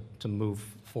move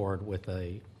forward with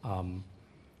I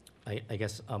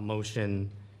guess a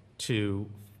motion to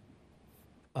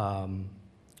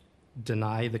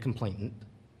deny the complainant,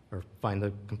 or find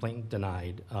the complainant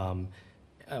denied,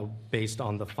 based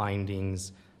on the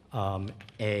findings,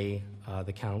 A,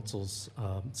 the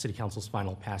city council's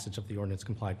final passage of the ordinance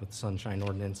complied with the Sunshine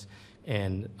Ordinance,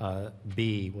 and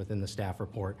B, within the staff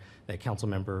report, that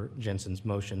Councilmember Jensen's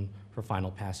motion for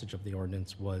final passage of the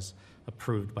ordinance was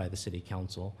approved by the city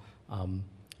council.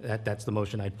 That's the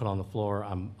motion I'd put on the floor.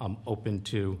 I'm open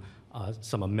to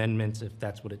some amendments if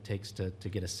that's what it takes to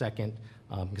get a second,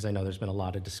 because I know there's been a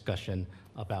lot of discussion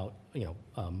about, you know,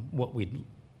 what we'd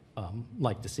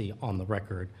like to see on the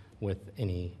record with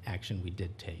any action we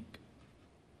did take.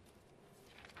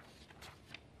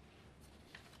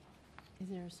 Is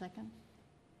there a second?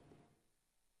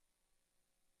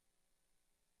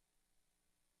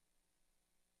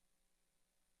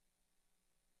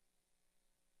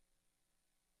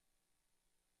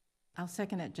 I'll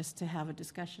second it just to have a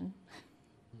discussion.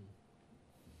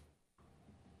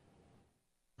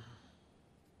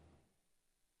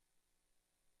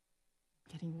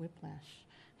 Getting whiplash.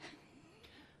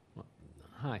 Well,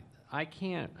 hi, I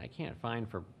can't find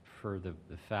for the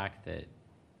fact that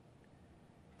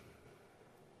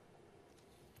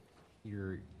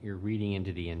you're reading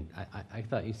into the end. I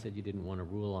thought you said you didn't want to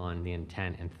rule on the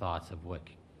intent and thoughts of what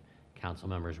council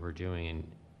members were doing,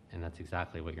 and that's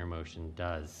exactly what your motion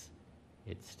does.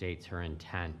 It states her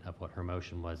intent of what her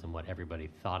motion was and what everybody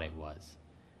thought it was.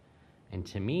 And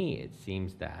to me, it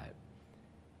seems that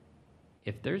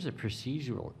if there's a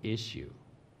procedural issue,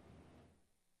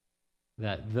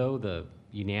 that though the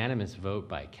unanimous vote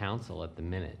by council at the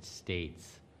minute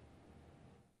states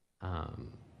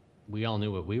we all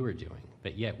knew what we were doing,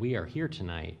 but yet we are here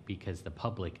tonight because the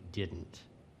public didn't.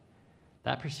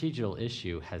 That procedural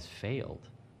issue has failed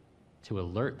to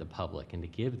alert the public and to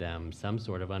give them some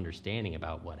sort of understanding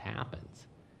about what happens.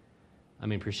 I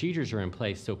mean, procedures are in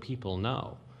place so people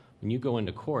know. When you go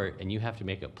into court and you have to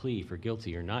make a plea for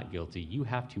guilty or not guilty, you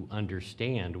have to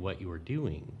understand what you are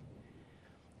doing.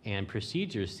 And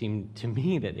procedures seem to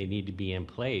me that they need to be in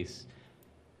place.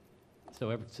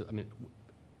 I mean,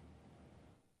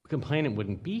 complainant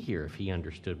wouldn't be here if he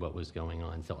understood what was going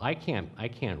on. So I can't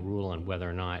rule on whether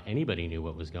or not anybody knew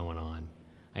what was going on.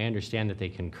 I understand that they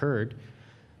concurred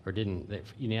or didn't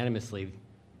unanimously,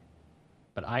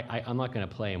 but I'm not going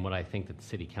to play in what I think that the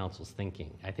city council's thinking.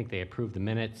 I think they approved the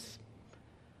minutes.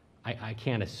 I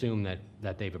can't assume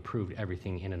that they've approved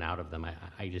everything in and out of them.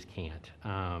 I just can't.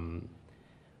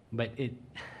 But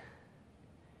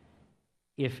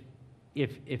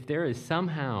if there is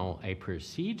somehow a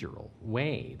procedural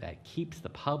way that keeps the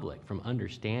public from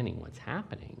understanding what's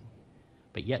happening,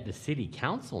 but yet the city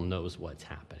council knows what's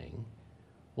happening,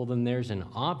 well, then there's an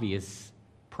obvious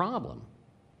problem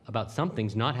about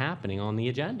something's not happening on the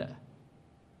agenda.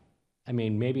 I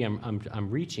mean, maybe I'm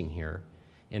reaching here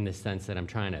in the sense that I'm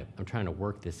trying to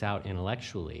work this out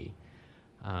intellectually,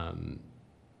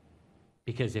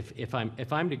 because if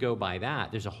I'm to go by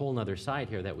that, there's a whole other side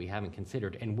here that we haven't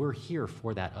considered, and we're here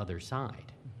for that other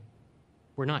side.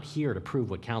 We're not here to prove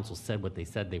what council said what they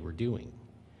said they were doing.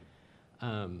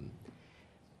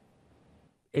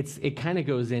 It kind of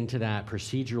goes into that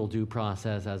procedural due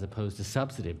process as opposed to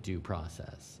substantive due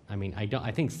process. I mean,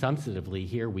 I think substantively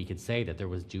here we could say that there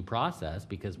was due process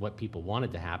because what people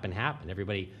wanted to happen happened.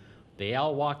 Everybody, they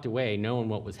all walked away knowing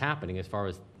what was happening as far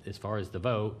as the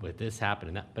vote, with this happened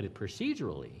and that. But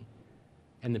procedurally,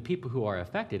 and the people who are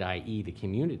affected, i.e. the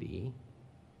community,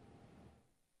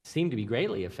 seem to be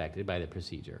greatly affected by the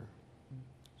procedure.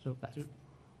 So,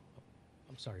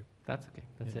 I'm sorry. That's okay.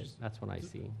 That's it. That's what I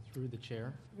see. Through the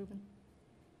chair, Ruben?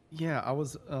 Yeah, I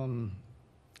was,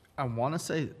 I want to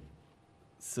say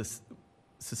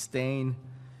sustain,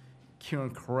 cure,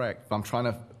 and correct, but I'm trying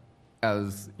to,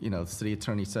 as, you know, the city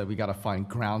attorney said, we got to find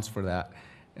grounds for that.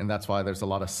 And that's why there's a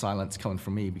lot of silence coming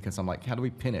from me, because I'm like, how do we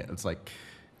pin it? It's like,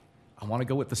 I want to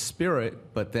go with the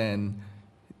spirit, but then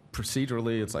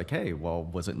procedurally, it's like, hey, well,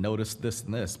 was it noticed this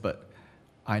and this? But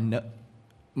I know,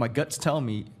 my guts tell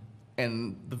me,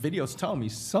 and the videos tell me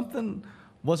something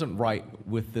wasn't right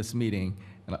with this meeting,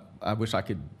 and I wish I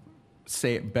could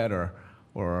say it better,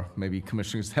 or maybe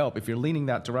commissioners help if you're leaning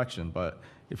that direction. But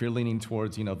if you're leaning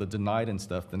towards, you know, the denied and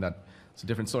stuff, then that's a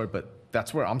different story. But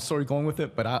that's where I'm sort of going with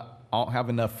it. But I don't have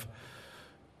enough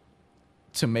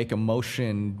to make a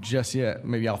motion just yet.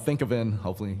 Maybe I'll think of it,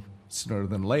 hopefully sooner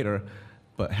than later.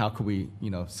 But how could we,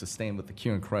 you know, sustain with the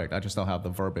cure and correct? I just don't have the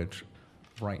verbiage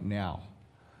right now.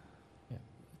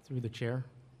 Through the chair,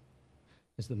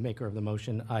 as the maker of the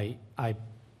motion, I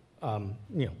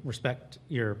you know, respect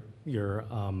your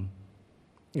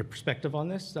perspective on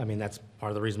this. I mean, that's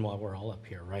part of the reason why we're all up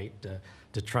here, right?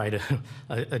 To try to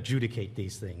adjudicate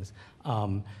these things.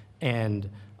 And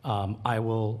I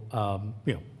will,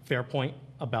 you know, fair point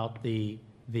about the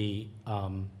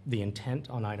intent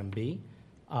on item B.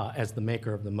 As the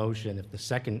maker of the motion, if the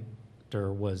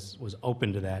seconder was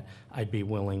open to that, I'd be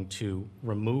willing to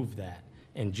remove that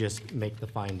and just make the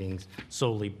findings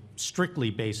strictly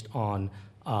based on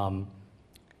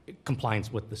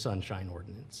compliance with the Sunshine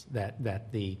Ordinance,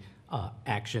 that the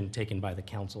action taken by the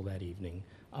council that evening,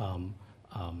 final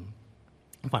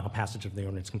passage of the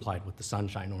ordinance complied with the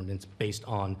Sunshine Ordinance based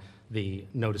on the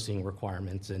noticing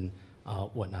requirements and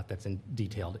whatnot that's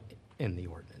detailed in the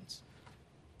ordinance.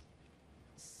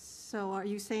 So are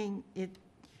you saying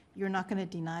you're not going to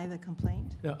deny the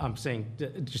complaint? No, I'm saying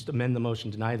just amend the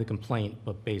motion, deny the complaint,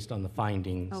 but based on the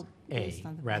findings based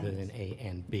on the rather findings. than A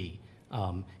and B.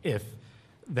 If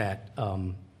that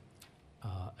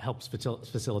helps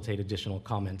facilitate additional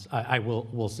comments. I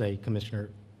will say, Commissioner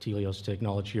Telios, to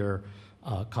acknowledge your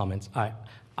comments.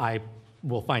 I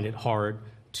will find it hard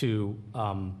to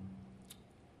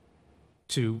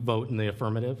vote in the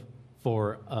affirmative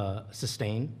for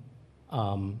sustain.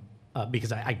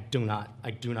 Because I do not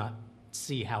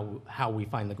see how we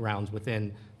find the grounds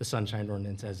within the Sunshine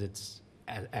Ordinance as it's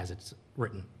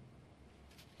written.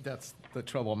 That's the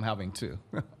trouble I'm having too,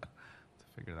 to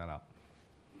figure that out.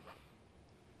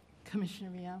 Commissioner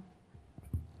Rial?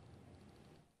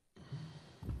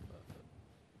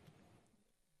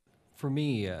 For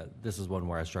me, this is one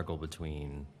where I struggle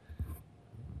between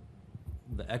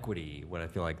the equity, what I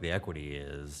feel like the equity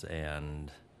is, and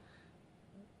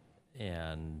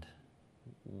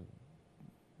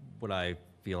what I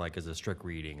feel like is a strict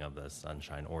reading of the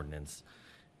Sunshine Ordinance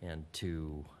and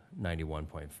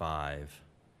 291.5.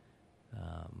 You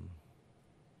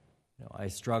know, I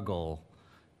struggle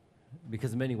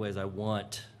because in many ways I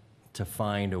want to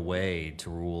find a way to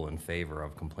rule in favor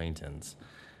of complainants,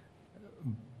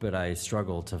 but I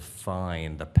struggle to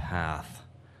find the path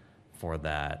for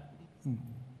that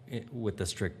with the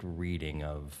strict reading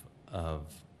of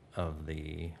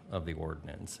the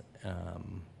ordinance.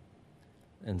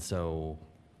 And so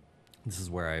this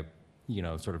is where I, you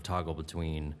know, sort of toggle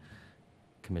between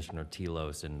Commissioner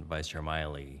Telos and Vice Chair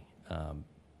Miley.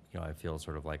 You know, I feel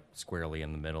sort of like squarely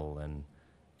in the middle, and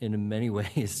in many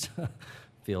ways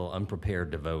feel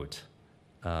unprepared to vote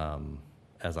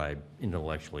as I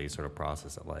intellectually sort of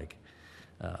process it, like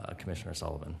Commissioner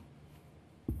Sullivan.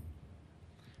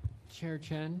 Chair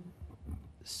Chen,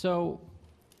 so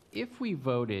if we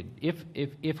voted,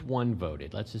 if one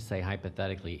voted, let's just say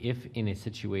hypothetically, if in a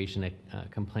situation a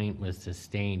complaint was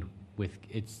sustained with,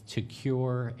 it's to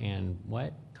cure and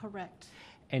what? Correct.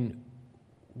 And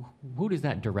who does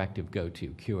that directive go to,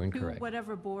 cure and To correct?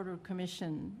 whatever board or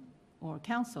commission or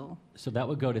council. So that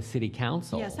would go to city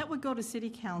council? Yes, that would go to city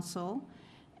council,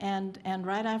 and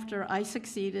right after I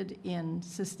succeeded in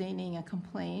sustaining a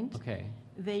complaint, Okay,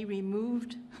 they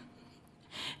removed,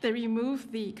 they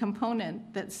removed the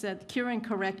component that said cure and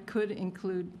correct could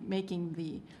include making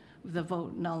the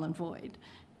vote null and void.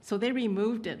 So they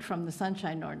removed it from the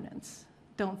Sunshine Ordinance.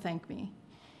 Don't thank me.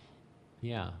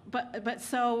 yeah. But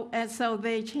so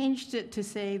they changed it to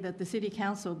say that the city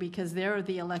council, because they're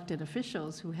the elected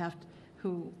officials who have,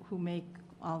 who make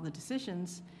all the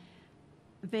decisions,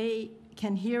 they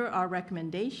can hear our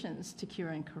recommendations to cure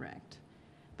and correct,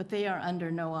 but they are under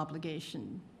no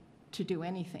obligation to do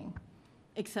anything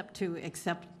except to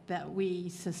accept that we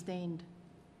sustained.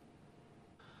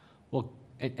 Well,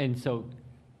 and so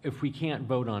if we can't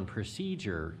vote on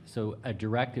procedure, so a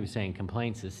directive saying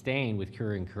complaint sustained with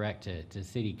cure and correct to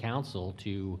city council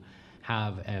to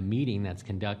have a meeting that's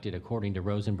conducted according to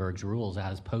Rosenberg's rules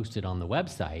as posted on the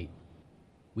website,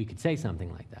 we could say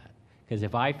something like that. Because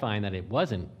if I find that it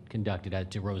wasn't conducted as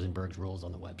to Rosenberg's rules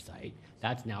on the website,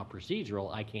 that's now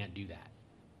procedural, I can't do that.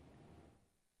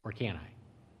 Or can I?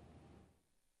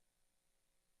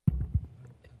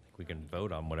 We can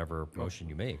vote on whatever motion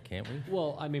you make, can't we?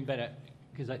 Well, I mean, but,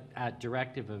 because at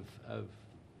directive of,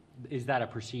 is that a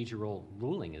procedural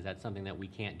ruling? Is that something that we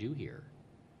can't do here?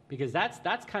 Because that's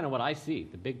kind of what I see,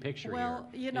 the big picture here. Well,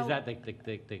 you know- Is that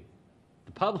the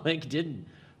public didn't,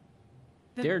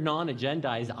 their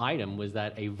non-agendized item was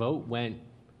that a vote went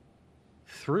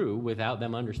through without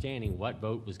them understanding what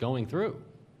vote was going through.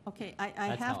 Okay, I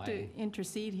That's how have to I-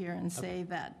 intercede here and say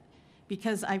that,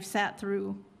 because I've sat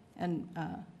through, and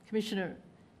Commissioner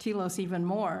Telos even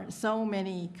more, so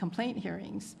many complaint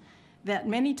hearings, that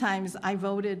many times I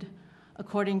voted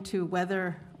according to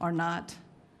whether or not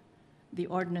the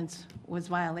ordinance was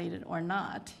violated or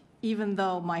not, even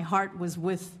though my heart was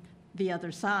with the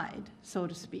other side, so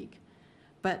to speak.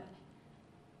 But,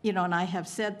 you know, and I have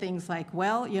said things like,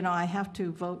 well, you know, I have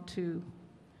to vote to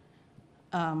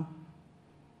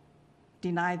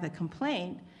deny the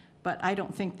complaint, but I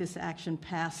don't think this action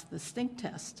passed the stink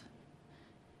test.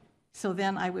 So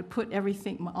then I would put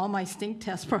everything, all my stink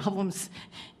test problems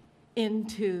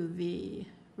into the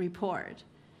report.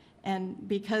 And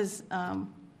because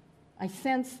I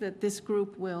sense that this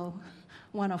group will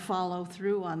want to follow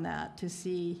through on that to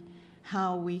see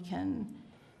how we can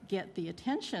get the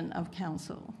attention of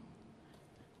council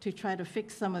to try to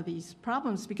fix some of these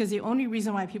problems, because the only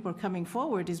reason why people are coming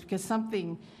forward is because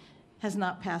something has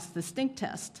not passed the stink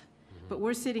test. But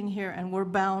we're sitting here and we're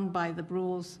bound by the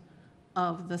rules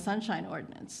of the Sunshine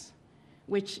Ordinance,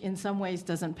 which in some ways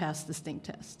doesn't pass the stink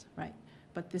test, right?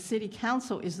 But the city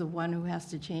council is the one who has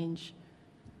to change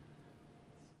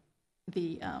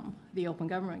the Open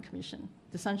Government Commission,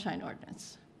 the Sunshine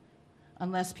Ordinance,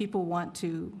 unless people want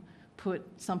to put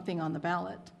something on the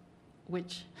ballot,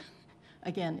 which,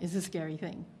 again, is a scary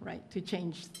thing, right? To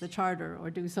change the charter or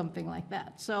do something like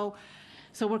that. So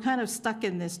we're kind of stuck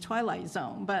in this twilight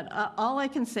zone. But all I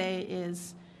can say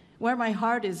is where my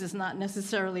heart is not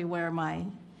necessarily where my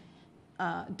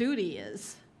duty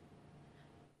is.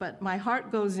 But my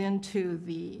heart goes into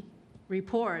the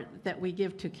report that we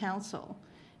give to council.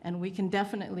 And we can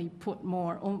definitely put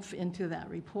more oomph into that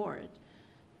report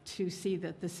to see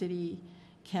that the city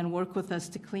can work with us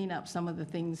to clean up some of the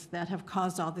things that have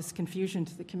caused all this confusion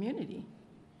to the community.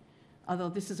 Although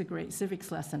this is a great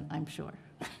civics lesson, I'm sure.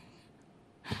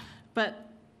 But,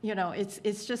 you know,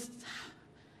 it's just,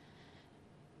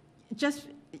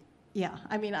 yeah,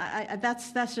 I mean,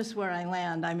 that's just where I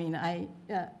land. I mean,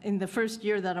 in the first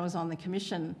year that I was on the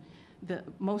commission,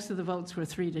 most of the votes were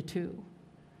 3-2.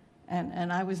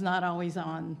 And I was not always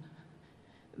on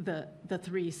the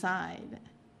 3 side,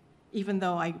 even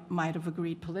though I might have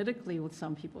agreed politically with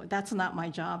some people. That's not my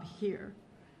job here.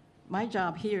 My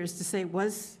job here is to say,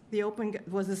 was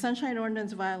the Sunshine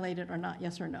Ordinance violated or not,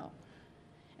 yes or no?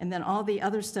 And then all the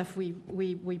other stuff we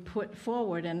put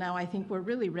forward, and now I think we're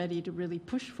really ready to really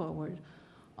push forward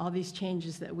all these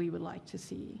changes that we would like to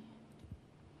see.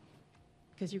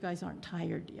 Because you guys aren't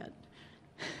tired yet.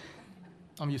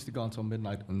 I'm used to going till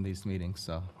midnight on these meetings,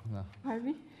 so. Yeah. Pardon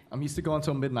me? I'm used to going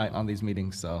till midnight on these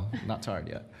meetings, so not tired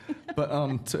yet.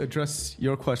 But to address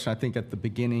your question, I think at the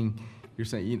beginning, you're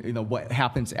saying, you know, what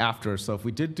happens after. So if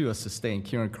we did do a sustained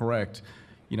cure and correct,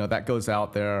 you know, that goes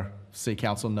out there, city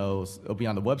council knows, it'll be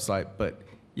on the website, but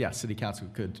yeah, city council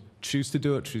could choose to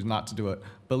do it, choose not to do it.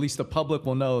 But at least the public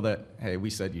will know that, hey, we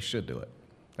said you should do it.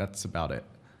 That's about it.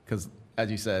 Because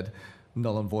as you said,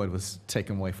 null and void was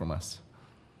taken away from us.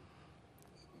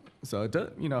 So it does,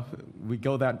 you know, we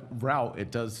go that route, it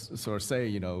does sort of say,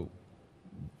 you know,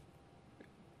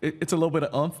 it's a little bit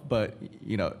of oomph, but,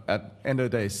 you know, at the end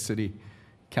of the day, city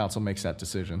council makes that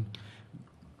decision.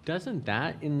 Doesn't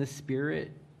that, in the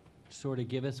spirit, sort of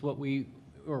give us what the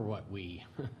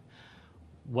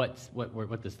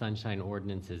Sunshine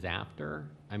Ordinance is after?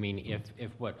 I mean,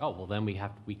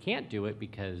 then we can't do it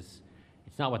because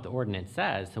it's not what the ordinance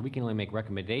says, so we can only make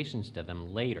recommendations to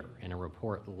them later, in a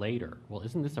report later. Well,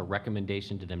 isn't this a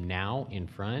recommendation to them now, in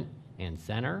front and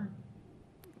center?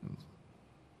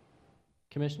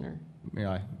 Commissioner? May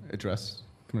I address,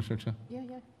 Commissioner Chen? Yeah,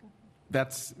 yeah.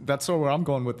 That's sort of where I'm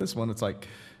going with this one. It's like,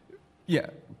 yeah,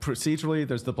 procedurally,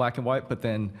 there's the black and white, but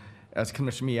then, as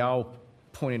Commissioner Miao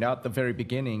pointed out at the very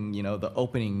beginning, you know, the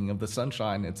opening of the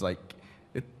Sunshine, it's like,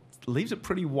 it leaves it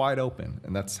pretty wide open,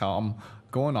 and that's how I'm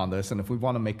going on this. And if we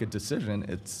want to make a decision,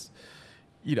 it's,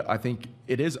 you know, I think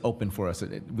it is open for us.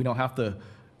 We don't have to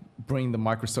bring the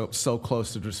microscope so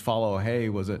close to just follow, hey,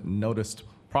 was it noticed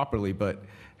properly? But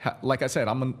like I said,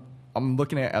 I'm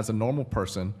looking at it as a normal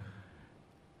person.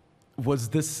 Was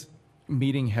this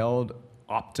meeting held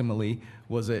optimally?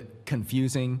 Was it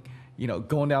confusing? You know,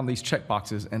 going down these check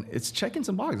boxes, and it's checking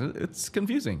some boxes. It's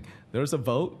confusing. There's a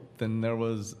vote, then there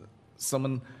was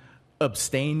someone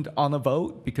abstained on a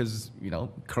vote because, you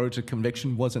know, courage of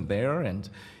conviction wasn't there, and,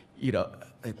 you know,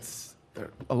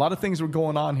 a lot of things were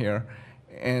going on here,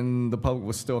 and the public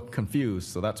was still confused.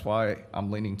 So that's why I'm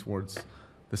leaning towards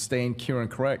the staying cure and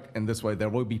correct, and this way there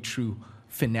will be true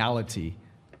finality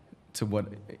to what,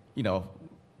 you know,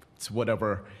 to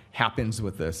whatever happens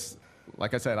with this.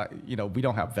 Like I said, you know, we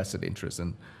don't have vested interest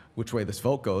in which way this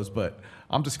vote goes, but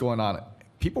I'm just going on it.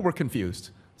 People were confused.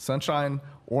 Sunshine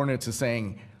Ordinance is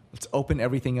saying, let's open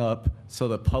everything up so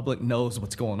the public knows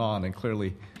what's going on, and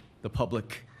clearly the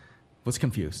public was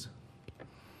confused.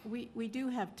 We do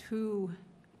have two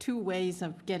ways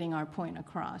of getting our point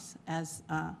across. As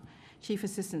Chief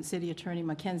Assistant City Attorney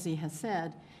Mackenzie has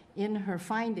said, in her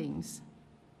findings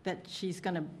that she's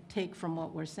going to take from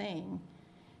what we're saying,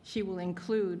 she will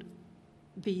include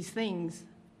these things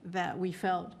that we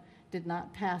felt did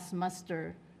not pass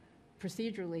muster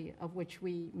procedurally, of which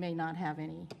we may not have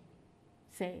any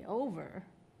say over.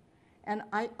 And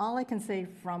all I can say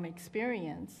from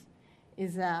experience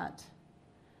is that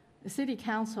the City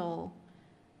Council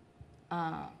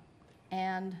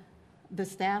and the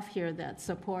staff here that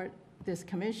support this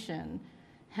commission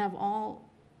have all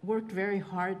worked very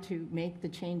hard to make the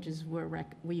changes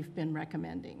we've been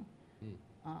recommending.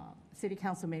 City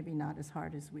Council maybe not as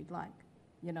hard as we'd like,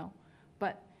 you know,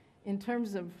 but in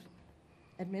terms of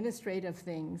administrative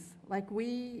things, like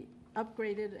we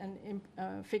upgraded and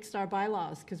fixed our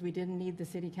bylaws because we didn't need the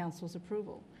City Council's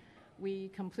approval. We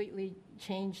completely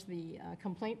changed the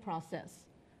complaint process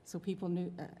so people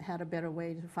had a better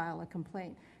way to file a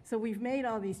complaint. So we've made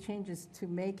all these changes to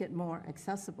make it more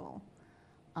accessible.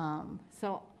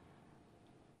 So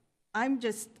I'm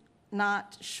just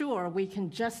not sure we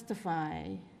can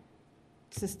justify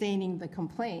sustaining the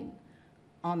complaint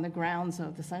on the grounds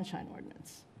of the Sunshine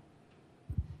Ordinance.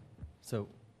 So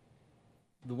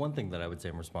the one thing that I would say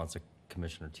in response to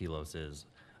Commissioner Telos is,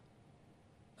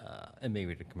 and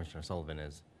maybe to Commissioner Sullivan,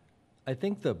 is I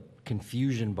think the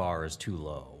confusion bar is too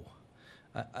low.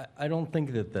 I don't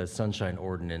think that the Sunshine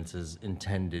Ordinance is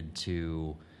intended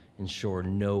to ensure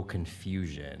no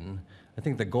confusion. I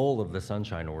think the goal of the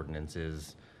Sunshine Ordinance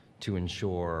is to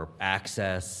ensure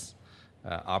access,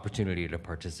 opportunity to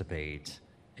participate,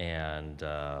 and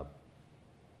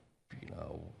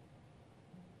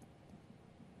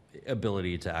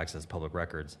ability to access public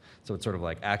records. So it's sort of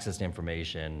like access to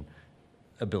information,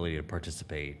 ability to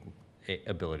participate,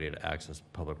 ability to access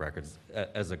public records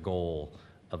as a goal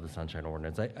of the Sunshine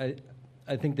Ordinance.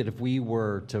 I think that if we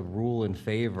were to rule in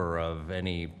favor of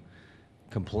any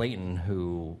complainant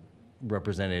who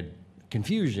represented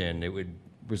confusion, it would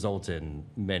result in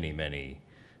many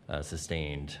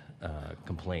sustained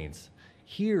complaints.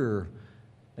 Here,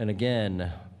 and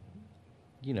again,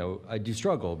 you know, I do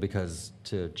struggle because,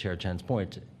 to Chair Chen's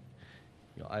point,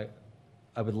 you know,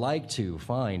 I would like to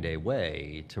find a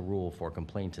way to rule for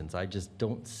complainants. I just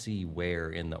don't see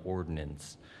where in the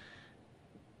ordinance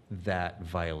that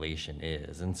violation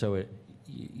is. And so,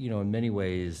 you know, in many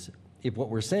ways, if what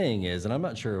we're saying is, and I'm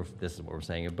not sure if this is what we're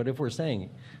saying, but if we're saying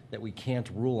that we can't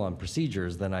rule on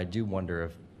procedures, then I do wonder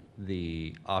if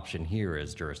the option here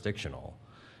is jurisdictional,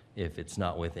 if it's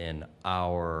not within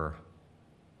our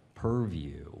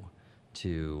purview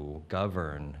to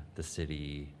govern the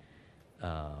city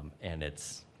and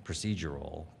its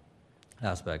procedural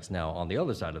aspects. Now, on the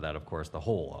other side of that, of course, the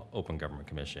whole Open Government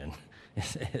Commission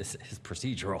is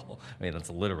procedural. I mean,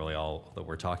 that's literally all that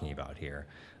we're talking about here.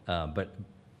 But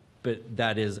But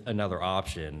that is another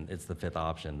option. It's the fifth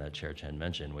option that Chair Chen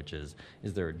mentioned, which is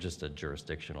there just a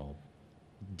jurisdictional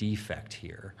defect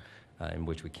here in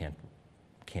which we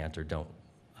can't or don't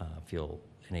feel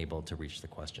enabled to reach the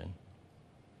question?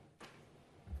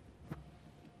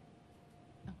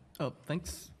 Oh,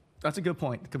 thanks. That's a good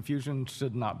point. Confusion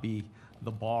should not be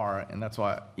the bar, and that's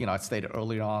why, I stated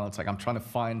earlier on, it's like I'm trying to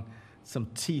find some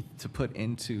teeth to put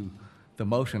into the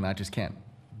motion. I just can't.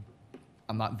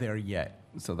 I'm not there yet.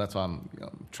 So that's why I'm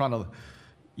trying to,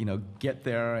 get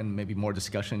there, and maybe more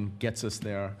discussion gets us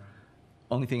there.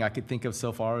 Only thing I could think of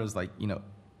so far is the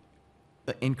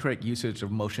incorrect usage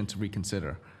of motion to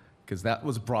reconsider, because that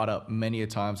was brought up many a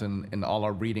times in all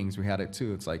our readings. We had it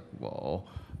too. It's like, well,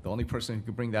 the only person who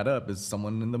could bring that up is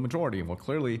someone in the majority. Well,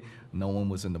 clearly, no one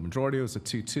was in the majority. It was a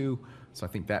 2-2. So I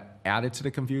think that added to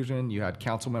the confusion. You had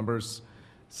council members,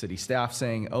 city staff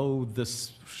saying, oh,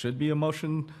 this should be a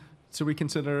motion to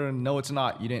reconsider, and no, it's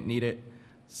not. You didn't need it.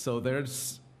 So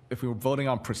if we were voting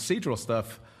on procedural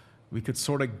stuff, we could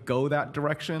sort of go that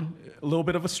direction. A little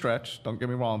bit of a stretch, don't get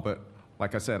me wrong, but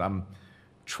like I said, I'm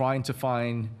trying to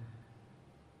find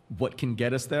what can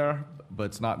get us there, but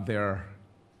it's not there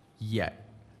yet.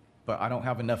 But I don't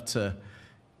have enough to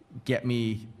get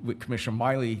me with Commissioner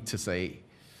Miley to say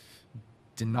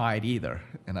denied either.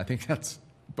 And I think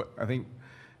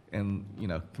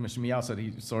Commissioner Miao said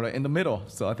he's sort of in the middle.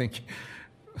 So I think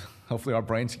hopefully our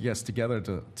brains get together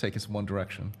to take us one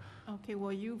direction. Okay,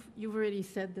 well, you've already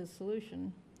said the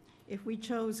solution. If we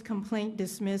chose complaint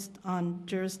dismissed on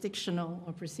jurisdictional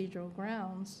or procedural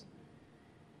grounds,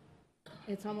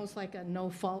 it's almost like a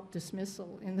no-fault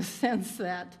dismissal in the sense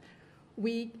that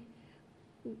we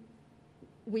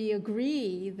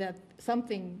agree that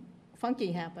something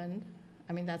funky happened.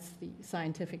 I mean, that's the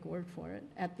scientific word for it,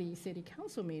 at the city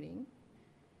council meeting.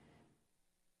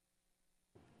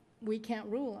 We can't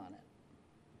rule on it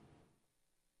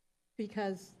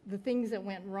because the things that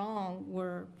went wrong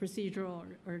were procedural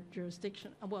or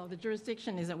jurisdiction. Well, the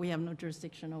jurisdiction is that we have no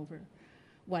jurisdiction over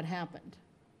what happened.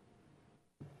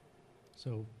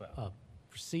 So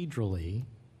procedurally,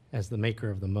 as the maker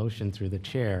of the motion through the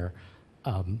chair,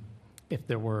 if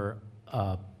there were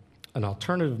an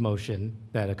alternative motion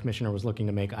that a commissioner was looking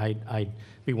to make, I'd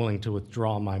be willing to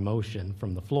withdraw my motion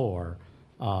from the floor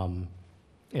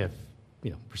if,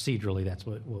 procedurally that's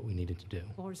what we needed to do.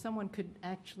 Or someone could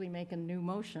actually make a new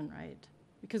motion, right?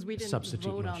 Because we didn't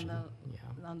Substitute vote motion,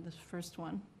 on this first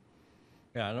one.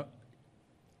 Yeah,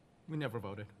 we never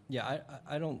voted. Yeah,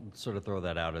 I don't sort of throw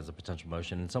that out as a potential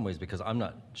motion in some ways because I'm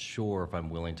not sure if I'm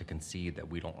willing to concede that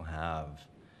we don't have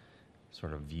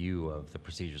sort of view of the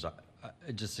procedures.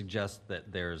 I just suggest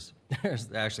that there's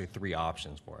actually three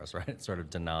options for us, right? Sort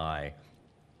of deny,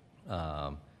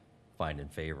 find in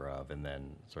favor of, and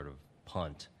then sort of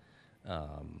punt,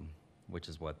 which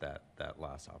is what that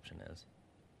last option is.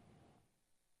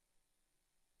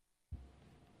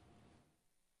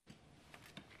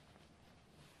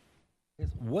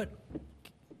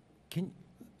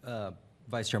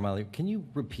 Vice Chair Miley, can you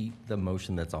repeat the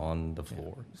motion that's on the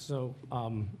floor? So,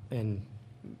 and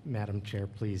Madam Chair,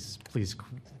 please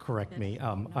correct me.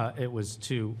 It was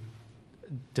to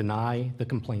deny the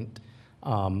complaint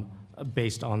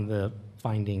based on the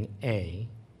finding A,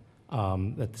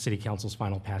 that the City Council's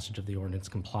final passage of the ordinance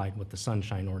complied with the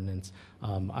Sunshine Ordinance.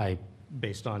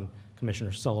 Based on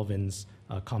Commissioner Sullivan's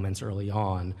comments early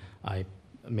on, I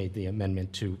made the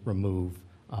amendment to remove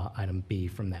item B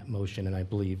from that motion, and I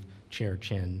believe Chair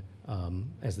Chen,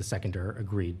 as the seconder,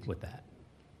 agreed with that.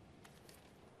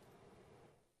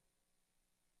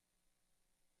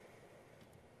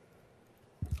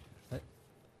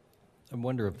 I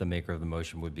wonder if the maker of the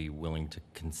motion would be willing to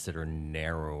consider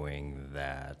narrowing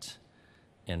that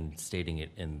and stating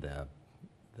it in the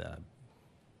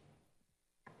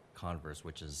converse,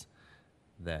 which is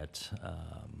that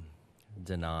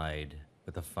denied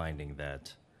with the finding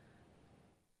that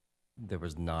there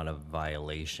was not a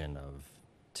violation of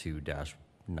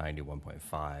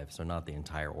 2-91.5, so not the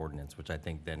entire ordinance, which I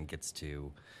think then gets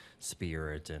to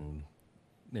spirit and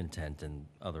intent and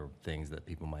other things that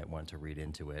people might want to read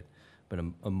into it, but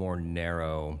a more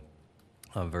narrow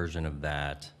version of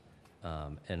that.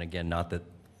 And again, not that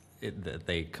that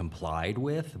they complied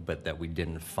with, but that we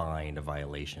didn't find a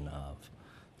violation of.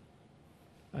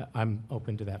 I'm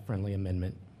open to that friendly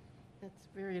amendment. That's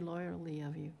very lawyerly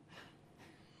of you.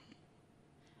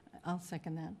 I'll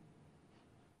second that.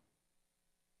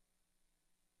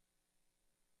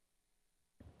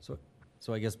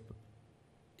 So I guess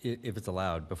if it's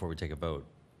allowed, before we take a vote,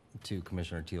 to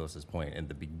Commissioner Telis's point at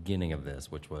the beginning of this,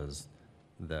 which was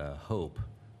the hope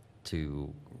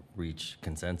to reach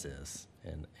consensus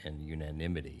and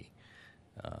unanimity,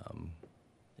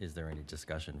 Is there any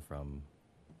discussion from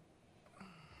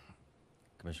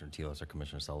Commissioner Telos or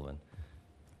Commissioner Sullivan?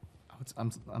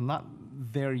 I'm not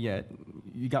there yet.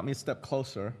 You got me a step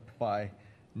closer by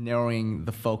narrowing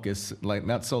the focus, like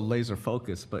not so laser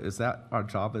focused, but is that our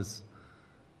job as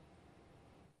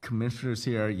commissioners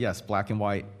here? Yes, black and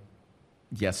white,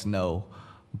 yes, no,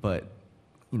 but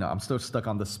I'm still stuck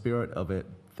on the spirit of it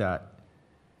that,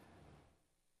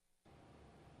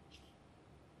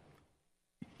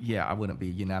 yeah, I wouldn't be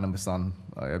unanimous on,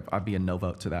 I'd be a no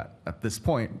vote to that at this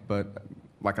point, but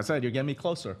like I said, you're getting me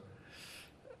closer.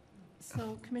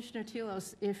 So Commissioner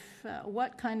Telos,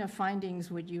 what kind of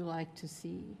findings would you like to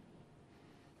see?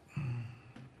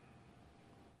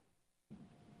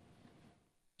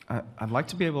 I'd like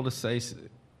to be able to say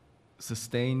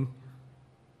sustain,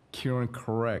 cure, and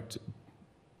correct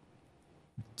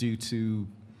due to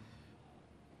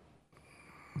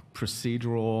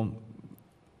procedural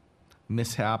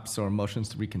mishaps or motions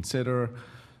to reconsider,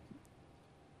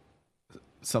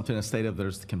 something in the state of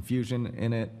there's confusion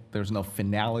in it, there's no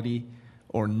finality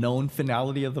or known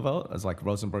finality of the vote, as like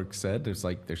Rosenberg said,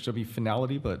 there should be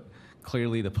finality, but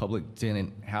clearly the public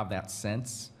didn't have that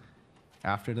sense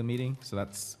after the meeting. So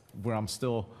that's where I'm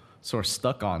still sort of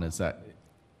stuck on, is that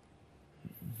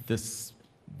this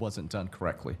wasn't done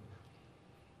correctly.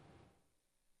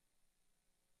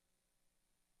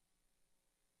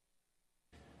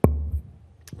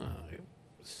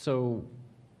 So,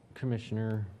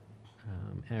 Commissioner,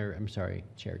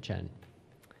 Chair Chen,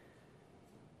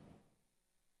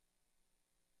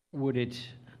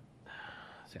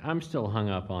 I'm still hung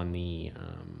up on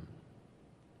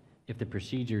if the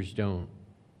procedures don't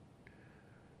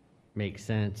make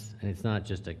sense, and it's not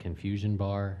just a confusion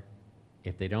bar,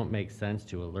 if they don't make sense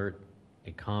to alert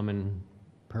a common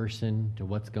person to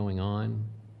what's going on,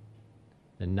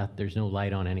 then there's no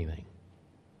light on anything.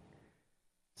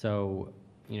 So,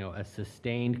 a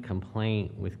sustained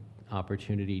complaint with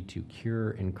opportunity to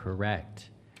cure and correct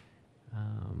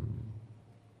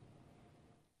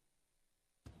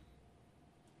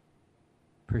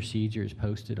procedures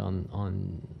posted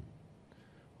on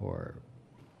or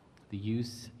the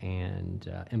use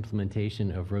and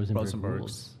implementation of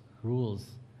Rosenberg's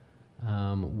rules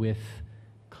with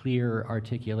clear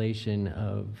articulation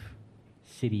of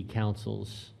city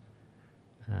councils,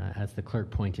 as the clerk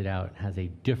pointed out, has a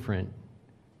different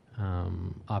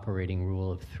operating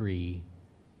rule of 3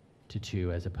 to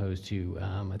 2, as opposed to,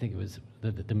 I think it was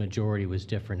the majority was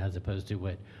different as opposed to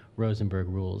what Rosenberg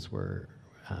rules were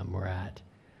at.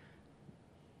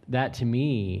 That to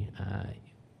me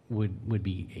would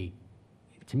be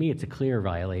to me it's a clear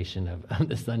violation of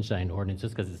the Sunshine Ordinance,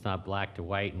 just because it's not black to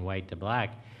white and white to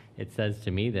black. It says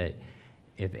to me that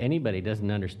if anybody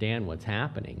doesn't understand what's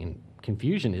happening, and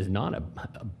confusion is not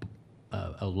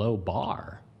a low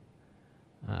bar.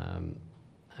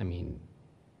 I mean,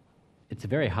 it's a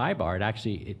very high bar. It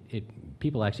actually,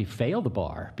 people actually fail the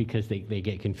bar because they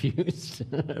get confused.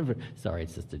 Sorry,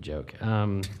 it's just a joke.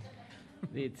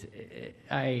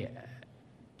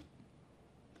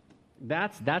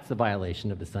 That's the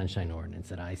violation of the Sunshine Ordinance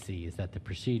that I see, is that the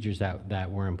procedures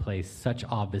that were in place such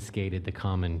obfuscated the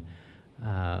common,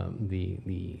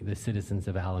 the citizens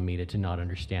of Alameda to not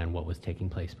understand what was taking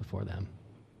place before them.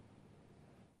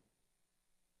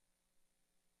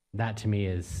 That to me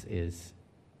it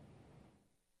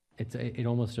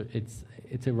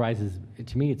arises,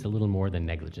 to me it's a little more than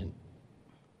negligent.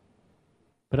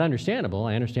 But understandable.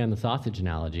 I understand the sausage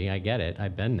analogy. I get it.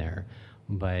 I've been there.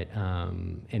 But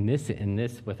in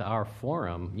this with our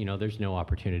forum, there's no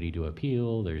opportunity to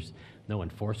appeal. There's no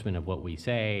enforcement of what we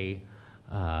say.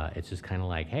 It's just kind of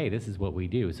like, hey, this is what we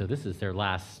do. So this is their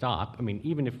last stop. I mean,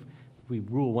 even if we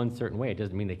rule one certain way, it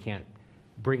doesn't mean they can't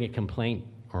bring a complaint,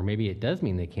 or maybe it does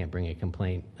mean they can't bring a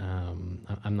complaint.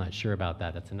 I'm not sure about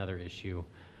that. That's another issue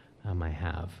I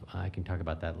have. I can talk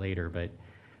about that later. But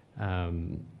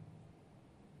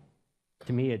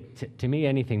to me,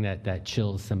 anything that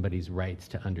chills somebody's rights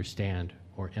to understand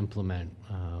or implement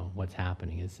what's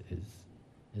happening is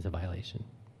a violation.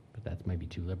 But that might be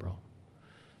too liberal.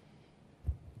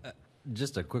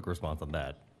 Just a quick response on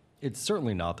that. It's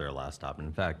certainly not their last stop.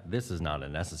 In fact, this is not a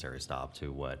necessary stop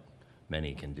to what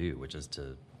many can do, which is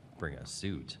to bring a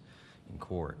suit in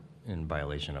court in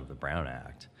violation of the Brown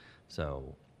Act.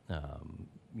 So,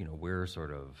 we're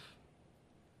sort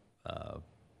of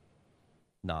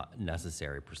not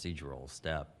necessary procedural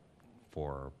step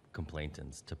for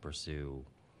complainants to pursue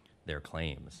their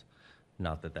claims.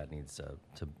 Not that needs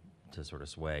to sort of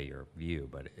sway your view,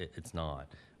 but it's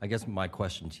not. I guess my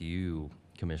question to you,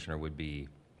 Commissioner, would be,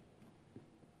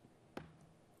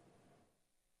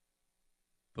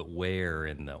 but where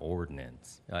in the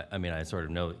ordinance? I mean, I sort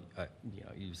of know, you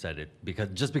know, you said it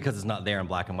because it's not there in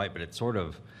black and white, but it's sort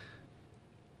of,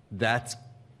 that's,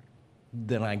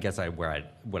 then I guess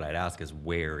what I'd ask is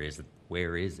where is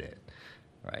it,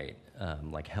 right?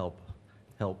 Like help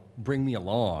bring me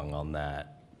along on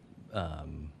that,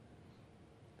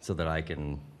 so that I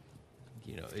can,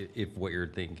 you know, if what you're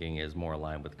thinking is more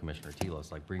aligned with Commissioner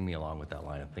Telos, like bring me along with that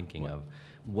line of thinking of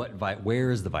where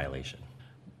is the violation?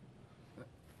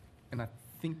 And I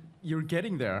think you're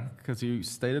getting there because you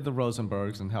stated the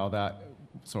Rosenbergs and how that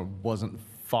sort of wasn't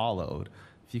followed.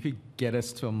 If you could get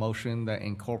us to a motion that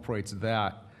incorporates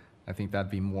that, I think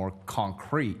that'd be more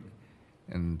concrete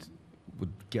and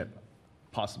would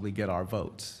possibly get our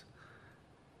votes.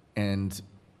 And,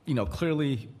 you know,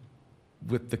 clearly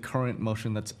with the current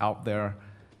motion that's out there,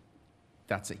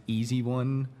 that's an easy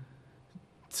one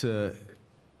to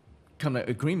come to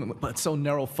agreement with, but it's so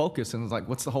narrow focus, and it's like,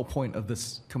 what's the whole point of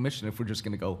this commission if we're just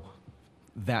going to go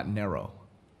that narrow?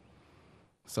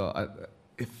 So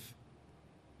if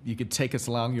you could take us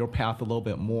along your path a little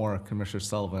bit more, Commissioner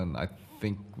Sullivan, I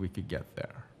think we could get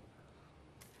there.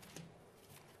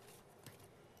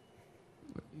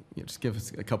 You know, just give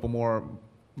us a couple more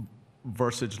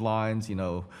versage lines, you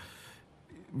know,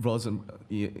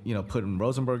 putting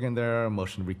Rosenberg in there, a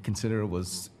motion to reconsider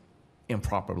was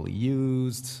improperly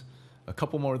used. A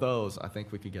couple more of those, I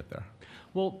think we could get there.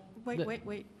 Well,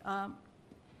 Wait.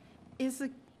 Is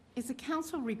the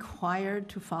council required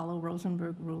to follow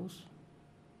Rosenberg rules?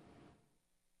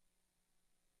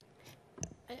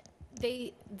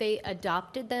 They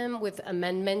adopted them with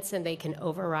amendments, and they can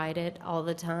override it all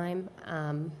the time.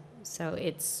 So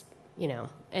it's, you know,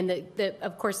 and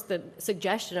of course, the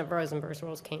suggestion of Rosenberg's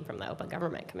rules came from the Open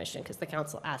Government Commission because the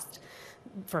council asked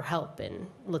for help in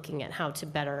looking at how to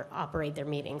better operate their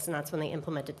meetings, and that's when they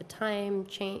implemented the time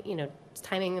change, you know,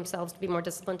 timing themselves to be more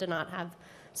disciplined, to not have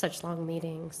such long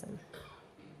meetings, and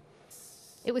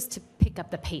it was to pick up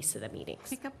the pace of the meetings.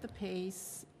 Pick up the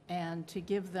pace and to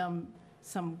give them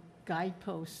some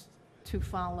guideposts to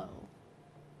follow.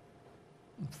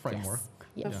 Framework.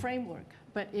 The framework,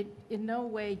 but in no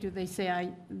way do they say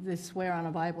they swear on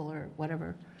a Bible or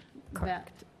whatever,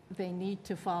 Correct. that they need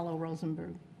to follow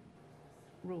Rosenberg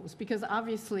rules. Because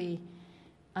obviously,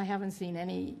 I haven't seen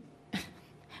any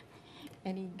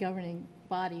governing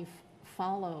body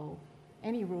follow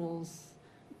any rules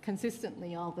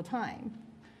consistently all the time.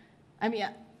 I mean,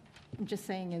 I'm just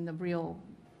saying in the real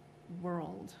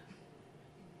world.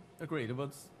 Agreed. It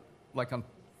was like on.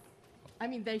 I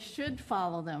mean, they should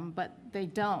follow them, but they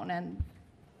don't, and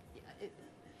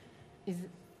you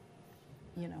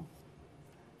know.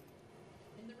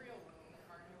 In the real world, there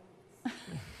are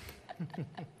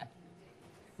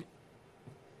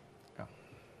no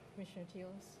Commissioner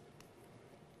Telos?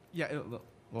 Yeah,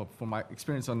 well, from my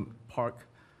experience on Park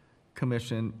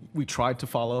Commission, we tried to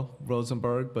follow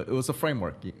Rosenberg, but it was a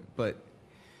framework. But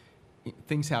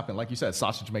things happen. Like you said,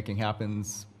 sausage making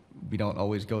happens. We don't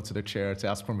always go to the chair to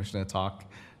ask permission to talk.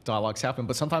 Dialogues happen,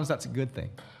 but sometimes that's a good thing.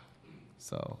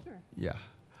 So, Sure. Yeah.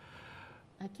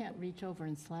 I can't reach over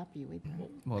and slap you either.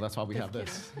 Well, that's why we Just have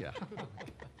this. Yeah.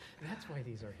 That's why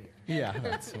these are here. Yeah,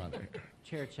 that's why they're here.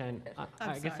 Chair Chen, I'm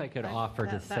I guess I sorry. could offer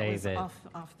to say was that. off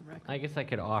the record. I guess I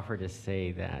could offer to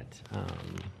say that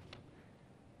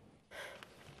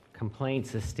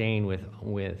complaints sustained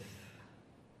with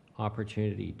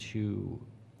opportunity to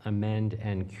amend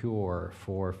and cure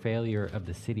for failure of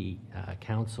the city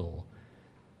council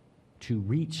to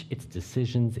reach its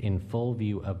decisions in full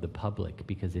view of the public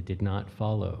because it did not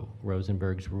follow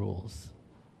Rosenberg's rules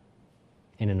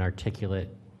in an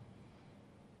articulate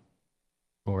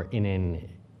or in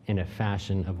a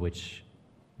fashion of which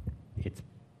its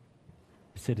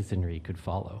citizenry could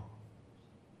follow.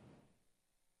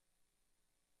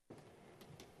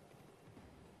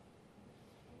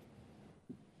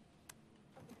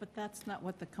 But that's not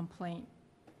what the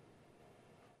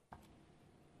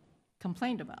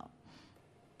complained about.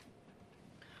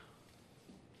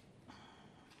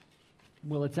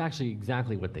 Well, it's actually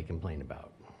exactly what they complained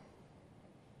about.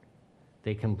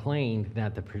 They complained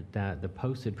that the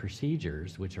posted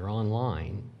procedures, which are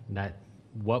online, that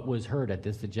what was heard at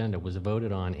this agenda was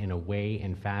voted on in a way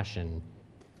and fashion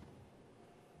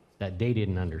that they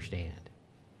didn't understand.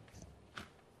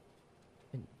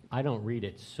 I don't read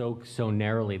it so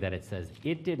narrowly that it says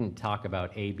it didn't talk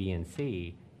about A, B, and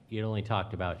C. It only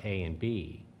talked about A and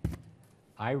B.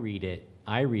 I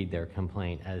read their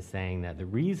complaint as saying that the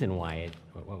reason why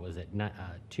what was it,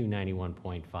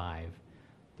 291.5,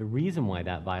 the reason why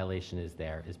that violation is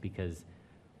there is because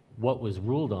what was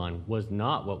ruled on was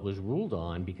not what was ruled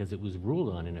on because it was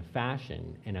ruled on in a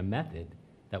fashion and a method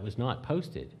that was not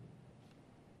posted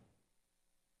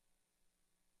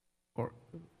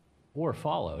or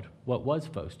followed what was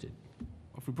posted.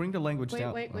 If we bring the language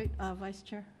down. Wait, Vice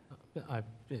Chair?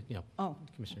 Oh.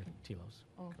 Commissioner Telos.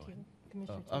 Oh, Go ahead.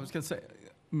 Commissioner I was going to say,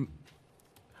 I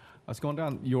was going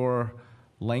down your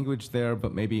language there,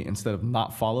 but maybe instead of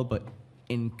not follow, but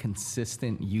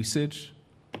inconsistent usage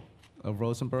of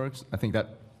Rosenberg's. I think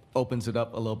that opens it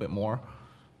up a little bit more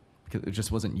because it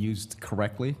just wasn't used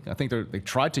correctly. I think they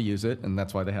tried to use it, and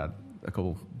that's why they had a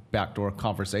couple backdoor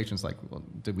conversations like, well,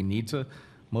 did we need to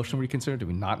motion reconsider? Did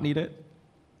we not need it?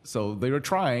 So they were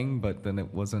trying, but then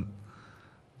it wasn't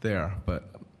there. But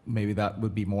maybe that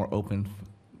would be more open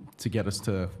to get us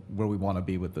to where we want to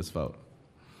be with this vote.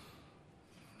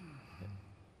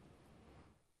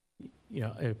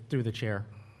 Through the chair,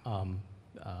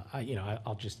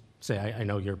 I'll just say I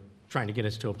know you're trying to get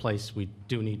us to a place we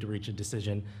do need to reach a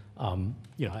decision.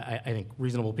 I think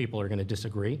reasonable people are going to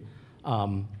disagree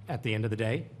at the end of the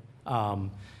day. I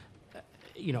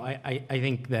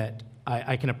think that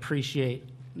I can appreciate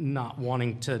not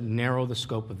wanting to narrow the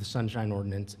scope of the Sunshine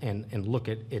Ordinance and look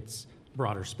at its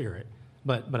broader spirit.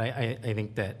 But I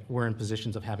think that we're in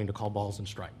positions of having to call balls and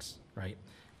strikes, right?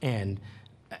 And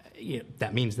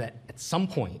that means that at some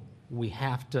point we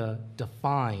have to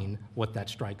define what that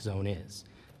strike zone is.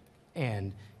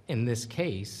 And in this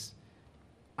case,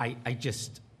 I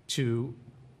just, to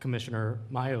Commissioner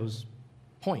Mayo's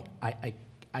point, I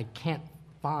can't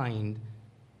find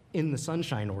in the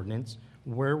Sunshine Ordinance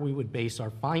where we would base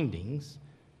our findings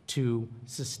to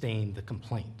sustain the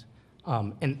complaint.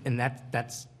 And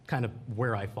that's kind of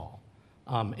where I fall.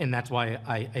 And that's why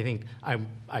I think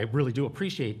I really do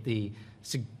appreciate the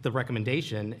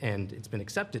recommendation, and it's been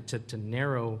accepted, to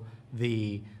narrow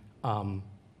the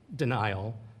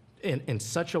denial in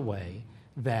such a way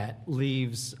that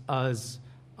leaves us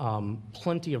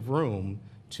plenty of room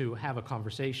to have a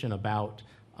conversation about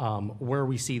where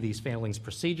we see these failings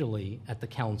procedurally at the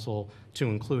council to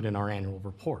include in our annual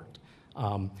report.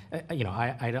 I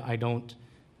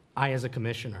as a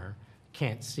commissioner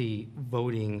can't see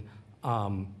voting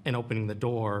and opening the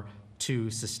door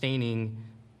to sustaining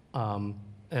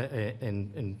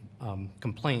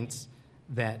complaints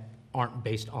that aren't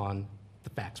based on the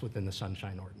facts within the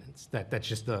Sunshine Ordinance. That's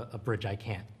just a bridge I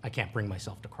can't bring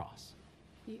myself to cross.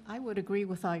 I would agree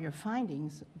with all your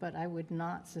findings, but I would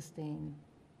not sustain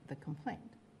the complaint.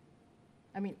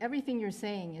 I mean, everything you're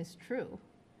saying is true,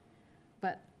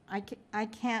 but I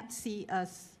can't see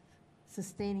us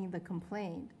sustaining the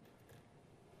complaint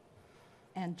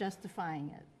and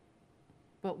justifying it.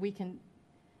 But we can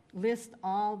list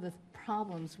all the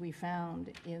problems we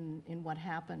found in what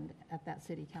happened at that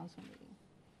city council meeting.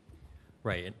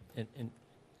 Right, and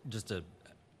just to,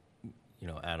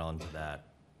 add on to that,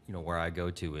 where I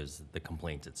go to is the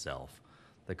complaint itself.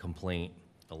 The complaint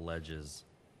alleges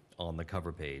on the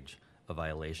cover page a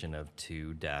violation of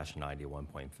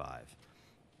 2-91.5.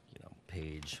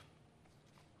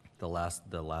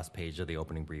 The last page of the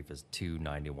opening brief is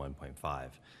 291.5.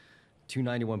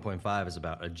 291.5 is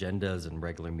about agendas and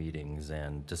regular meetings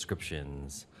and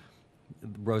descriptions.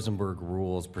 Rosenberg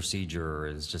rules procedure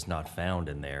is just not found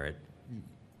in there.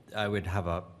 Not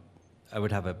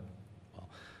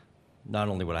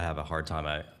only would I have a hard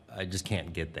time, I just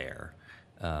can't get there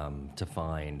to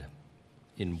find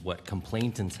in what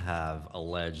complainants have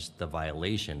alleged the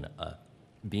violation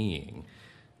being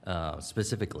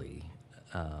specifically,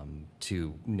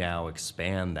 to now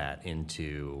expand that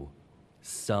into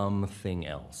something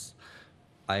else.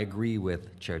 I agree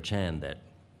with Chair Chan that,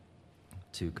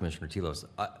 to Commissioner Telos,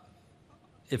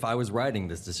 if I was writing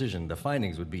this decision, the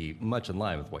findings would be much in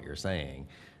line with what you're saying,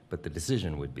 but the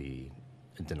decision would be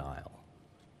a denial.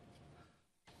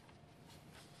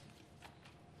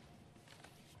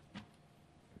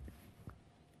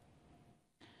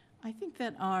 I think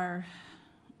that our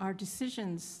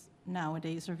decisions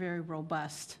nowadays are very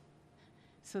robust,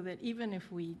 so that even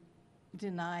if we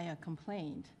deny a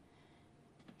complaint,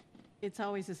 it's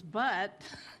always this, but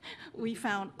we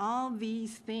found all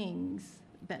these things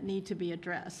that need to be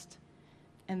addressed.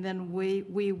 And then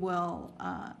we will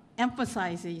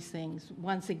emphasize these things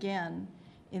once again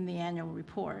in the annual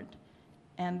report.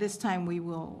 And this time we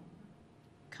will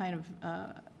kind of,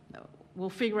 we'll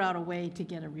figure out a way to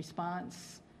get a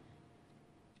response,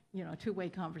 two-way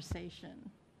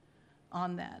conversation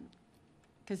on that.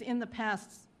 Because in the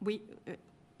past, we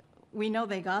know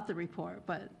they got the report,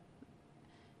 but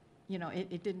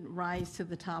it didn't rise to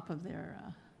the top of their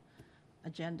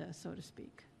agenda, so to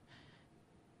speak.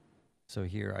 So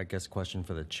here, I guess question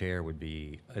for the chair would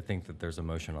be, I think that there's a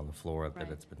motion on the floor that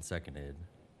Right. it's been seconded.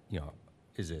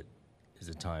 Is is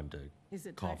it time to Is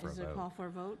it call time, for a is it a vote? call for a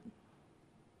vote?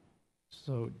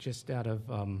 So just out of,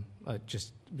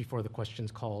 just before the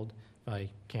question's called, if I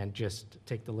can just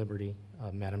take the liberty,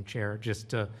 Madam Chair, just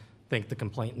to thank the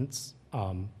complainants,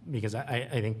 because I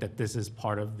think that this is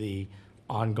part of the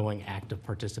ongoing active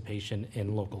participation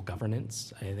in local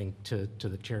governance. I think to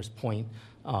the chair's point,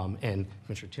 and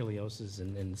Commissioner Tilios's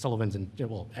and Sullivan's, and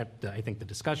well, I think the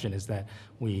discussion is that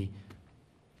we,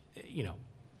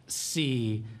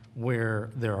 see where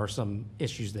there are some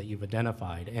issues that you've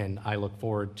identified, and I look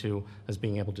forward to us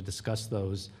being able to discuss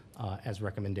those as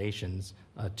recommendations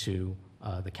to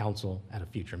the council at a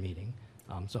future meeting.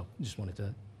 So just wanted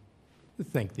to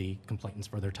thank the complainants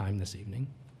for their time this evening.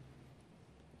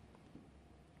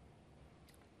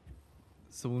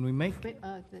 So when we make Wait,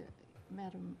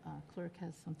 Madam Clerk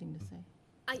has something to say.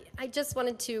 I just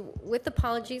wanted to, with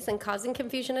apologies and causing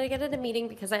confusion again at a meeting,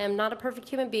 because I am not a perfect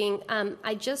human being,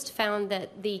 I just found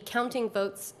that the counting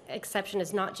votes exception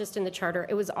is not just in the charter,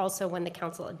 it was also when the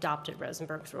council adopted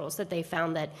Rosenberg's rules, that they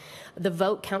found that the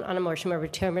vote count on a motion were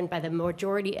determined by the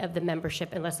majority of the membership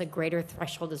unless a greater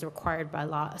threshold is required by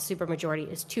law. A supermajority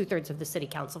is 2/3 of the city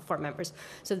council, 4 members.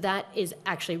 So that is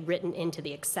actually written into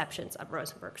the exceptions of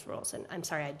Rosenberg's rules. And I'm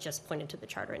sorry, I just pointed to the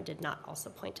charter and did not also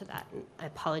point to that. And I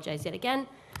apologize yet again.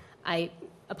 I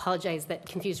apologize that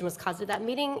confusion was caused at that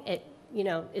meeting. It,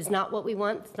 is not what we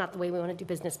want. It's not the way we want to do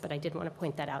business, but I did want to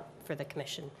point that out for the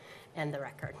commission and the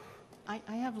record. I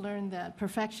have learned that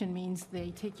perfection means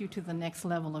they take you to the next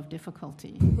level of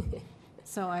difficulty.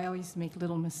 So I always make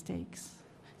little mistakes.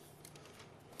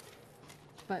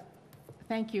 But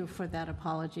thank you for that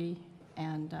apology,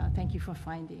 and thank you for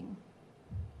finding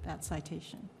that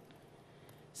citation.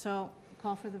 So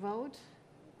call for the vote.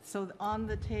 So on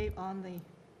the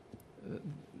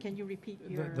can you repeat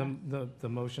your? The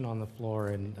motion on the floor,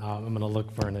 and I'm going to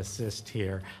look for an assist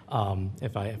here,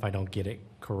 if I don't get it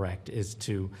correct, is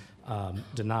to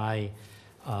deny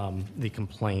the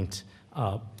complaint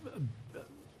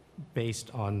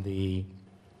based on the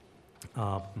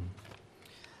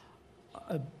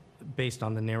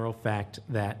narrow fact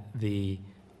that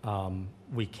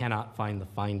we cannot find the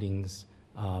findings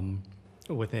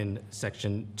within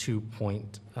section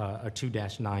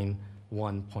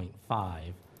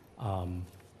 2-9(1.5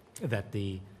 that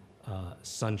the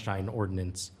Sunshine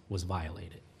Ordinance was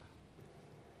violated.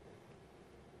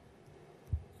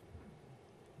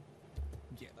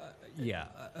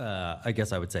 I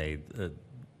guess I would say,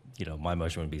 my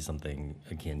motion would be something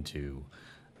akin to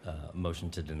a motion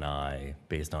to deny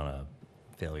based on a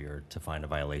failure to find a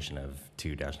violation of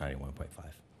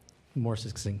 2-91.5. More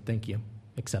succinct, thank you.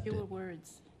 Accepted. Fewer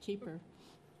words, cheaper.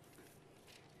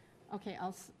 Okay,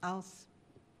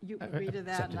 you agree to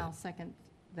that, and I'll second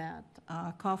that.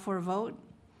 Call for a vote?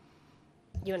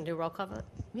 You want to do a roll call vote?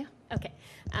 Yeah. Okay.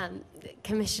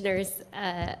 Commissioners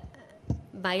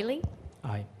Miley?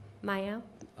 Aye. Mayo?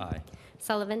 Aye.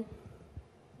 Sullivan?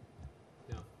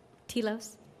 No.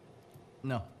 Tilos?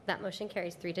 No. That motion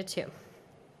carries 3-2.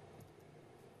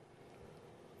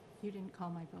 You didn't call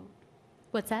my vote.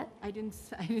 What's that? I didn't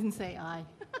say aye.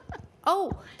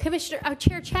 Oh,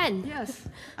 Chair Chen. Yes,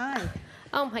 aye.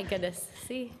 Oh, my goodness.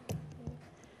 See?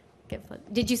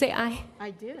 Did you say aye?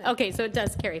 I did. Okay, so it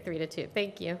does carry 3-2.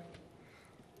 Thank you.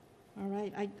 All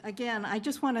right. I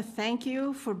just want to thank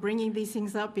you for bringing these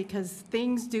things up, because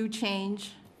things do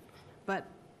change, but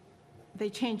they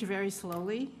change very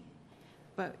slowly.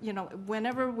 But,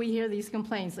 whenever we hear these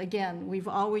complaints, again, we've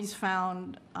always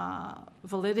found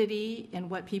validity in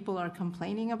what people are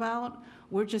complaining about.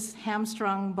 We're just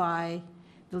hamstrung by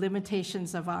the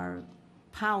limitations of our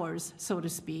powers, so to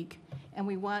speak, and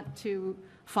we want to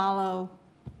follow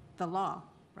the law,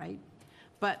 right?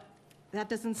 But that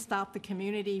doesn't stop the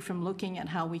community from looking at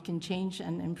how we can change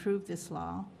and improve this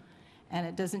law, and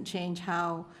it doesn't change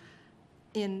how,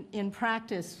 in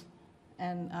practice,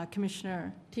 and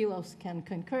Commissioner Tilos can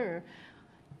concur,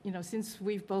 since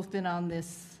we've both been on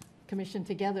this commission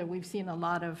together, we've seen a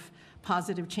lot of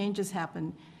positive changes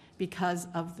happen because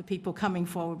of the people coming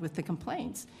forward with the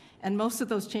complaints. And most of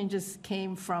those changes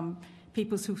came from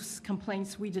people whose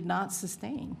complaints we did not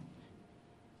sustain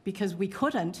because we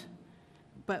couldn't,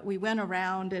 but we went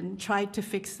around and tried to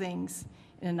fix things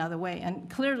in another way. And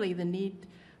clearly the need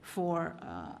for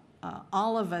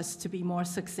all of us to be more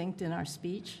succinct in our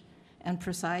speech and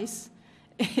precise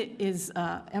is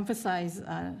emphasized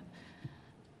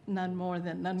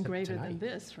none greater than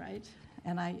this, right?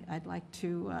 And I'd like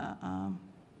to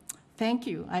thank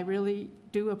you. I really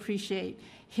do appreciate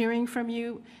hearing from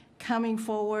you, coming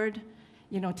forward,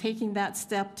 taking that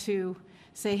step to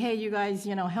say, hey, you guys,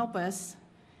 help us.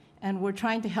 And we're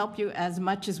trying to help you as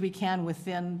much as we can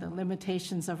within the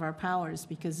limitations of our powers,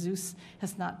 because Zeus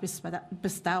has not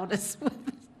bestowed us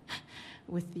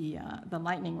with the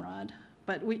lightning rod.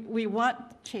 But we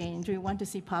want change. We want to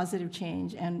see positive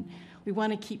change, and we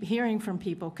want to keep hearing from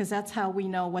people, because that's how we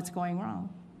know what's going wrong.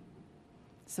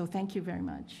 So thank you very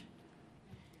much.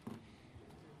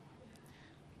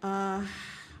 All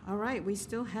right, we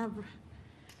still have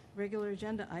regular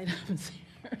agenda items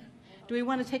here. Do we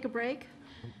want to take a break?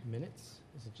 Minutes?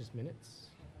 Is it just minutes?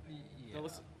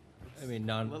 I mean,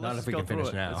 not Let's if we go can finish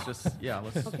through it. now. Let's just, yeah,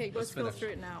 let's. Okay, let's go finish. through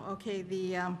it now. Okay,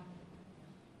 the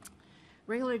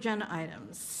regular agenda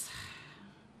items.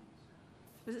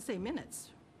 What does it say? Minutes,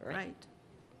 right?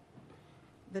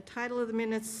 The title of the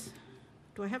minutes,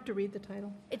 do I have to read the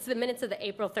title? It's the minutes of the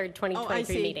April 3rd, Oh, I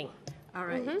 2023 see. meeting. All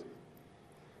right. Mhm.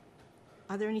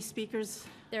 Are there any speakers?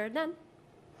 There are none.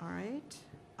 All right.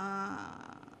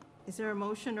 Is there a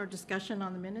motion or discussion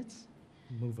on the minutes?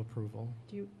 Move approval.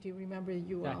 Do you remember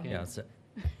you all? Yeah, so,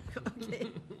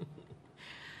 Okay.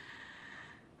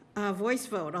 Voice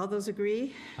vote, all those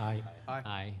agree? Aye.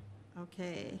 Aye.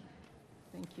 Okay,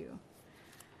 thank you.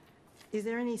 Is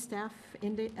there any staff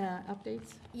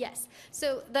updates? Yes.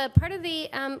 So the part of the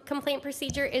complaint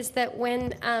procedure is that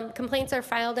when complaints are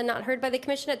filed and not heard by the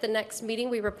commission at the next meeting,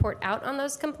 we report out on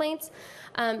those complaints.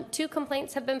 2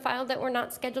 complaints have been filed that were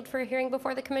not scheduled for a hearing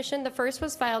before the commission. The first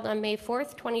was filed on May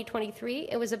 4th, 2023.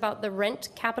 It was about the rent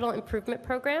capital improvement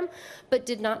program, but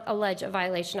did not allege a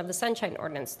violation of the Sunshine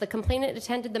Ordinance. The complainant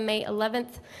attended the May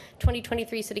 11th,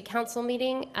 2023 City Council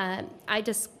meeting. I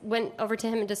just went over to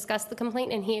him and discussed the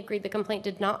complaint, and he agreed the complaint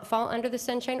did not fall under the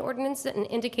Sunshine Ordinance and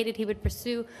indicated he would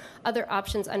pursue other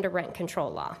options under rent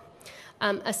control law.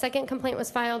 A second complaint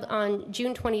was filed on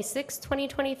June 26,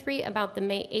 2023, about the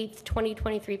May 8th,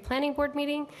 2023 Planning Board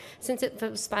meeting. Since it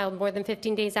was filed more than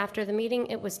 15 days after the meeting,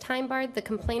 it was time barred. The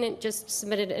complainant just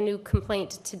submitted a new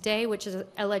complaint today, which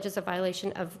alleges a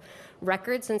violation of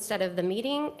records instead of the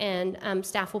meeting, and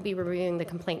staff will be reviewing the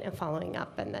complaint and following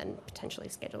up, and then potentially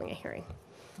scheduling a hearing.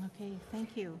 Okay,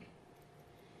 thank you.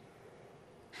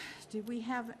 Did we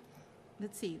have,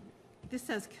 let's see, this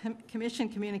says commission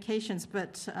communications,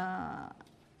 but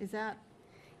is that?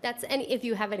 That's if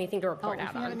you have anything to report If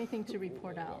out you have on. anything to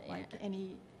report out, like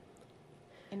any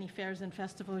fairs and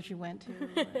festivals you went to?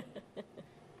 Or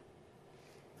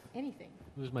anything?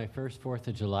 It was my first 4th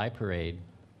of July parade.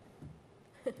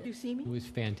 Did you see me? It was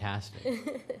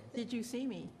fantastic. Did you see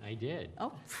me? I did.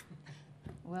 Oh,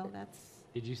 well, that's,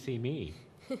 Did you see me?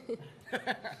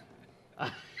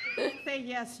 say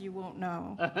yes, you won't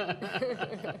know.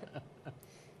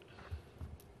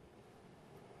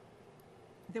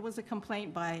 There was a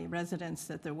complaint by residents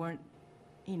that there weren't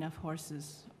enough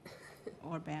horses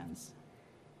or bands.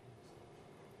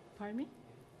 Pardon me?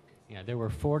 Yeah, there were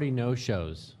 40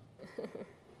 no-shows.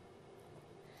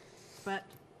 But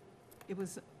it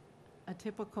was a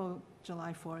typical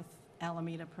July 4th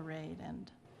Alameda parade, and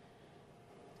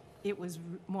it was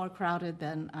more crowded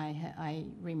than I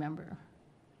remember,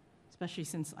 especially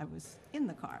since I was in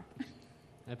the car.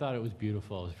 I thought it was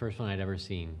beautiful. It was the first one I'd ever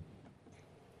seen.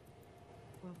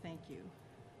 Well, thank you.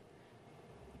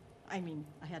 I mean,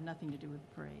 I had nothing to do with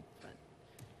the parade, but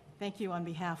thank you on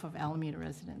behalf of Alameda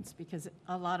residents, because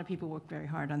a lot of people worked very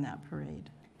hard on that parade.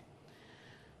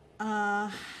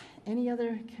 Any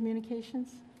other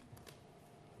communications?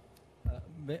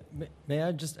 May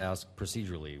I just ask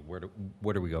procedurally,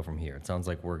 where do we go from here? It sounds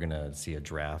like we're going to see a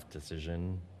draft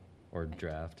decision or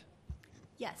draft.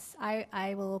 Yes,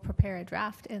 I will prepare a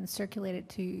draft and circulate it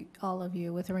to all of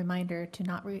you with a reminder to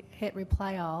not hit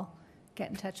reply all. Get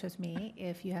in touch with me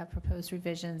if you have proposed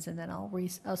revisions, and then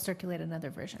I'll circulate another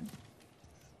version.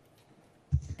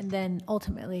 And then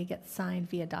ultimately get signed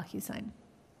via DocuSign.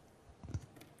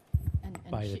 And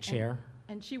By the chair?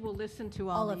 And she will listen to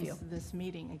All of you. this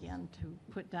meeting again to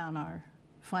put down our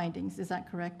findings. Is that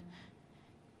correct?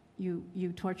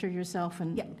 You torture yourself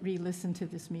and Yeah. re-listen to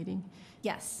this meeting?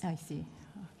 Yes. I see.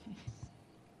 Okay.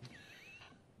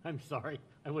 I'm sorry.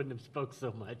 I wouldn't have spoke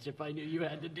so much if I knew you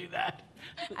had to do that.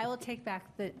 I will take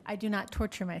back that I do not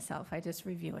torture myself. I just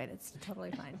review it. It's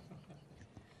totally fine.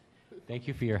 Thank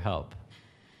you for your help.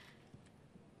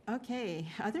 Okay,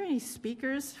 are there any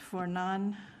speakers for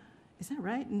is that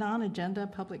right? Non-agenda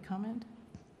public comment?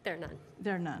 There are none.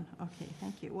 There are none. Okay,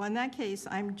 thank you. Well, in that case,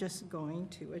 I'm just going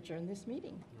to adjourn this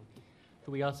meeting.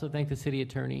 Could we also thank the city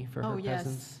attorney for her Oh, yes.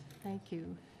 presence? Thank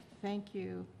you. Thank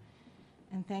you.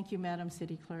 And thank you, Madam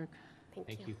City Clerk.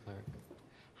 Thank you, clerk.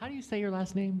 How do you say your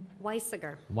last name?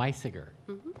 Weisiger. Weisiger.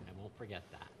 I won't forget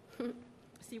that.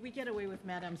 See, we get away with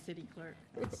Madam City Clerk.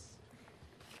 That's